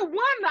 that's the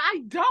one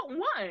I don't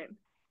want.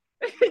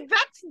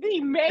 That's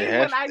the main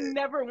one I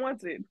never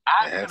wanted.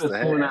 I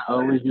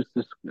always used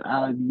to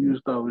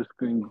always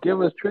scream,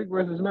 "Give us Trick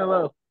versus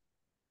Melo."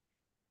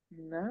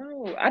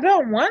 No, I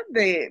don't want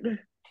that.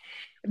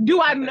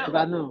 Do I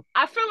know?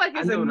 I feel like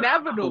it's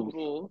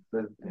inevitable,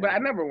 but I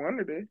never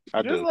wanted it.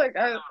 I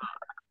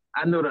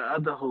know the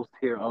other host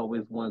here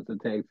always wants a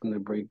tag team to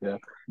break up,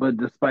 but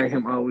despite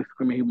him always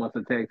screaming he wants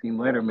a tag team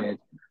ladder match,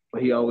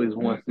 but he always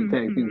wants the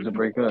tag teams to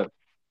break up.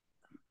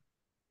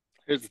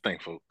 Here's the thing,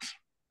 folks.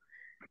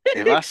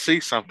 If I see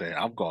something,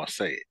 I'm gonna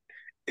say it,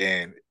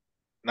 and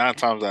 9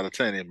 times out of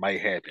 10 it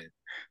might happen.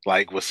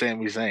 Like with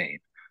Sami Zayn.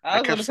 I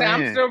was gonna say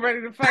I'm still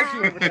ready to fight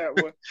you over that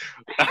one.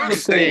 I'm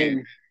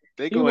saying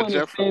he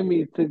wanted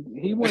Sami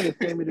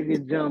to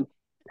get jumped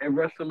at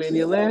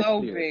WrestleMania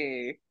last year.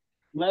 Big.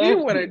 He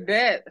wanted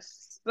that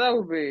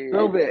so big.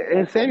 So bad.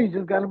 And Sami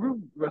just got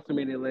approved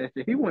WrestleMania last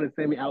year. He wanted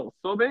Sami out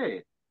so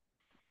bad.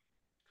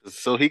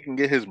 So he can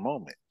get his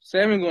moment.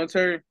 Sami gonna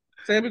turn.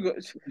 Sami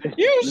gonna.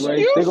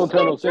 They're gonna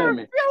turn on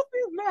Sami.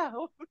 Filthy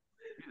mouth.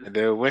 And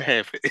then what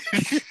happened?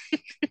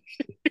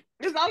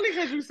 It's only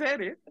because you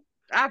said it.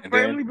 I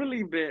firmly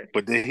believe that.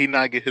 But did he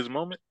not get his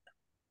moment?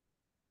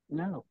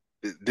 No.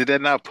 Did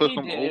that not put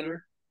him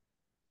over?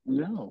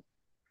 No.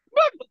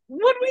 But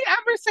would we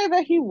ever say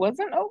that he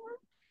wasn't over?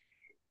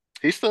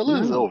 He still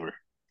is over.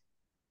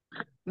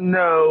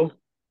 No.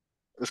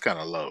 It's kind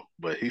of low,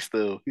 but he's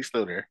still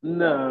there.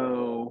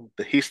 No.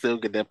 He still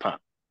get that pop.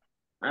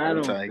 I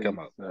don't think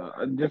so.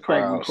 Just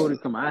like when Cody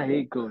come, I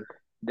hate Cody.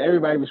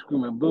 Everybody was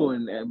screaming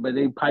booing, but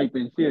they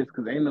piping shits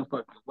because ain't no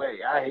fucking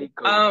way. I hate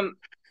Cody.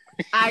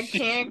 I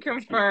can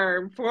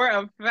confirm for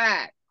a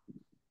fact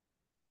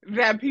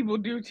that people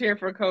do cheer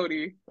for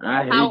Cody.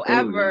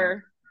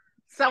 However,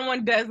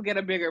 someone does get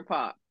a bigger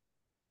pop.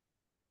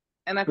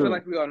 And I feel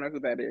like we all know who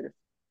that is.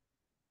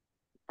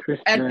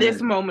 At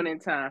this moment in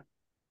time.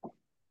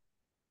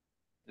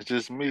 It's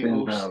just me.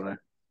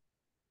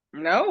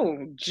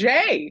 No,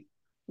 Jay.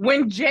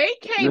 When Jay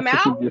came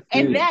out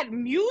and that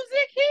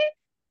music hit,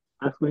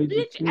 that's what he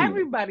just said.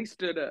 Everybody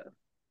stood up.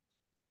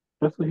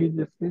 That's what he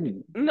just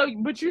said. No,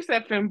 but you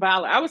said Finn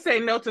Balor. I would say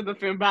no to the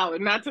Finn Balor,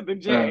 not to the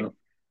Jay.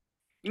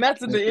 Not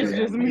to the it's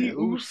just me.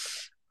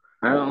 Oops.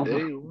 I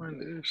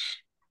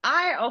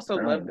also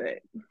love that.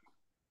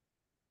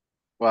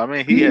 Well, I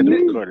mean, he had to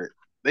record it.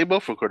 They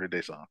both recorded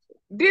their song.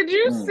 Did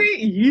you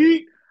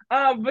see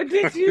Yeet? But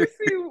did you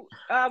see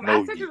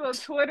I sent it on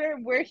Twitter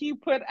where he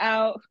put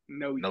out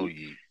No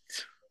Yeet.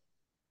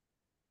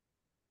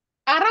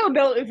 I don't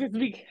know if it's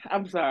because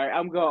I'm sorry,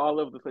 I'm going all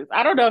over the place.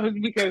 I don't know if it's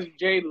because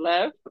Jay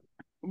left,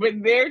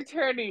 but they're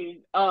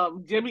turning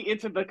Jimmy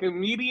into the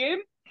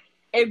comedian,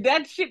 and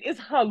that shit is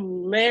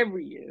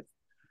hilarious.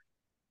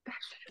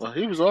 Well,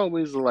 he was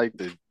always like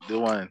the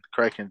one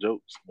cracking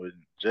jokes, when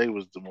Jay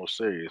was the most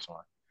serious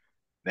one.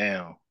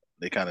 Now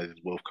they kind of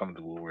just both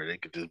comfortable where they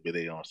could just be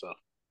their own self.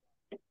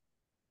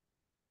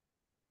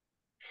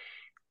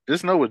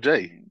 Just know with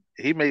Jay,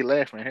 he may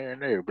laugh from here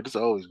and there, but it's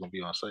always gonna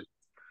be on site.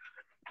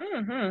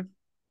 Mm-hmm.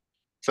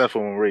 Except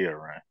for when Ray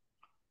around.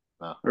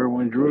 No. Or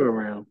when Drew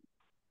around.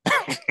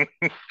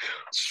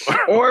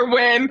 or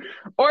when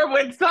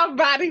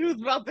somebody who's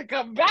about to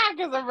come back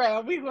is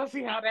around. We gonna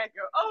see how that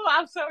goes. Oh,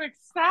 I'm so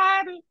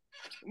excited.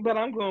 But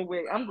I'm gonna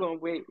wait.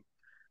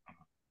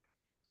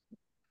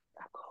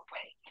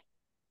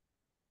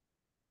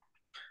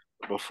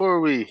 Before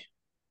we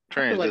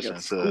transition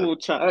to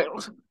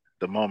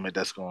the moment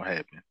that's gonna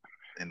happen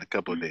in a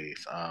couple of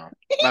days.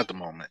 Not the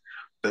moment.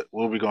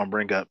 What we're gonna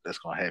bring up that's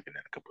gonna happen in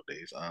a couple of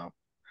days.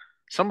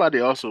 Somebody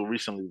also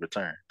recently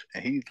returned,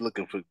 and he's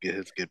looking for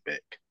his get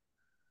back.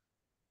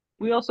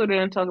 We also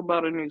didn't talk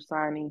about a new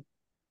signing.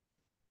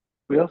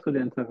 We also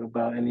didn't talk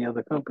about any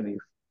other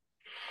companies.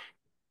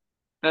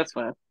 That's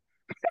fine.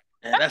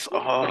 And that's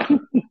all.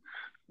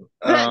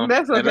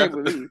 That's okay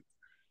with me.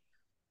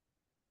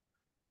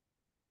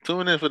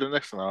 Tune in for the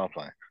next one I'm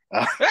playing.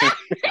 I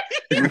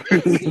was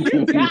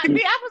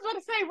going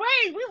to say,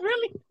 wait, we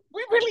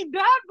really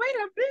done? Wait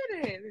a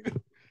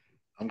minute.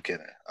 I'm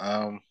kidding.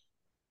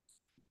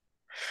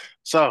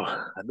 So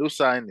a new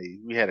signee.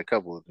 We had a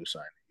couple of new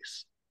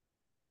signees.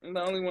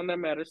 The only one that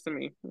matters to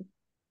me.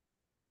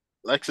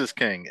 Lexus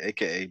King,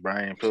 aka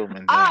Brian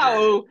Pillman.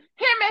 Oh,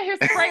 him and his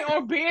spray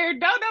on beard.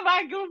 Don't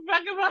nobody give a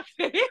fuck about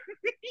that.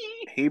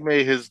 He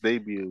made his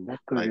debut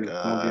in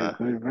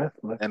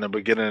the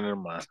beginning of the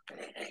month.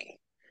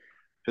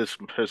 His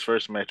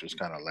first match was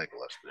kind of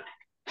lackluster.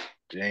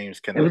 James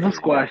Kennedy. It was a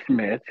squash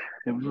match.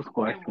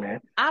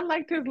 I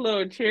liked his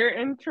little chair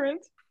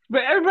entrance,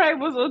 but everybody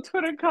was on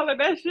Twitter calling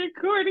that shit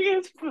corny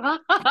as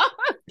fuck. I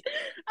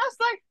was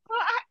like, well,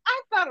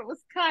 I thought it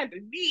was kind of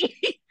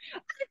neat. I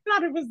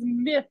thought it was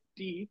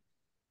nifty.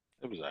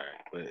 It was alright,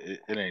 but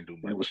it ain't do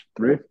much. It was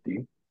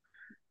thrifty.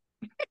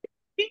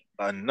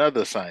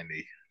 Another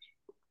signee,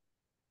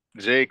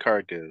 Jay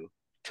Cargill,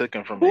 took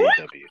him from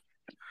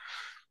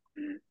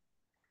AEW.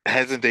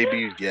 Hasn't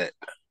debuted yet.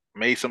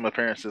 Made some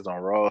appearances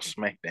on Raw,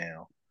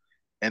 SmackDown,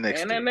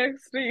 NXT. And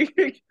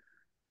NXT.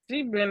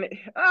 She been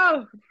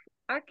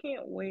I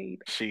can't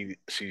wait.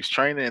 She's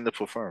training in the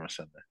Performance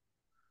Center.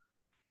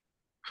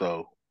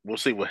 So we'll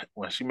see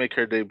when she make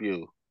her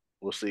debut.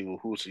 We'll see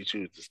who she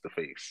chooses to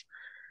face.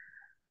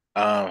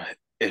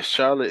 If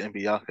Charlotte and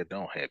Bianca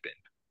don't happen,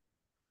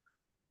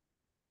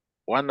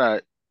 why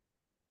not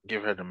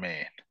give her the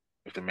man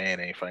if the man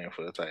ain't fighting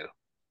for the title?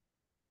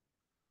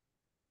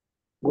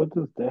 What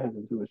does that have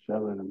to do with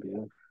Charlotte and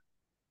Bianca?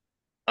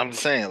 I'm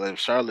just saying, like, if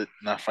Charlotte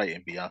not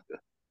fighting Bianca,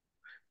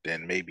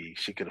 then maybe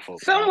she could have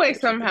fought. Some way,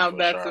 somehow,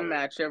 that's Charlotte. A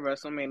match at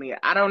WrestleMania.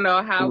 I don't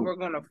know how we're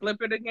going to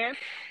flip it again,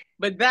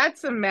 but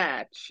that's a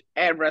match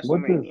at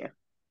WrestleMania.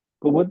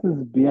 But what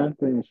does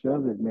Bianca and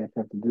Charlotte match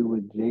have to do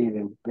with Jade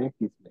and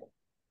Becky's match?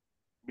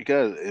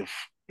 Because if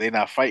they're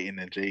not fighting,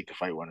 then Jade can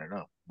fight one of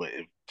them. But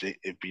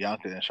if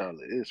Bianca and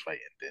Charlotte is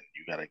fighting, then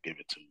you gotta give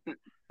it to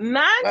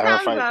 9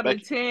 times out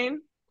of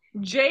 10,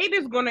 Jade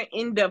is gonna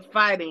end up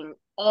fighting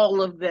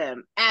all of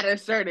them at a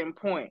certain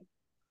point.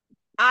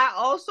 I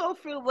also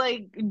feel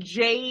like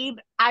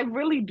Jade. I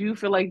really do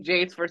feel like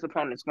Jade's first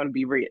opponent is going to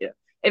be Rhea.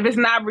 If it's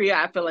not Rhea,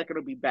 I feel like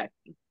it'll be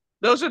Becky.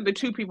 Those are the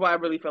two people I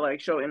really feel like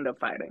she'll end up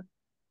fighting.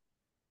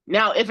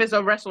 Now, if it's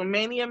a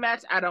WrestleMania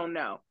match, I don't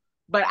know.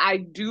 But I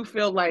do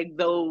feel like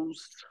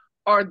those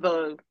are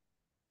the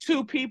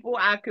two people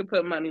I could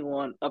put money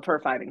on of her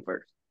fighting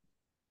first.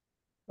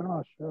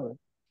 Oh, sure.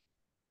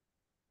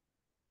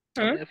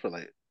 I feel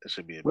like it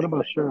should be a What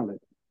about thing.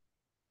 Charlotte?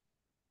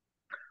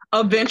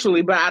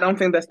 Eventually, but I don't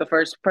think that's the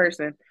first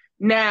person.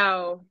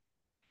 Now,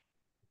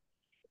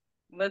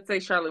 let's say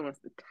Charlotte wins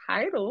the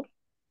title.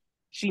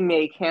 She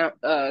may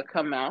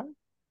come out.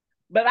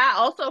 But I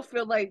also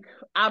feel like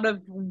out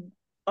of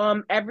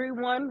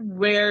everyone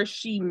where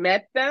she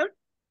met them,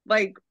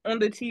 like on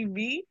the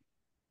TV,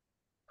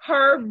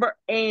 her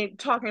and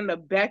talking to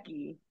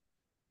Becky,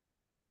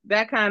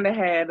 that kind of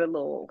had a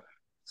little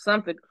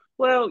something.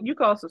 Well, you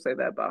could also say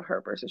that about her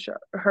versus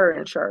her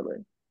and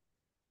Charlotte.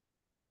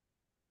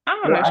 I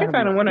don't know. She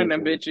fighting one of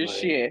them bitches.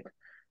 Shit.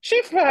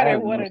 She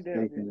fighting one of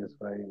them bitches.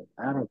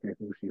 I don't care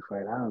who she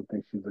fight. I don't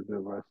think she's a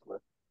good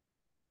wrestler.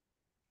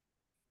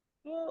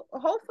 Well,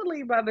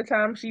 hopefully by the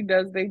time she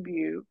does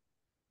debut,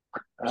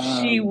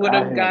 she would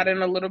have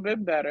gotten a little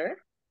bit better.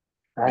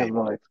 I have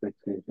low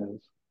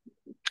expectations.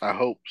 I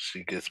hope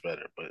she gets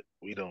better, but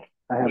we don't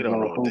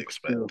know what to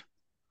expect. Too.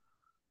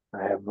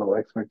 I have low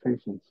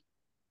expectations.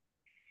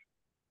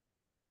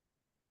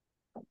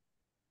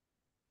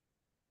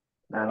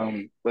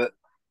 But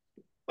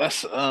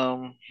let's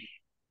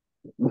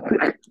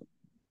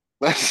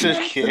let's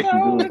shift gears.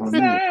 So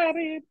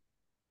excited.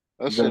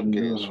 Let's shift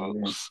gears,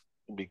 folks,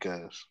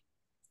 because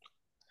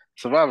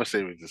Survivor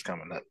Series is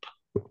coming up.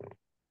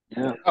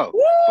 Yeah. Oh,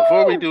 Woo!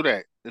 Before we do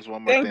that, there's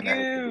one more thing that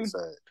has to be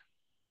said.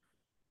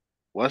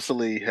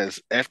 Wesley has,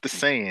 after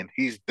saying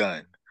he's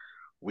done,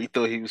 we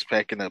thought he was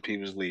packing up, he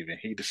was leaving.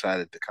 He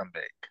decided to come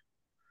back.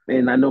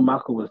 And I know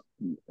Michael was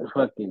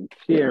fucking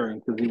cheering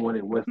because he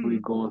wanted Wesley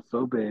going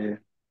so bad.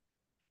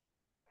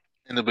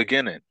 In the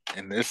beginning,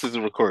 and this is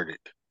recorded,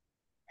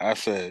 I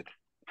said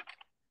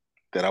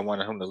that I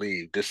wanted him to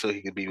leave just so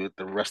he could be with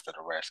the rest of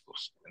the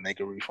rascals and they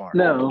could reform.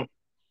 No,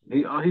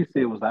 all he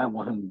said was, "I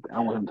want him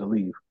to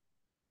leave."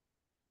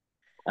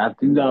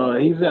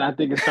 He said, "I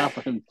think it's time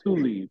for him to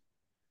leave."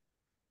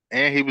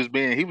 And he was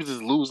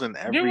just losing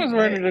every. You was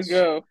ready to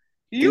go.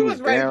 You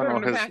was ready for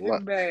him to pack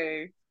his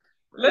bag.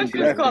 Let's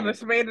just call the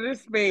spade of the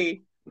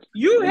spade.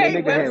 You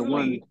hate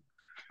Wesley.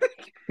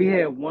 He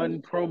had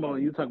one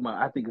promo. You talking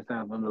about? I think it's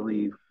time for him to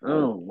leave.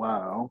 Oh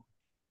wow!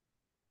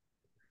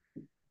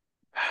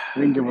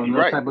 We didn't give him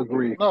no type of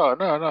grief.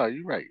 No.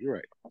 You're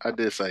right. I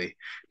did say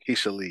he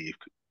should leave,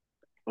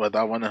 but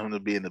I wanted him to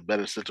be in a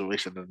better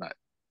situation than that.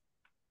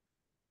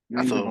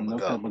 I told him no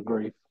type of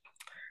grief.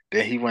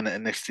 Then he won the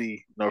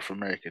NXT North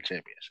American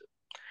Championship.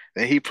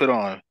 Then he put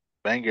on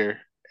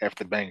banger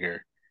after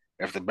banger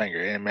after banger.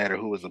 It didn't matter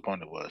who his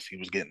opponent was. He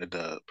was getting the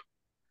dub.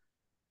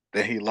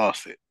 Then he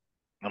lost it.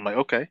 I'm like,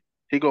 okay,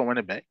 he gonna win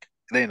it back.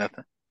 It ain't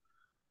nothing.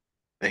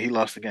 Then he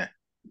lost again.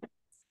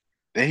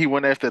 Then he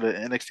went after the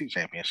NXT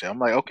Championship. I'm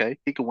like, okay,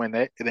 he can win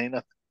that. It ain't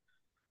nothing.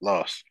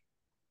 Lost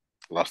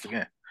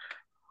again.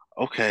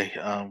 Okay,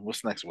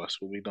 what's next, Wes?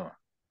 What we doing?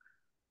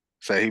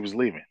 Say he was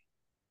leaving.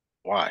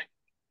 Why?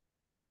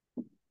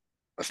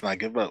 Let's not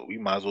give up. We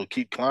might as well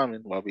keep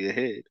climbing while we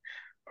ahead.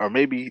 Or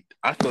maybe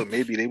I thought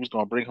maybe they was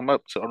gonna bring him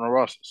up to on a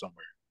roster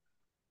somewhere.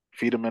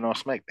 Feed him in on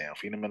SmackDown.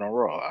 Feed him in on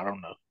Raw. I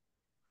don't know.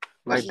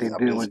 Like they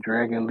did with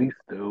Dragon Lee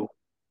still.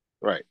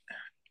 Right.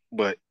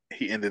 But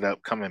he ended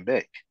up coming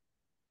back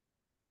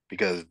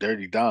because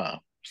Dirty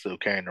Dom still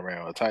carrying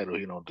around a title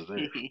he don't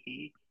deserve.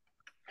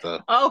 So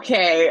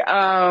okay.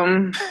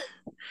 I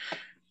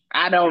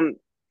don't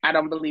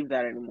believe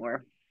that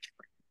anymore.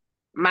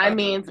 My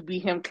man's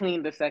beat him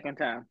clean the second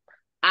time.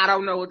 I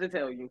don't know what to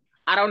tell you.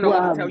 I don't know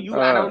what to tell you.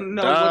 I don't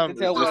know what to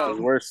tell just as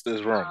worse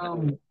as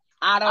Roman.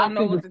 I don't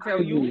know what to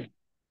tell you.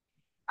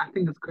 I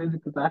think it's crazy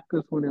because I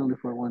could swear they only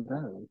fought one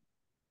time.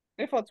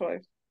 They fought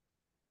twice.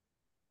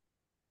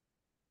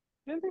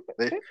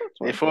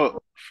 They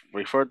fought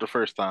the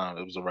first time.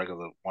 It was a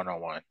regular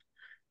 1-on-1.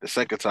 The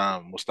second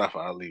time, Mustafa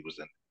Ali was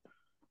in it.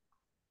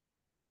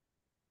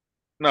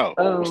 No,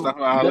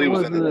 Mustafa Ali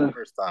was in it the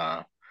first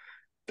time.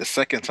 The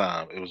second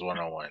time, it was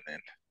 1-on-1. Then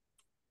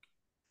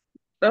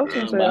I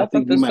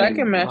thought the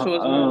second match was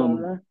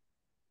 1-on-1.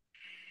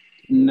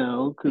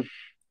 No, because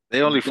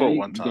they only fought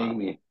one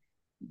time.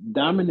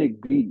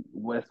 Dominic beat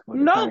West for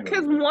the title. No,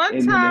 because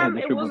one time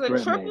it was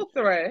a triple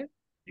threat.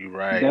 You're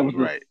right. That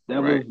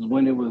was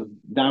when it was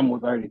Dom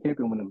was already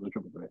champion when it was a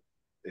triple threat.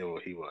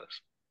 He was.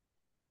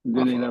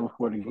 Then they never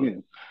fought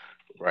again.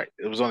 Right.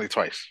 It was only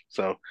twice.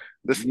 So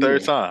this is the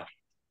third time.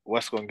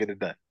 West gonna get it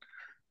done.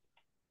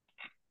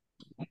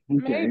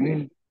 Okay.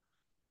 Maybe.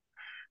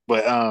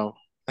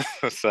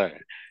 But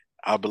sorry,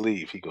 I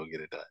believe he gonna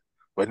get it done.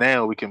 But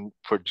now we can,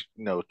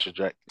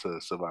 traject to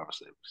Survivor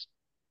Series,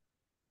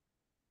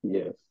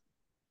 Yes.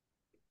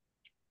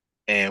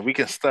 and we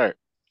can start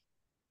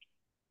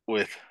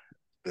with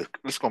this.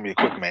 Is gonna be a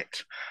quick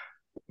match.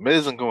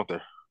 Miz and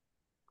Gunther.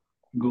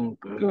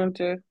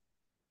 Gunther.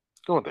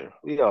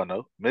 We all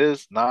know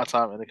Miz,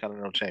 9-time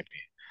Intercontinental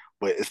Champion,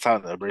 but it's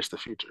time to embrace the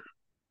future.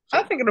 So,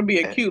 I think it'll be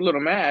a cute little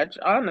match,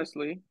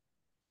 honestly.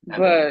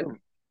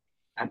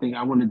 I think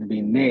I want it to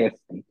be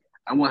nasty.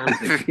 I want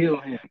him to kill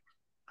him,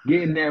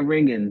 get in that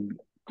ring and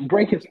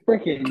break his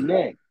freaking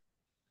neck.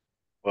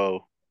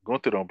 Well,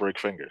 Gunther don't break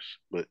fingers,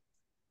 but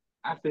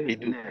I said his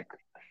neck.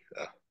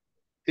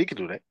 He could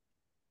do that.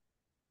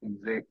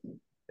 Exactly.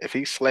 If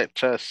he slapped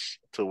chest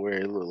to where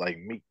it looked like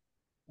meat,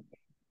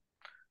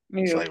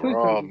 it's Yeah, like please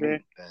raw don't do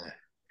meat. that.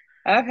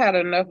 I've had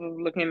enough of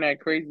looking at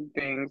crazy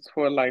things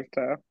for a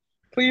lifetime.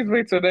 Please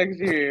wait till next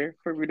year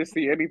for me to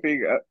see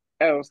anything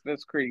else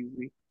that's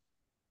crazy.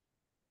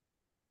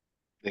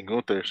 Then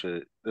Gunther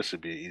this should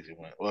be an easy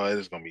one. Well, it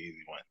is gonna be an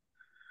easy one.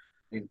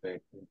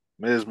 Exactly.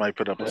 Miz might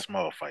put up a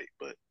small fight,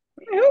 but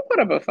He'll put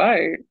up a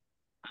fight.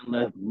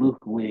 Unless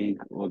Ludwig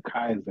or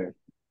Kaiser.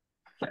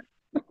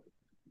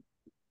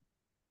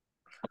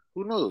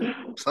 who knows?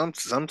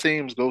 Some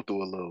teams go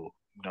through a little,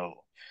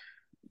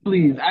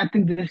 Please, I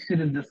think this shit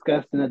is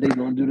disgusting that they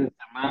gonna do this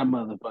to my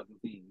motherfucking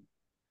team.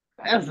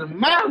 That's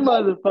my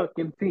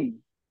motherfucking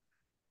team.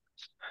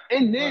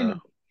 And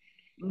then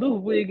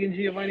Ludwig and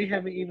Giovanni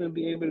haven't even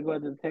been able to go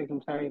out and take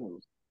some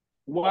titles.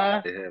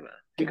 Why?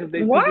 Because they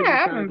too busy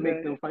trying to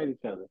make them fight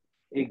each other.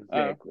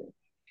 Exactly.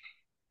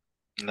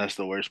 And that's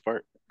the worst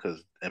part,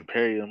 because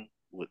Imperium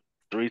with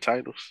 3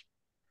 titles,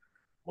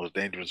 most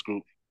dangerous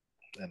group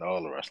in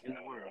all the wrestling in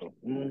the world.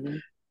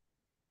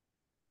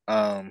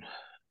 Mm-hmm.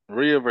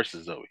 Rhea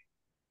versus Zoe.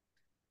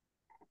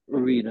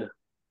 Rhea,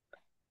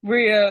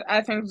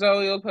 I think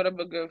Zoe will put up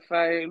a good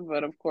fight,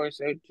 but of course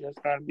it just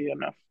won't be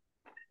enough.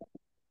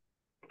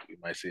 We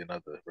might see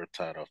another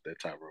riptide off that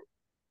top rope.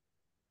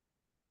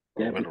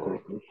 That'd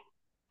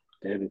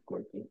be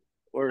quirky.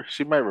 Or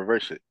she might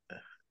reverse it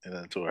and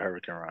then to a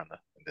Hurricane Rana,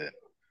 and then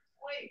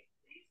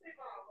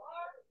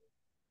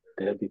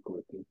that'd be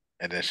quirky.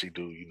 And then she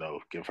do,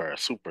 give her a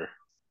super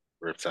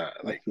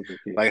riptide,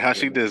 like how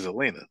she did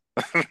Zelina.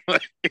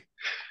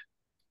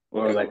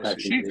 Or like how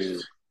she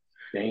did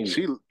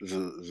She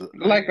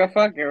like a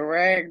fucking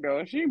rag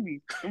though. She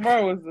be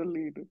tomorrow was the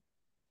leader.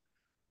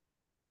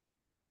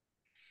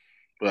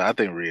 Well, I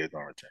think Rhea's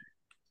gonna retain,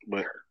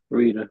 but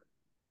Rita,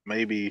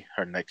 maybe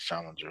her next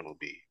challenger will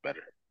be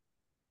better.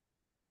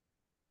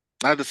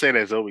 Not to say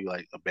that Zoe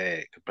like a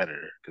bad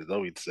competitor, because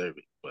Zoe deserves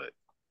it, but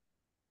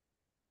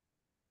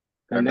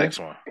her next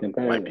one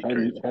might be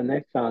crazy. Her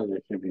next challenger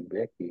should be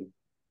Becky.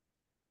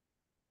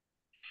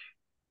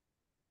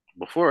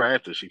 Before or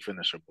after she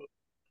finished her book?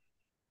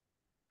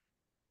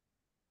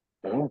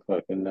 I don't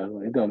fucking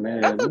know. It don't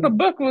matter. I thought the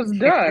book was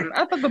done.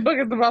 I thought the book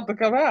is about to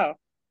come out.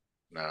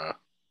 Nah. As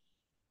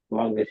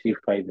long as she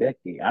fight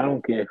Becky. I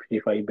don't care if she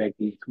fight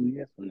Becky 2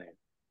 years from now.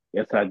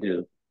 Yes, I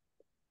do.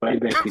 Fight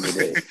Becky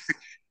today.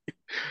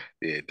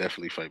 Yeah,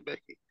 definitely fight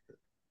Becky.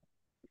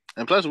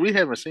 And plus, we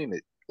haven't seen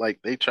it. Like,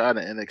 they tried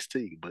in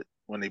NXT, but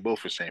when they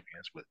both were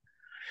champions, but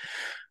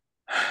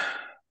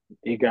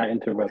it got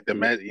interrupted. It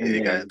got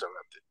interrupted.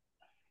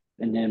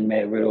 And then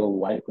Matt Riddle's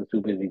wife was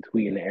too busy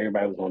tweeting and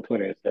everybody was on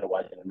Twitter instead of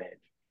watching the match.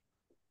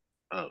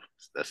 Oh,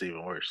 that's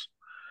even worse.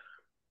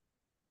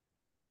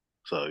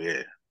 So,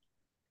 yeah.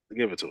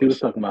 Give it to us. He was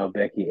talking about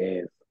Becky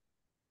ass.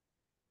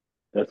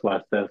 That's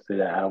why Steph said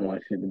that I don't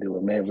want shit to do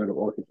with Matt Riddle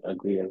or his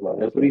ugly as well.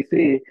 That's what he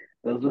said.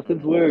 Those were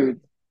his words.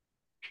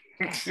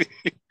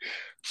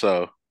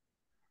 So,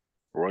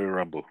 Royal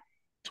Rumble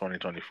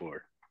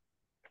 2024.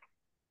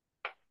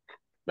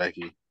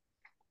 Becky.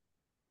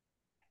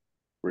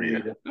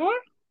 Rhea.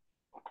 What?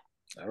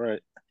 All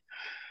right.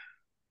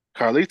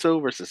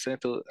 Carlito versus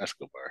Santos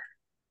Escobar.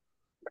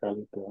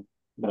 Carlito.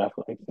 But I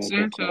feel like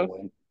Santos gonna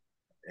win.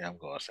 Yeah, I'm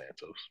going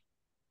Santos.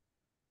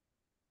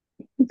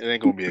 It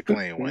ain't gonna be a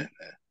clean win, man.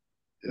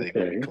 It ain't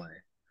gonna be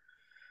clean.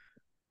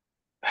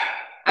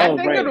 I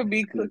think it'll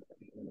be clean.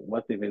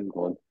 What if it's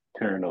going to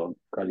turn on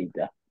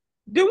Carlita?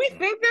 Do we think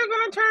they're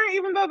going to turn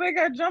even though they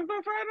got jumped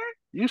on Friday?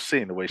 You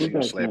seen the way she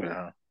was slapping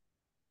her.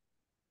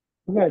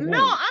 No, I'm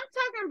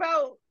talking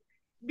about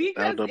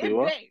because if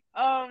they,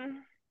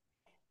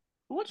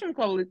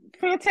 whatchamacallit,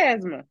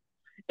 Phantasma.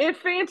 If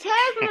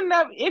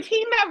Phantasma if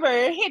he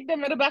never hit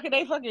them in the back of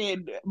their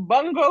fucking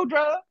bungo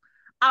drug,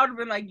 I would have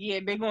been like, yeah,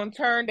 they're going to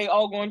turn, they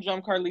all going to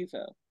jump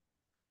Carlito.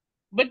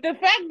 But the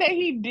fact that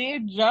he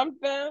did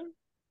jump them,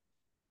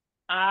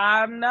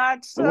 I'm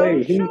not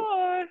so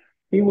sure.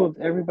 He whooped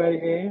everybody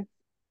ass?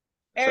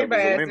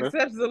 Everybody ass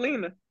except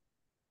Zelina.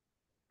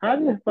 How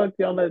the fuck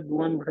y'all let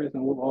one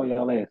person whoop all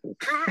y'all asses?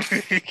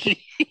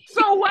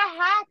 So what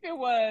happened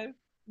was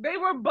they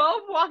were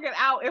both walking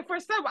out, and for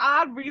some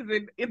odd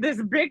reason, in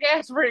this big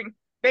ass ring,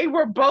 they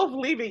were both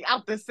leaving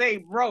out the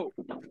same rope.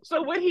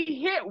 So when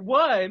he hit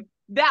one,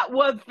 that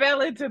one fell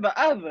into the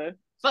other.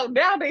 So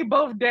now they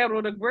both down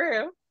on the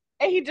ground,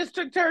 And he just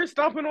took turns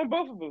stomping on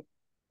both of them.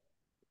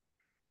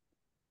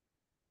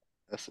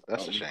 That's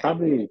a shame.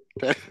 Probably.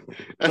 That's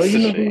a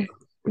shame.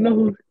 You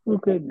know who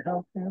could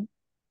help him?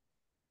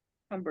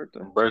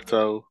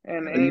 Humberto.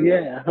 And Angel.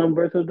 Yeah,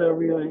 Humberto Del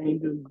Rio and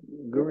Angel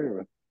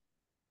Guerrero.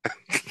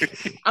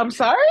 I'm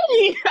sorry?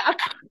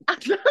 I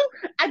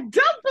don't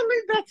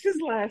believe that's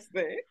his last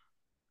name.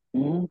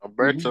 Mm-hmm.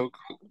 Humberto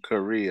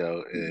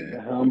Carrillo and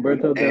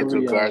Humberto Del Angel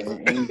Rio Garza.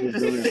 and Angel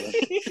Guerrero.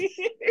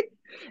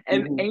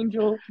 And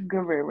Angel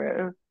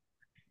Guerrero.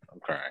 I'm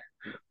crying.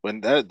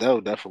 But that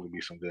would definitely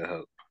be some good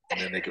help. And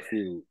then they could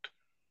feud.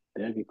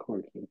 That'd be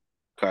quirky.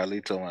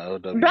 Carlito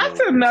and LW. That's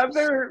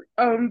another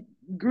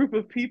group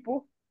of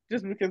people,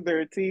 just because they're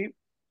a team,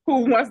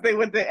 who once they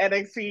went to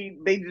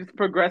NXT, they just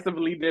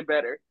progressively did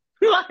better.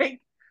 Like,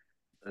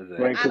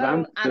 right,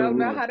 I don't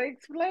know how to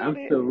explain it. I'm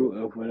still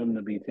rooting for them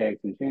to be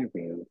tag team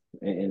champions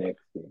in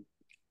NXT.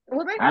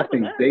 Well, I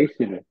think they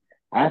should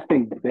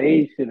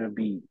have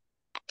beat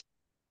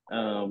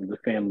the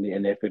family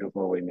in that fatal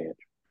 4-way match.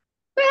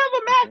 They have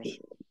a match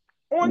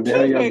on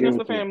Tuesday against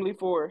the family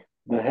 4.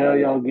 The hell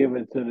y'all give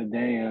it to the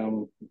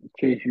damn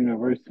Chase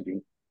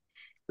University?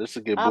 This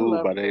will get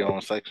booed by their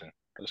own section.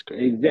 That's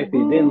crazy.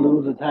 Exactly. Then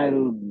lose the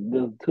title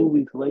 2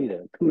 weeks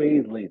later, 2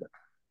 days later,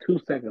 2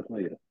 seconds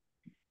later,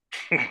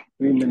 3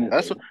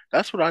 minutes.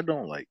 That's what I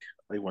don't like.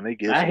 Like when they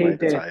give somebody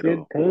the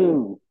title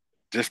too.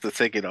 Just to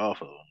take it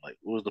off of them. Like,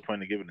 what was the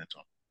point of giving it to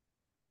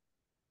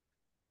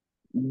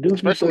them? Dookie,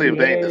 especially if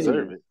they ain't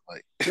deserve it.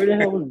 Like, where the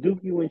hell was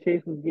Dookie when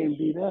Chase was getting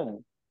beat up?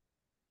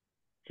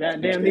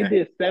 Goddamn, they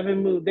did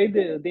 7 moves. They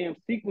did a damn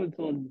sequence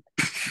on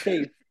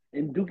Chase,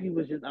 and Dookie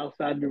was just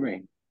outside the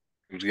ring.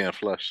 He was getting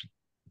flushed.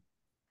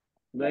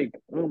 Like,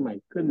 oh my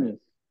goodness.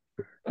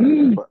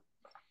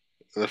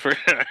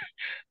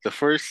 The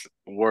first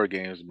War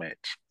Games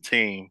match,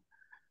 Team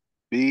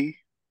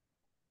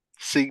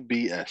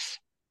CBS.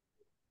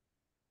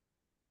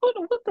 What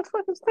the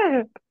fuck is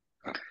that?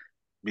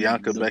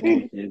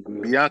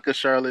 Bianca,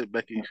 Charlotte,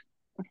 Becky,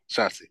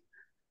 Shotzi.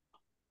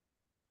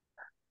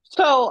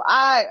 So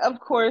of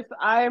course,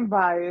 I am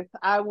biased.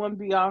 I want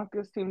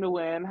Bianca's team to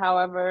win.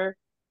 However,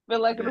 I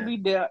feel like it'll be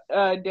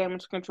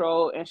Damage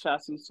Control and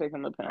Shotzi's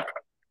taking the pin.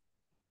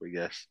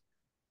 Yes.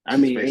 I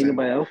mean, ain't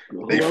nobody else.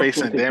 They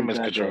facing Damage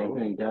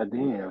Control.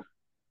 Goddamn.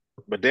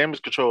 But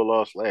Damage Control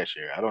lost last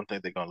year. I don't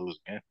think they're gonna lose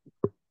again.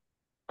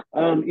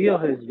 Io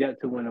has yet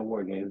to win a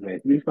War Games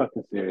match. Be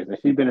fucking serious. And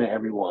she's been in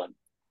every one.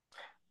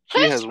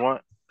 She has won.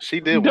 She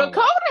did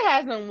Dakota win.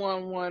 Hasn't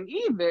won one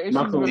either.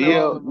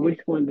 Which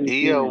one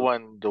did Io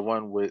won the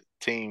one with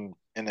Team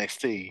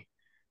NXT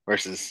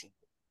versus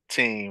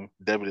Team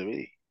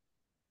WWE.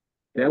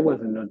 That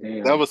wasn't no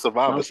damn. That was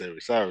Survivor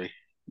Series. Sorry.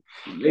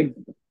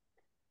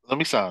 Let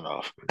me sign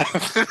off.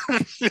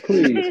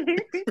 Please.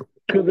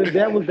 Because if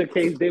that was the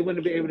case, they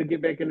wouldn't be able to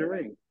get back in the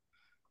ring.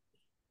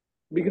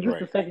 Because it's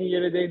the second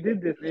year that they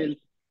did this, and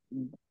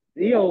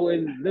Io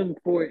and them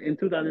for in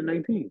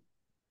 2019.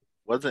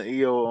 Wasn't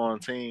Io on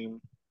team?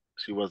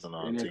 She wasn't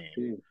on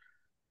team.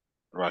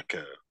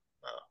 Raquel.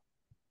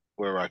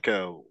 Where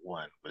Raquel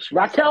won. But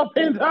Raquel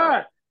pinned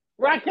her!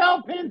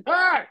 Raquel pinned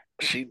her!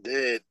 She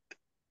did.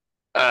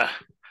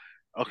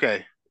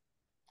 Okay.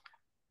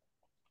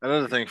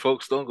 Another thing,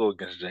 folks, don't go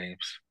against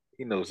James.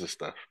 He knows his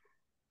stuff.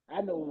 I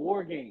know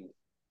War Games.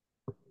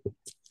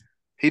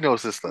 He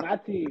knows his stuff. My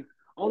team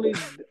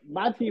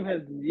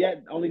has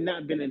only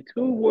not been in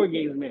 2 War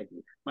Games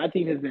matches. My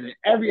team has been in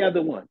every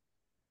other one.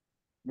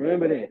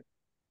 Remember that.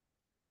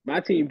 My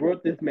team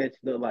brought this match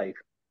to life.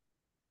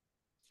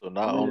 So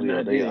not only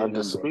are they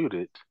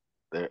undisputed,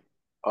 they're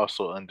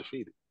also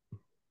undefeated.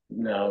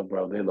 No,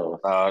 bro, they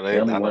lost. They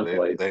only won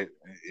twice.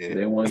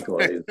 They won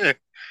twice.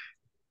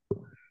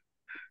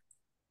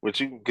 But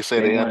you can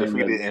say they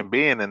undefeated and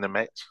being in the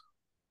match.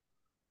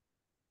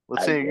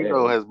 What team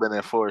has been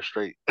in 4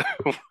 straight?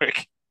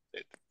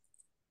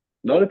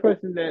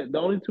 The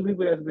only 2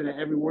 people that's been in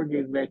every War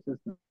Games match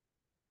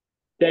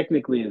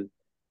technically is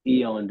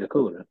Io and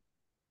Dakota.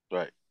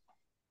 Right.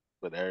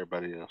 But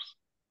everybody else.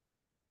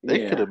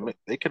 They could have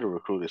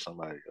recruited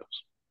somebody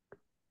else.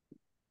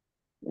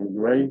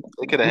 Right?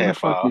 They could have had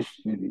 5.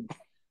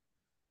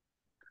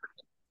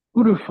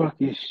 Who the fuck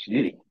is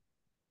shitty?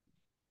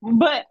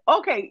 But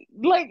okay,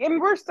 like, and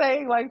we're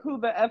saying like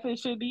who the F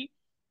is shitty,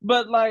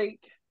 but like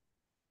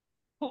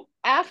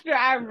after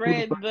I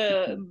read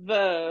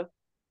the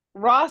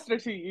roster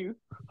to you,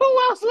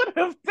 who else would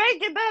have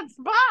taken that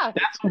spot?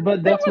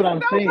 That's what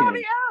I'm saying.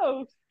 Nobody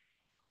else.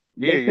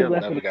 Yeah,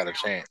 never got a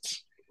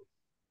chance.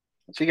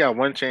 She got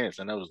 1 chance,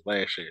 and that was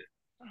last year.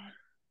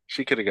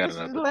 She could have got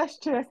another. Less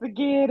chance to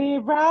get it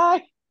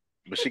right.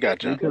 But she got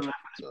jumped.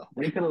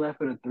 They could have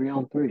left it a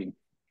 3-on-3.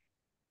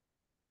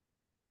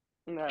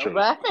 No, true.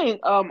 But I think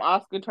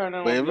Oscar turning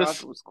on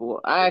Bianca was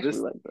cool. I actually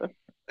like that.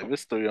 If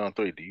it's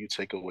 3-on-3, do you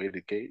take away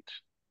the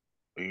cage,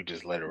 or you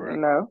just let her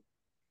run? No,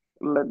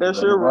 let that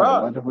shit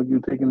rock. What the fuck you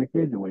taking the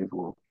cage away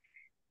for?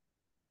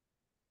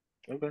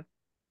 Okay.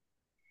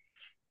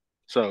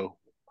 So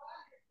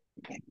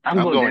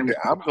I'm going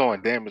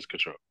Damage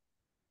Control.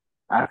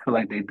 I feel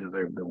like they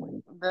deserve the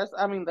win. That's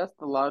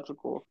the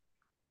logical.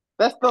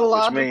 That's the which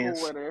logical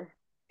means winner.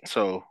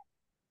 so.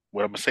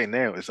 What I'm gonna say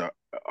now is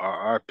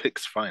our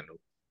picks final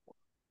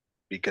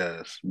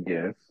because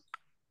Yes.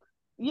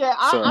 Yeah,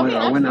 so I'm When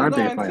actually aren't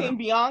they going final? Team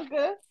Bianca,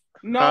 huh?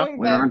 knowing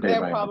When that aren't they they're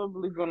final?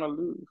 probably gonna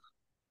lose.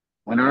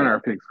 When aren't our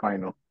picks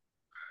final?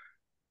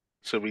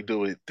 Should we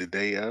do it the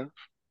day of?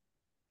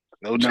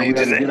 No No, we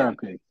changes. already did our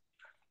picks.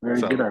 We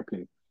already did So our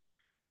picks.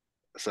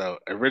 so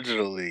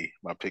originally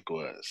my pick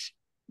was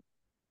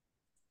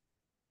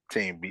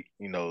Team B.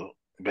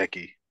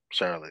 Becky,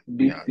 Charlotte,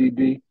 Bianca,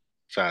 BCB.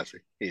 Shotzi.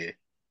 Yeah,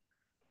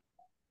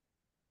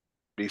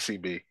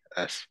 BCB.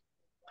 That's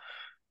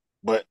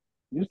but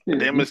You said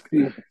damn it's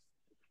BC.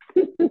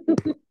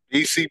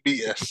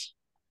 BCBS.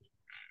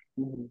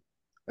 Mhm.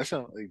 That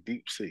sounds like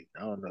deep sea.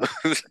 I don't know.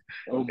 It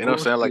Oh, don't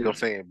sound like I'm bullshit.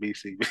 saying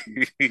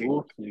BCB.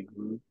 Bullshit,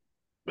 bro.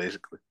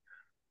 Basically.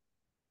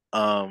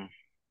 Um,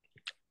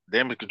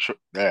 damage control.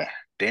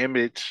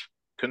 Damage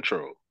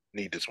control.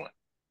 Need this one,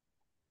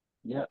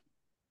 Yep.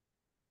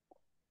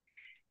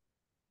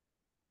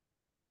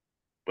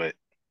 but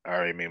I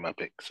already made my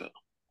pick. So,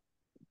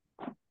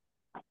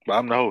 but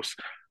I'm the host.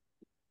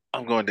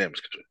 I'm going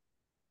damage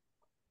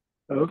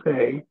control.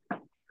 Okay.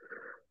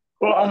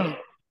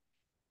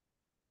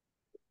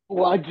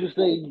 Well, I just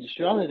say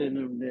Charlotte and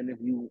them then if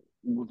you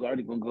was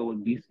already gonna go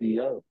with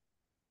BCO.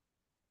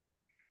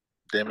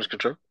 Damage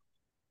control.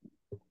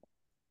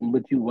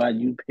 But why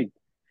you pick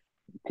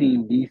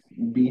Team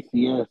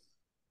BCS?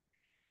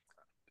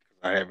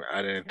 I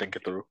didn't think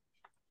it through,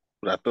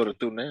 but I thought it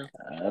through now,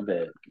 I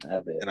bet.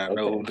 and I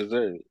know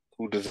Okay.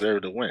 who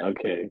deserved to win.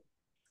 Okay.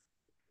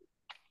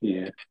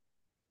 Yeah.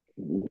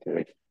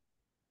 Okay.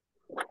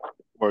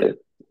 Morgan,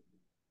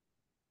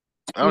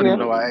 I don't even Yeah.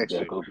 know why I asked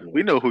you.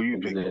 We know who you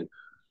picking.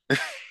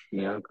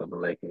 Yeah, I'm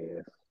coming like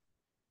ass.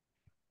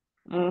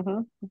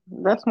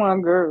 That's my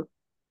girl.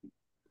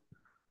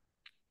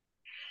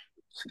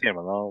 She came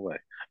a long way.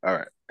 All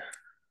right,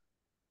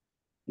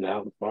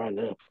 Now it's far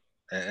enough.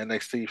 and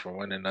NXT from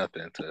winning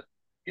nothing to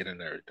getting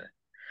everything.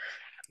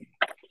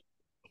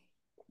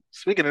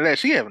 Speaking of that,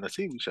 she having a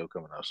TV show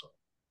coming out soon.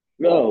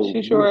 No,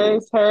 She sure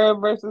is. Her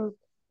versus,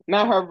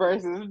 not her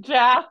versus,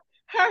 Ja.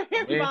 Her I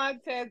and mean,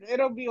 Montez.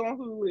 It'll be on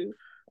Hulu.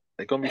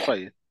 they're gonna be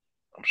fighting.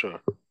 I'm sure.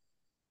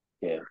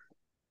 Yeah.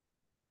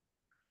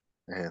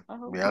 And I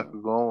hope Bianca so.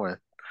 going to win.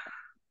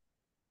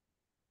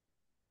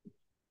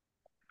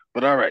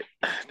 But all right,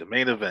 the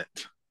main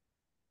event: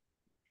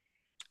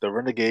 the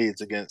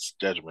Renegades against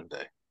Judgment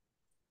Day.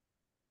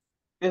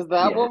 Is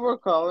that Yes. what we're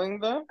calling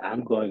them?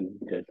 I'm going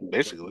Judgment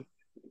Basically,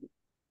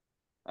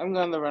 I'm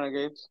going the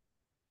Renegades.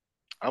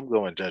 I'm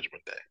going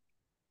Judgment Day.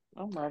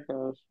 Oh my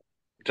gosh.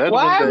 Judgment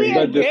Why are we Day.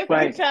 But against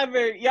despite each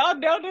other? Y'all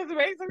know this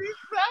makes me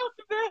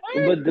so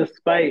good. but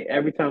despite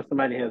every time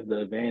somebody has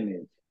the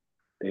advantage,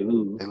 they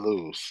lose. They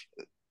lose.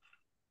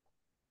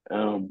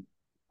 Um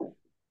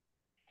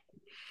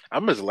I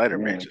miss lighter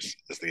yeah. matches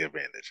as the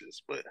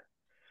advantages, but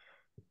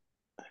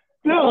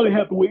They only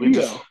have to win, we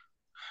just.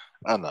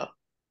 I know.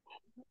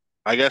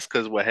 I guess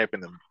because what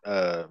happened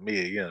to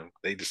Mia Young,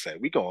 they just said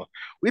we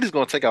just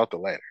gonna take out the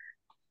ladder.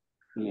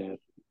 Yeah.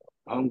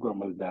 Homegirl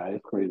must die.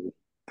 It's crazy.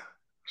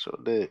 So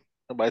it did.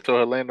 Nobody told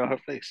her land on her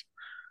face.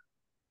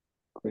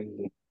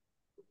 Crazy.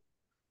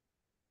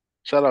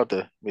 Shout out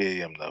to Mia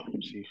Young though.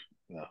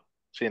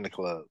 She in the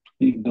club.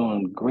 She's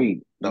doing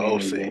great, The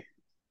manager.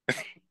 OC.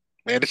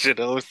 Manager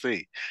the OC.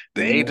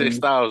 The AJ Mm-hmm.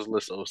 Styles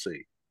list OC.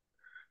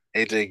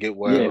 AJ get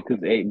well. Yeah, because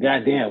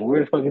goddamn,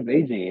 where the fuck is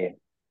AJ at?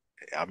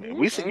 I mean,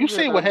 He's you injured,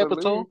 seen I what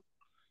happened to him? believe.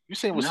 You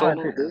seen what No, I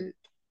Solo didn't. did?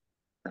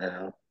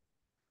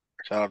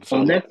 Shout out to So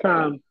Solo. next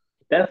time,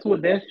 that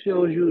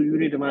shows you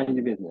need to mind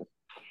your business.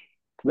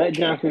 Let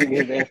John Cena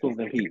get his assholes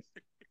in peace.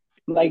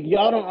 Like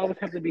y'all don't always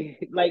have to be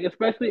like,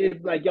 especially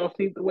if like y'all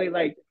see the way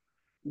like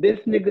this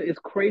nigga is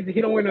crazy.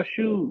 He don't wear no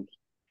shoes.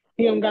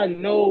 He don't got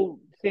no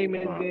same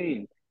in his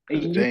game.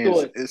 Because And you James,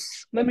 thought,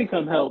 let me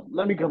come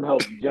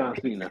help John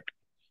Cena.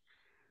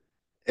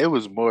 it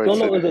was more to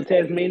Solo is a the.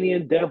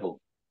 Tasmanian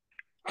devil.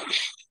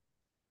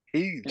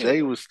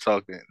 Jay was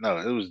talking. No,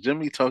 it was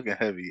Jimmy talking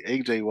heavy.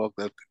 AJ walked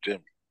up to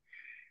Jimmy.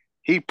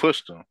 He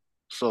pushed him.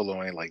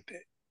 Solo ain't like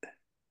that.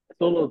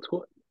 Solo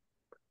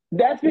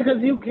That's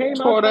because you came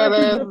out Tore that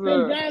trying to ass defend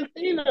up. John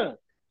Cena.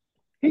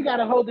 He got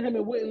a hold of him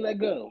and wouldn't let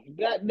go.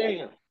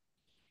 Goddamn.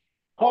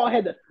 Hall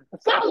had to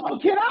Solo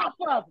get off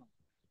of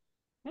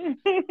him.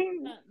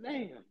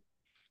 Goddamn.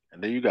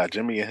 And then you got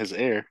Jimmy in his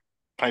air,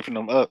 piping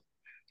him up.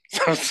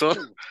 So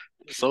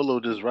Solo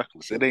just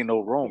reckless. It ain't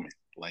no Roman.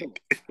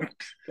 Like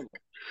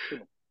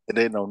it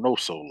ain't no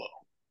Solo.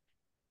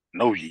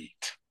 No yeet.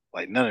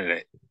 Like none of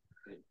that.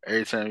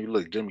 Every time you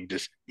look, Jimmy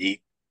just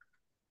yeet.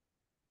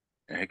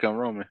 And here come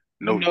Roman.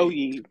 No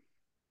yeet.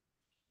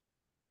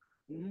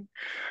 Mm-hmm.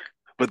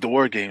 But the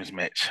War Games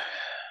match.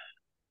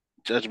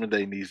 Judgment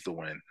Day needs to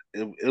win.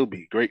 It'll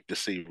be great to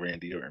see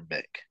Randy Orton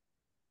back.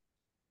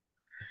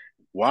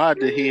 Why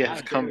did he have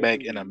to come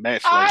back in a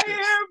match like this?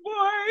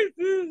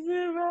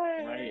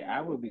 Right,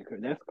 I would be.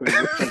 That's crazy.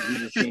 It's like he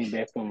just came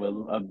back from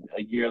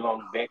a year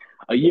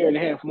and a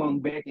half long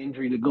back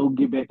injury to go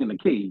get back in the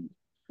cage.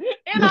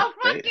 In a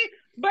fucking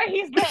But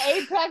he's the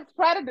apex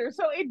predator,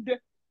 so it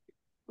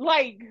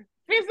like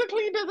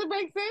physically doesn't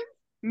make sense.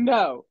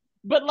 No,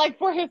 but like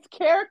for his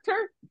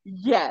character,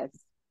 yes.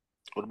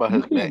 What about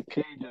his back?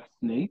 Cage a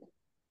snake.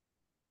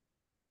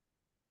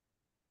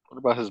 What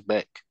about his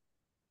back?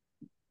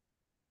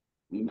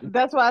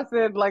 That's why I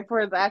said, like, for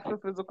his actual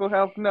physical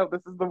health, no,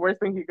 this is the worst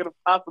thing he could have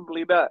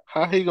possibly done.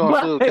 How he gonna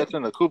feel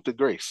catching a coup de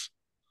grace?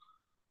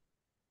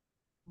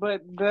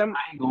 But them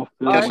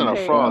catching a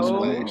frog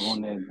RKO,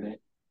 splash.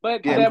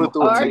 but getting them put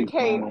through a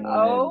tape.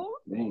 RKO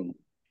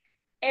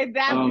and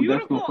that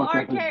beautiful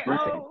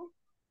RKO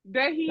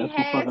that he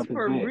has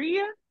for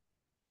Rhea.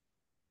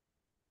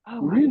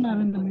 Oh, Rhea's not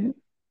in the mix.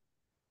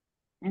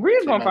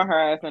 Rhea's gonna find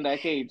her ass in that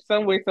cage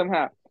some way,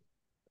 somehow.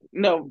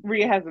 No,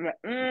 Rhea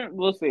hasn't.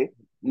 We'll see.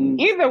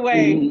 Either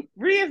way,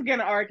 Rhea's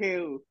gonna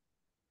RKO.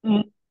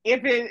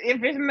 If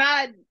it's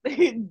not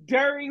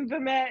during the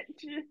match,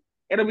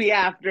 it'll be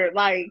after.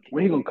 Like,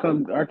 we gonna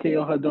come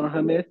RKO her during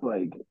her match?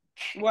 Like,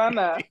 why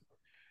not?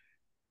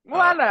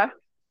 Why not?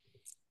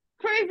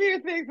 Crazier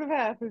things have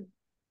happened.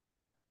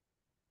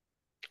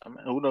 I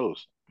mean, who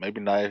knows? Maybe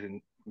Nia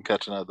can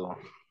catch another one.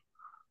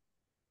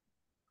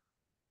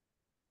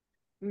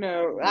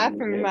 No, I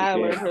think Nia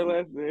learned her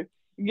lesson.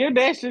 Give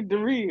that shit to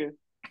Rhea.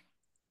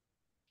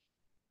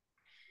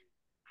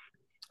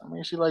 I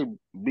mean, she like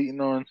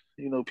beating on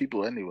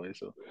people anyway,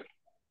 so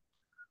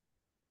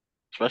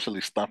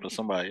especially stomping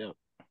somebody up.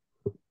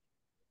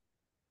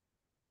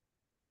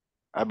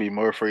 I'd be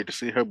more afraid to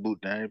see her boot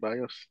than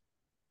anybody else.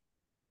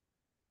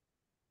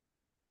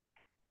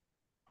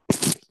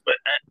 But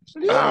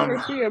you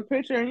ever see a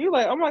picture and you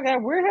like, oh my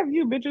god, where have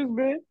you bitches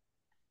been?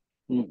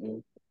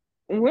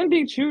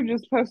 Wendy Chu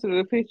just posted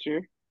a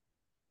picture.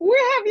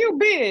 Where have you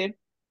been?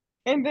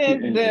 And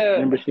then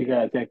remember she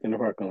got attacked in the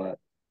parking lot.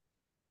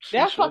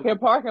 That fucking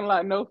parking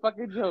lot, no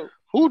fucking joke.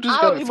 Who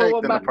just got attacked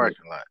in the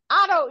parking lot?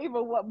 I don't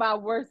even want my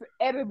worst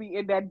enemy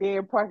in that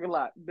damn parking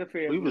lot. The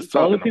family. We was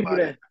talking about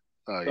it.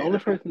 The only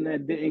person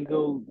that didn't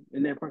go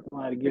in that parking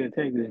lot to get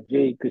attacked is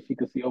Jade because she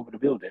could see over the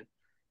building.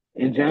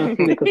 And John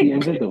Cena because he's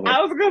invisible.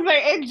 I was gonna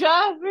say, and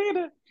John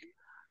Cena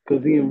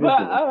because he's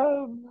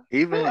invisible. But,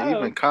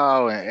 even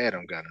Kyle and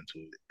Adam got into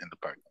it in the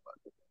parking lot.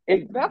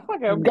 That's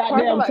like a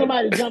goddamn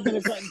somebody jumped in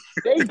the car.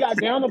 They got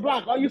down the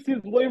block. All you see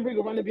is William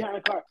Regal running behind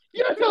the car.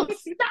 You don't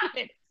stop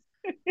it.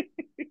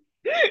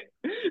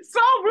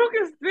 Saul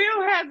Ruka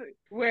still has it.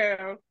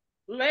 Well,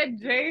 let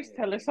James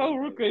tell us. Saul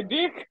Ruka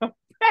did come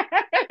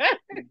back.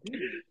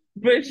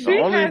 But she the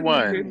only hasn't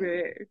one been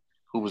back.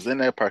 who was in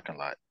that parking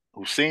lot,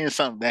 who seen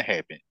something that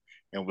happened,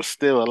 and was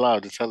still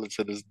allowed to tell it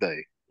to this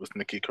day, was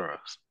Nikki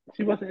Cross.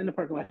 She wasn't in the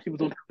parking lot. She was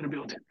on top of the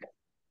building.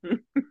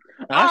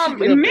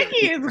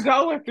 Nikki is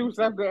going through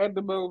something at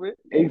the moment.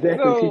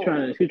 Exactly. So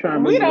she's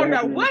trying. We don't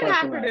know what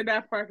happened in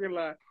that parking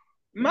lot.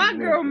 My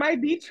girl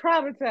might be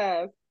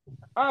traumatized.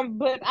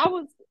 But I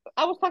was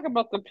talking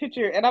about the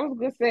picture, and I was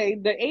gonna say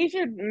the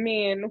Asian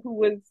man who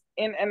was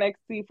in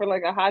NXT for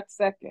like a hot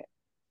second.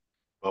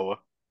 Boa.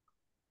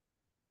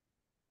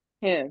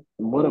 Him.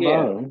 What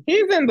about him?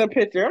 He's in the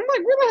picture. I'm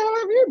like, where the hell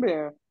have you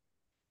been?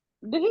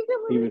 Did he get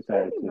released? He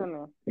retired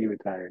too. He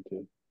retired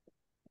too.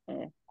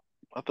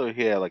 I thought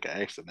he had like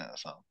an accident or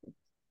something.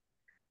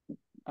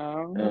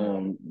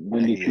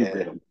 Wendy Chu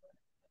hit him.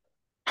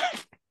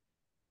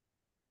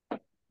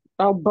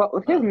 Oh, but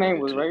his name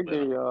was right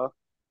there, y'all.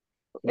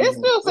 It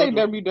still say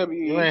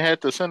WWE. You ain't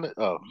had to send it.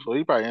 Oh, so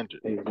he probably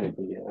injured.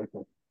 Exactly. Yeah.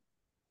 Okay.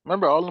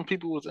 Remember, all them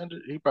people was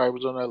injured. He probably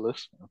was on that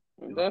list.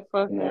 That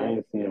fucking. No, I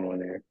ain't seen him on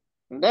there.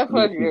 That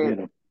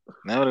fucking.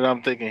 Now that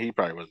I'm thinking, he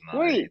probably wasn't on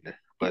there either.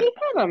 But he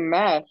had a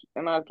match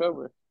in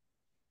October.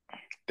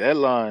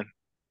 Deadline,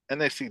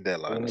 NXT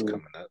deadline is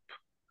coming up.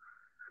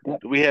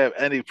 Do we have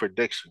any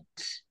predictions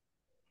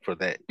for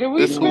that? Did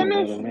we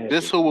finish?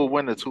 This who will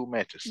win the 2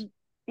 matches?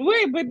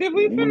 Wait, but did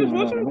we finish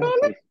what you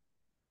call it?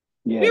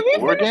 Yeah. Did we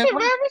finish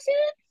Survivor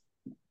Series?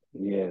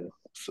 Yes.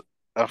 So,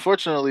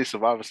 unfortunately,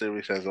 Survivor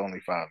Series has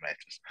only 5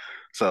 matches.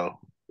 So,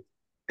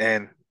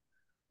 and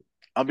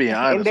I'm being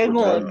honest. And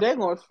they're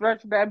gonna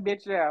stretch that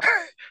bitch out.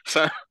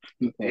 So,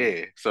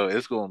 yeah. So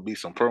it's gonna be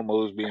some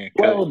promos being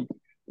cut. Well,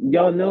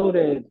 y'all know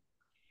that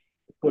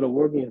for the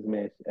Wargames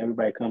match,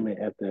 everybody coming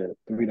after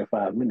 3 to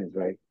 5 minutes,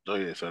 right? Oh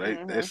yeah. So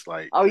it's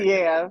like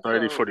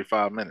 30,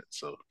 45 minutes.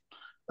 So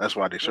that's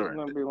why they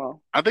shortened it.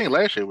 I think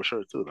last year was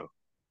short too, though.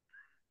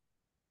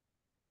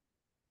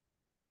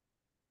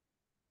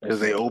 Because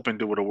they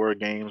opened it with the Word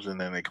Games and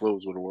then they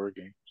closed with the Word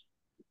Games.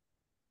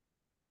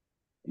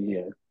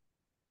 Yeah.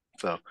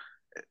 So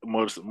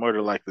more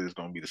than likely it's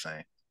going to be the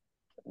same.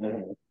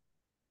 Mm-hmm.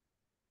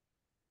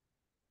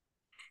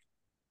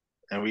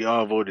 And we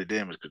all voted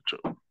damage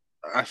control.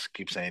 I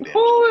keep saying damage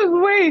control. Who is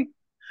we?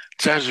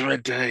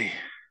 Judgment Day.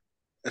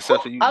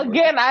 Except for you.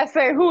 Again, I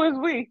say who is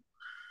we?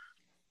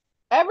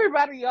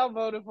 Everybody y'all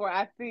voted for,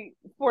 I think,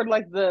 for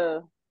like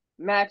the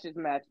match,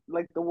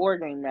 like the War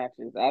Game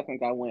matches, I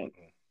think I went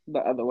the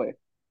other way.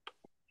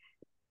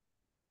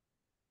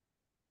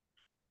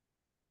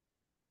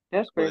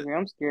 That's crazy.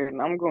 I'm scared.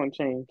 I'm going to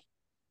change.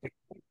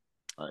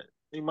 All right.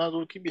 You might as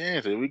well keep your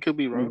answer. We could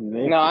be wrong.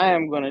 No, I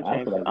am going to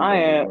change it.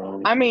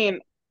 I mean,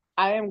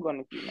 I am going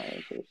to keep my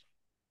answers.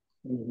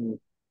 Mm-hmm.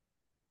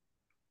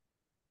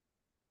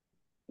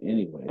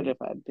 Anyway. But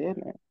if I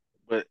didn't.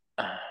 But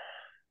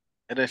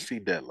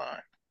NXT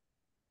deadline.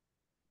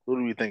 Who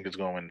do we think is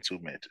going to win the 2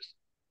 matches?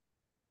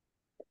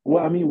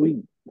 Well, I mean,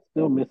 we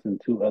still missing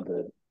 2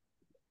 other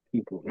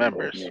people.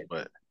 Members,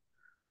 but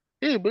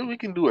we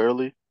can do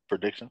early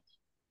predictions.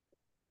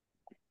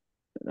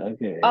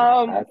 Okay.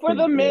 For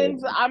the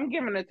men's, I'm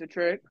giving it to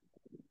Trick.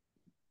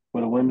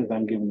 For the women's,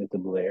 I'm giving it to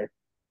Blair.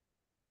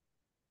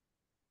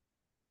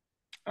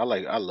 I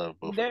love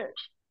both of those.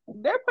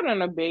 They're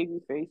putting a baby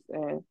face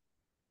in.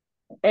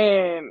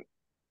 And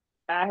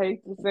I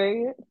hate to say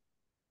it.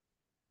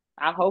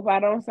 I hope I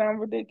don't sound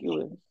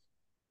ridiculous.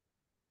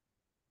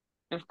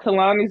 If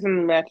Kalani's in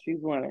the match, she's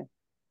winning.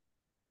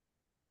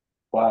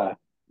 Why?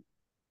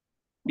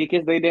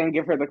 Because they didn't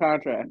give her the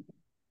contract.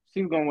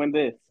 She's gonna win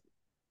this.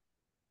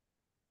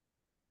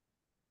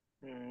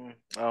 I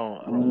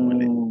don't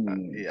want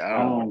it. I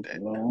don't want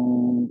that.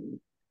 Know.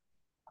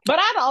 But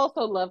I'd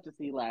also love to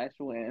see Lash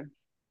win.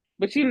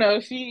 But you know,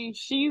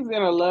 she's in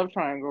a love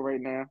triangle right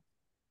now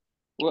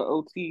with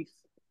Otis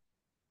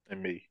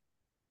And me.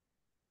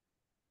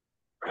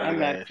 and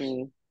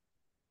Maxine.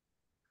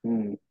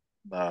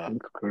 That's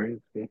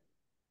crazy.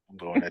 I'm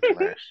going at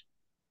Lash.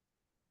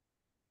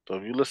 So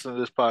if you listen to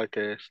this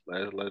podcast,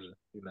 Lash Legend,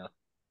 you know.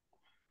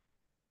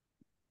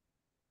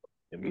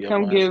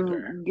 Come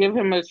give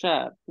him a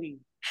shot, please.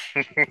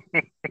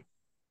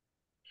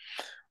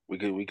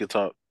 we could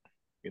talk,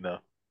 you know.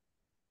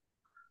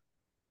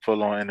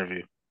 Full on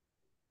interview.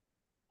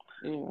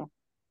 Yeah.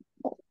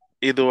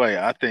 Either way,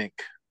 I think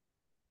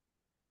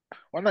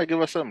why not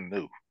give us something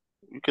new?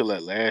 You could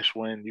let Lash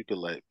win, you could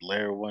let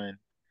Blair win.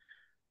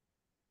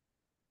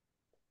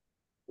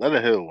 Let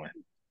a Hill win.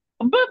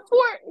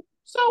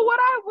 So what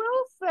I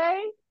will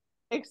say,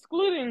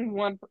 excluding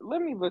one,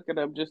 let me look it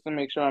up just to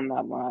make sure I'm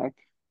not lying.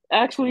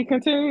 Actually,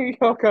 continue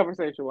your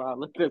conversation while I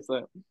look this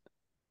up.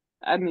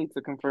 I need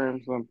to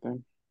confirm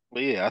something.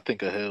 But yeah, I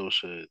think a Hill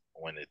should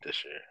win it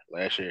this year.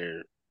 Last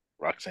year,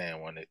 Roxanne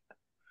won it.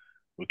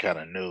 We kind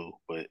of knew,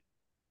 but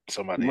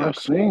somebody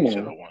else should have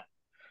won.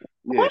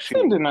 Yeah,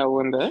 Roxanne did not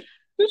win that.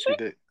 Did she? She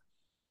did.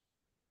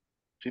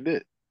 She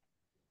did.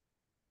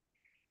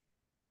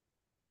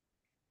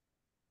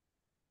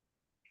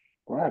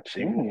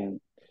 Roxanne,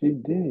 she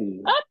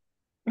did.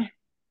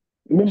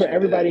 Remember,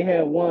 everybody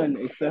had one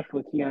except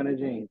for Kiana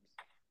James.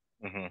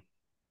 Mm-hmm.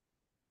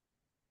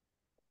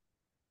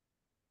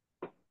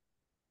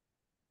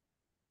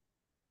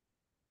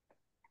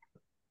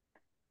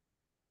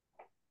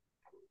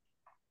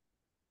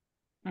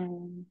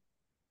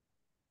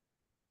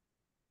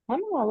 What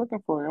am I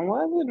looking for? And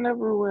why is it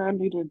never where I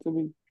need it to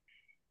be?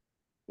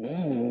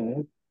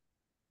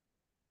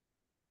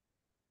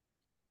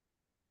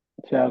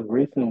 Child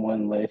Grayson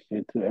won last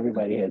year too.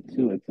 Everybody had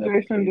 2 except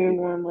Grayson did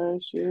win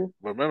last year.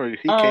 Remember,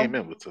 he came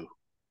in with 2.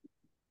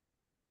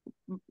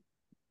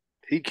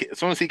 As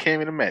soon as he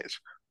came in the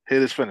match,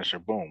 hit his finisher,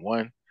 boom,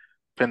 1,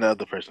 pin the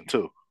other person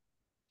 2.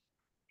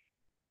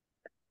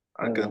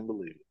 I couldn't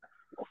believe it.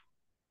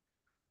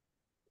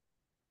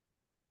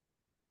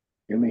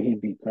 I mean, he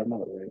beat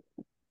Carmelo, right?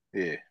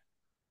 Yeah.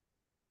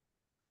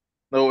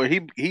 No,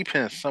 he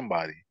pinned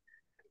somebody,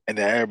 and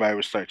then everybody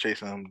would start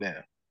chasing him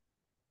down.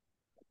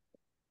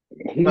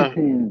 He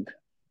pinned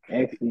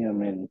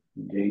Axiom and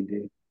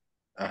JD.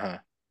 And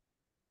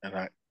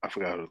I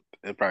forgot who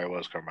it probably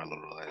was Carmelo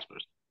the last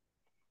person.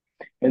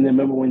 And then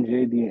remember when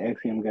JD and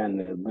Axiom got in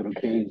the little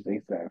cage, they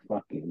started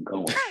fucking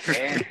going.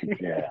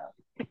 Yeah.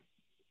 But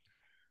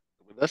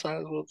that's how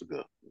it's supposed to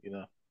go, you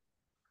know.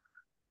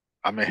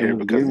 I'm in here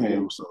because of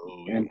you, so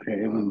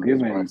it was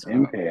given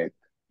Impact.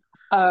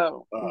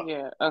 Oh,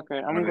 yeah, okay.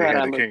 I'm glad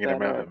I looked King that of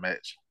the Mountain up.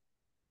 match.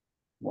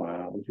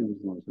 Wow, what you was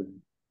going to say?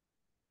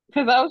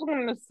 Because I was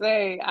going to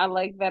say, I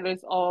like that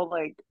it's all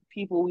like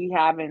people we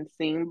haven't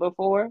seen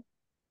before,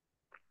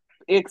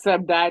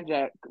 except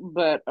Dijak.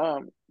 But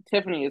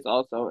Tiffany is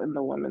also in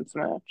the women's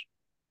match.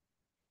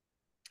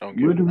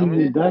 Where do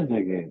we see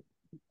Dijak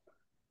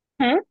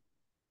at?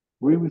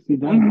 Where do we see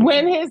Dijak?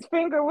 When his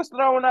finger was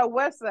thrown up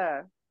West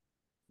Side.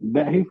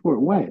 That he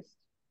Fort West.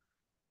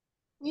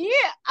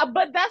 Yeah,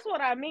 but that's what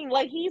I mean.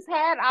 Like, he's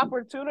had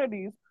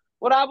opportunities.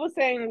 What I was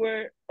saying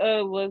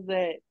was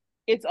that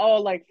it's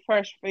all like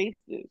fresh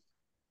faces.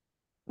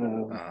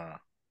 I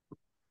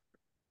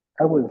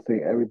wouldn't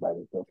say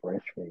everybody's a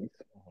fresh face.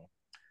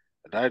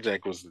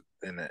 Dijak was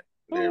in it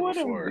there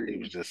before. He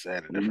was just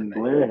at a different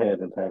name. Blair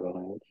had a title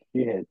match.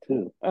 She had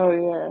 2. Oh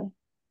yeah.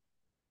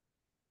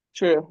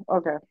 True.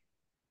 Okay.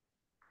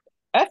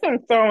 I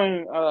think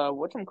throwing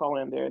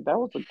whatchamacallit in there, that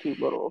was a cute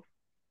little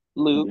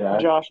Luke,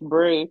 Josh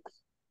Briggs.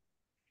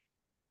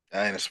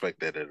 I didn't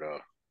expect that at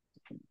all.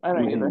 I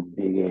don't either.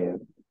 Big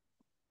ass.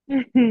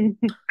 I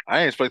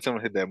didn't expect him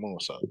to hit that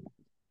moonsault.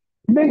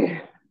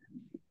 Man,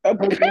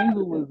 Park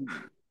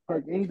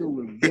Angel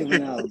was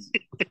giving out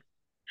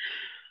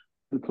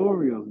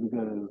tutorials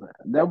because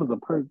that was a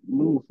perk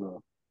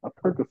moonsault, a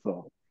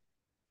percassault.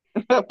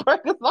 A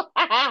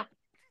percassault.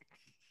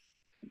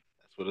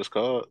 what it's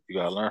called. You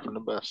gotta learn from the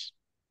best.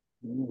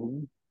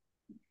 Mm-hmm.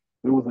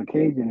 If it was a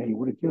Cajun, he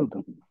would have killed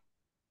him.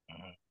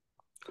 Mm-hmm.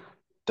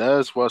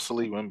 Does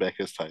Wesley win back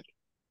his title?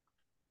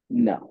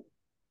 No.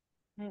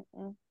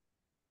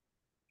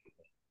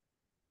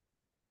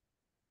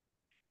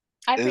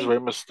 Is Rey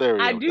Mysterio?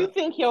 I do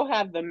think he'll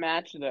have the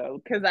match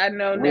though, because I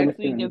know Rey next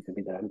week is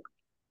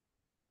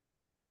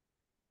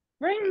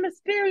Rey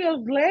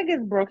Mysterio's leg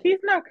is broke. He's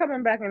not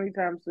coming back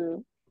anytime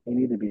soon. He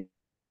need to be.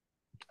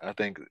 I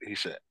think he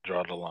should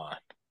draw the line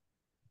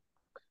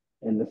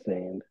in the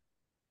sand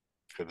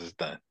because it's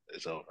done.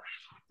 It's over.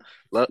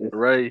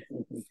 Ray,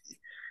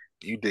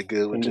 you did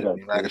good with your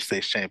United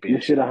States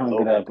Championship. You should have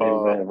hung it up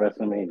at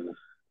WrestleMania.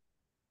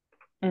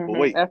 But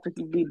wait, after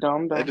he beat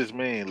Dom. That just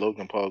means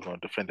Logan Paul gonna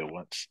defend it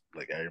once,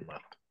 like every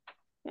month.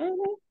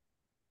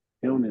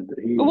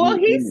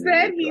 He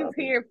said he's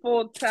here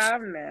full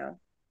time now.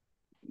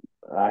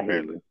 I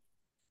hear you.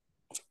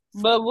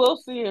 But we'll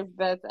see if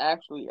that's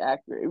actually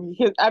accurate.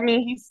 Because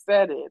he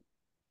said it.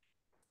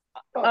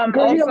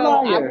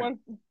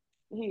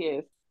 He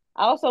is.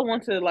 I also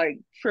want to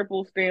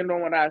triple stand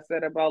on what I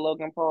said about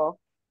Logan Paul.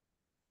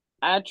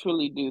 I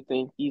truly do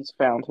think he's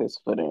found his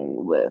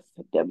footing with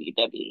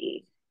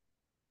WWE.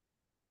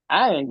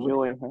 I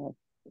enjoy him.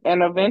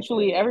 And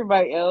eventually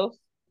everybody else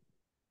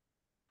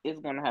is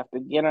gonna have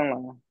to get in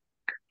line.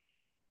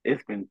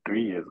 It's been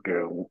 3 years,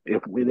 girl.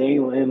 If they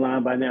ain't in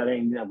line by now, they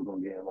ain't never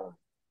gonna get in line.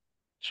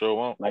 Sure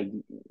won't. Like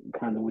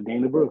kind of with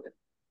Dana Brooke.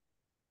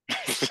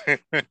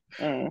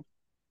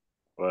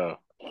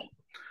 Well,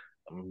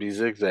 I'm gonna be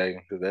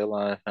zigzagging because that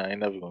line I ain't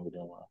never gonna get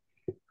in line.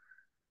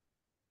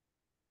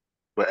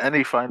 But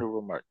any final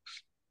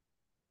remarks?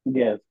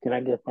 Yes. Can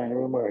I get a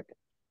final remark?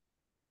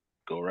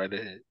 Go right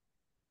ahead.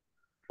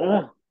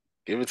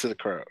 Give it to the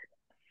crowd.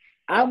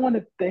 I want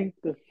to thank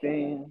the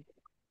fans.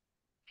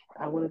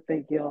 I want to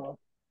thank y'all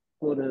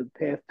for the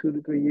past 2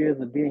 to 3 years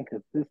of being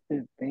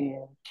consistent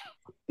fans.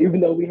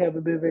 Even though we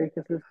haven't been very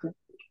consistent.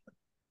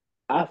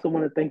 I also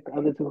want to thank the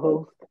other 2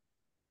 hosts.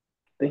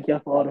 Thank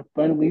y'all for all the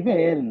fun we've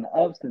had and the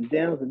ups and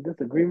downs and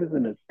disagreements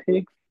and the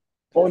picks,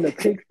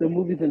 the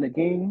movies, and the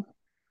games.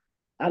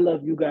 I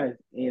love you guys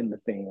and the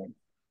fans.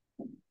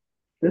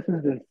 This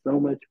has been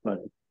so much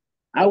fun.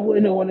 I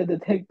wouldn't have wanted to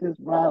take this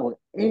ride with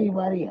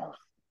anybody else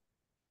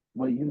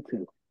but you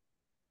two.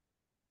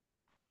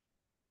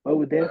 But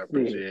with that I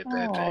appreciate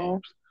that,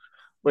 James.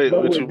 What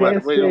you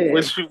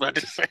about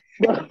to say?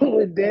 But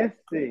with that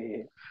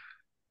said,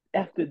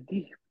 after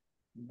deep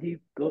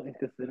thought and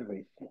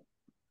consideration,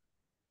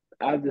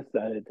 I've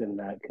decided to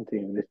not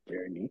continue this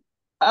journey.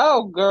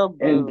 Oh, girl,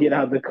 and get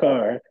out the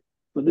car.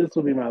 So this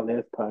will be my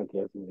last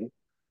podcast with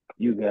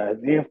you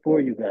guys and for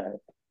you guys.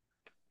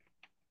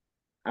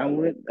 I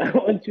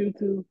want you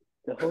to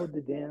hold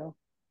it down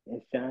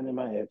and shine in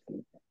my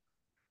absence.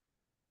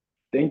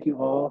 Thank you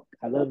all.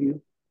 I love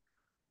you.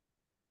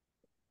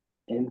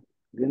 And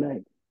good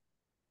night.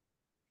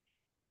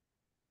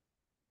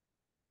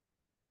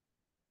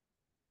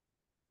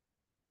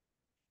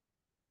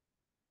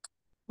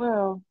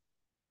 Well,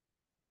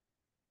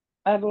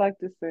 I'd like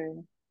to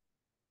say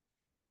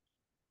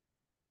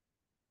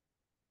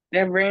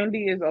that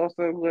Randy is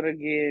also going to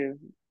give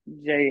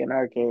Jay an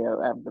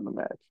RKO after the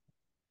match.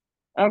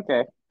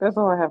 Okay, that's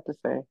all I have to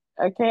say.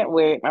 I can't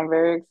wait. I'm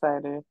very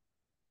excited.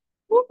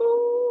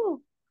 Woohoo!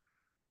 All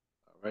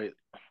right.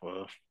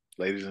 Well,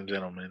 ladies and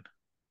gentlemen,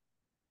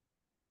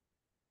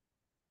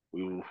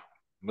 we will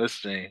miss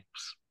James.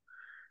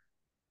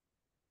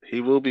 He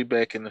will be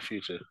back in the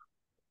future.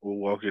 We'll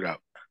walk it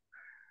out.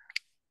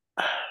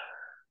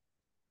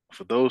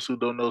 For those who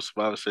don't know,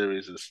 Survivor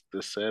Series is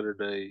this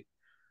Saturday.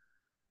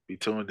 Be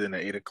tuned in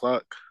at 8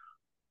 o'clock.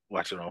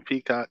 Watch it on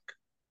Peacock.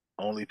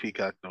 Only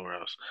Peacock, nowhere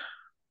else.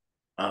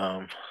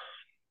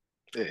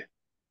 Yeah.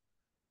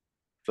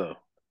 So,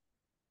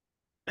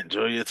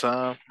 enjoy your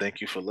time.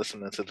 Thank you for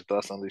listening to the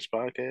Thoughts Unleashed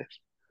podcast.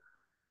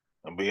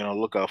 And be on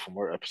the lookout for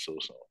more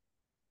episodes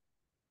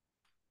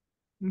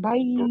soon. Bye.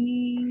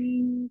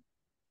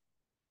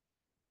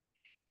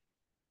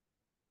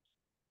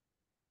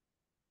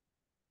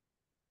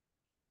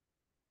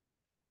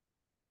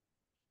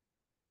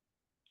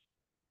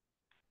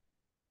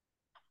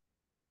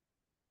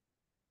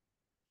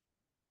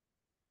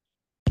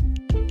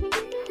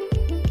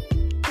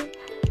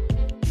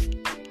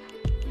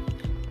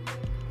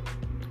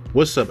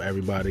 What's up,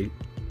 everybody?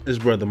 It's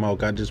Brother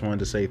Moke. I just wanted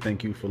to say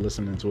thank you for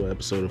listening to an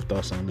episode of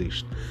Thoughts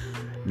Unleashed.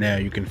 Now,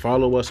 you can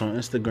follow us on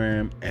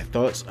Instagram at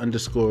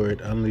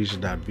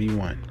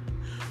thoughts_unleashed.v1,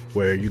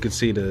 where you can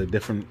see the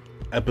different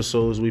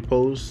episodes we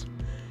post.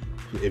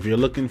 If you're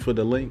looking for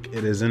the link,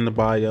 it is in the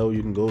bio.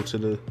 You can go to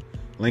the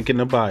link in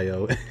the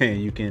bio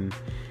and you can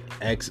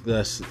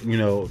access,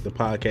 the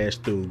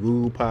podcast through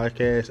Google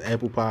Podcasts,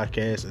 Apple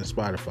Podcasts, and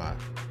Spotify.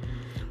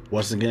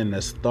 Once again,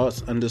 that's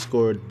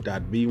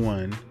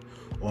thoughts_v1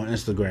 on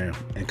Instagram.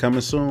 And coming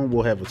soon,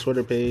 we'll have a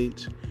Twitter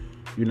page.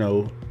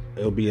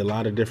 It'll be a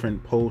lot of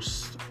different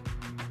posts.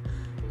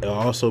 It'll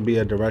also be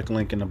a direct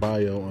link in the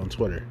bio on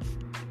Twitter.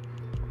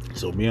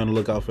 So be on the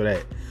lookout for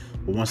that.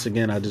 But once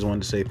again, I just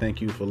wanted to say thank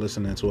you for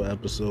listening to an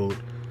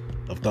episode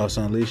of Thoughts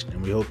Unleashed,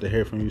 and we hope to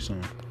hear from you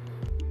soon.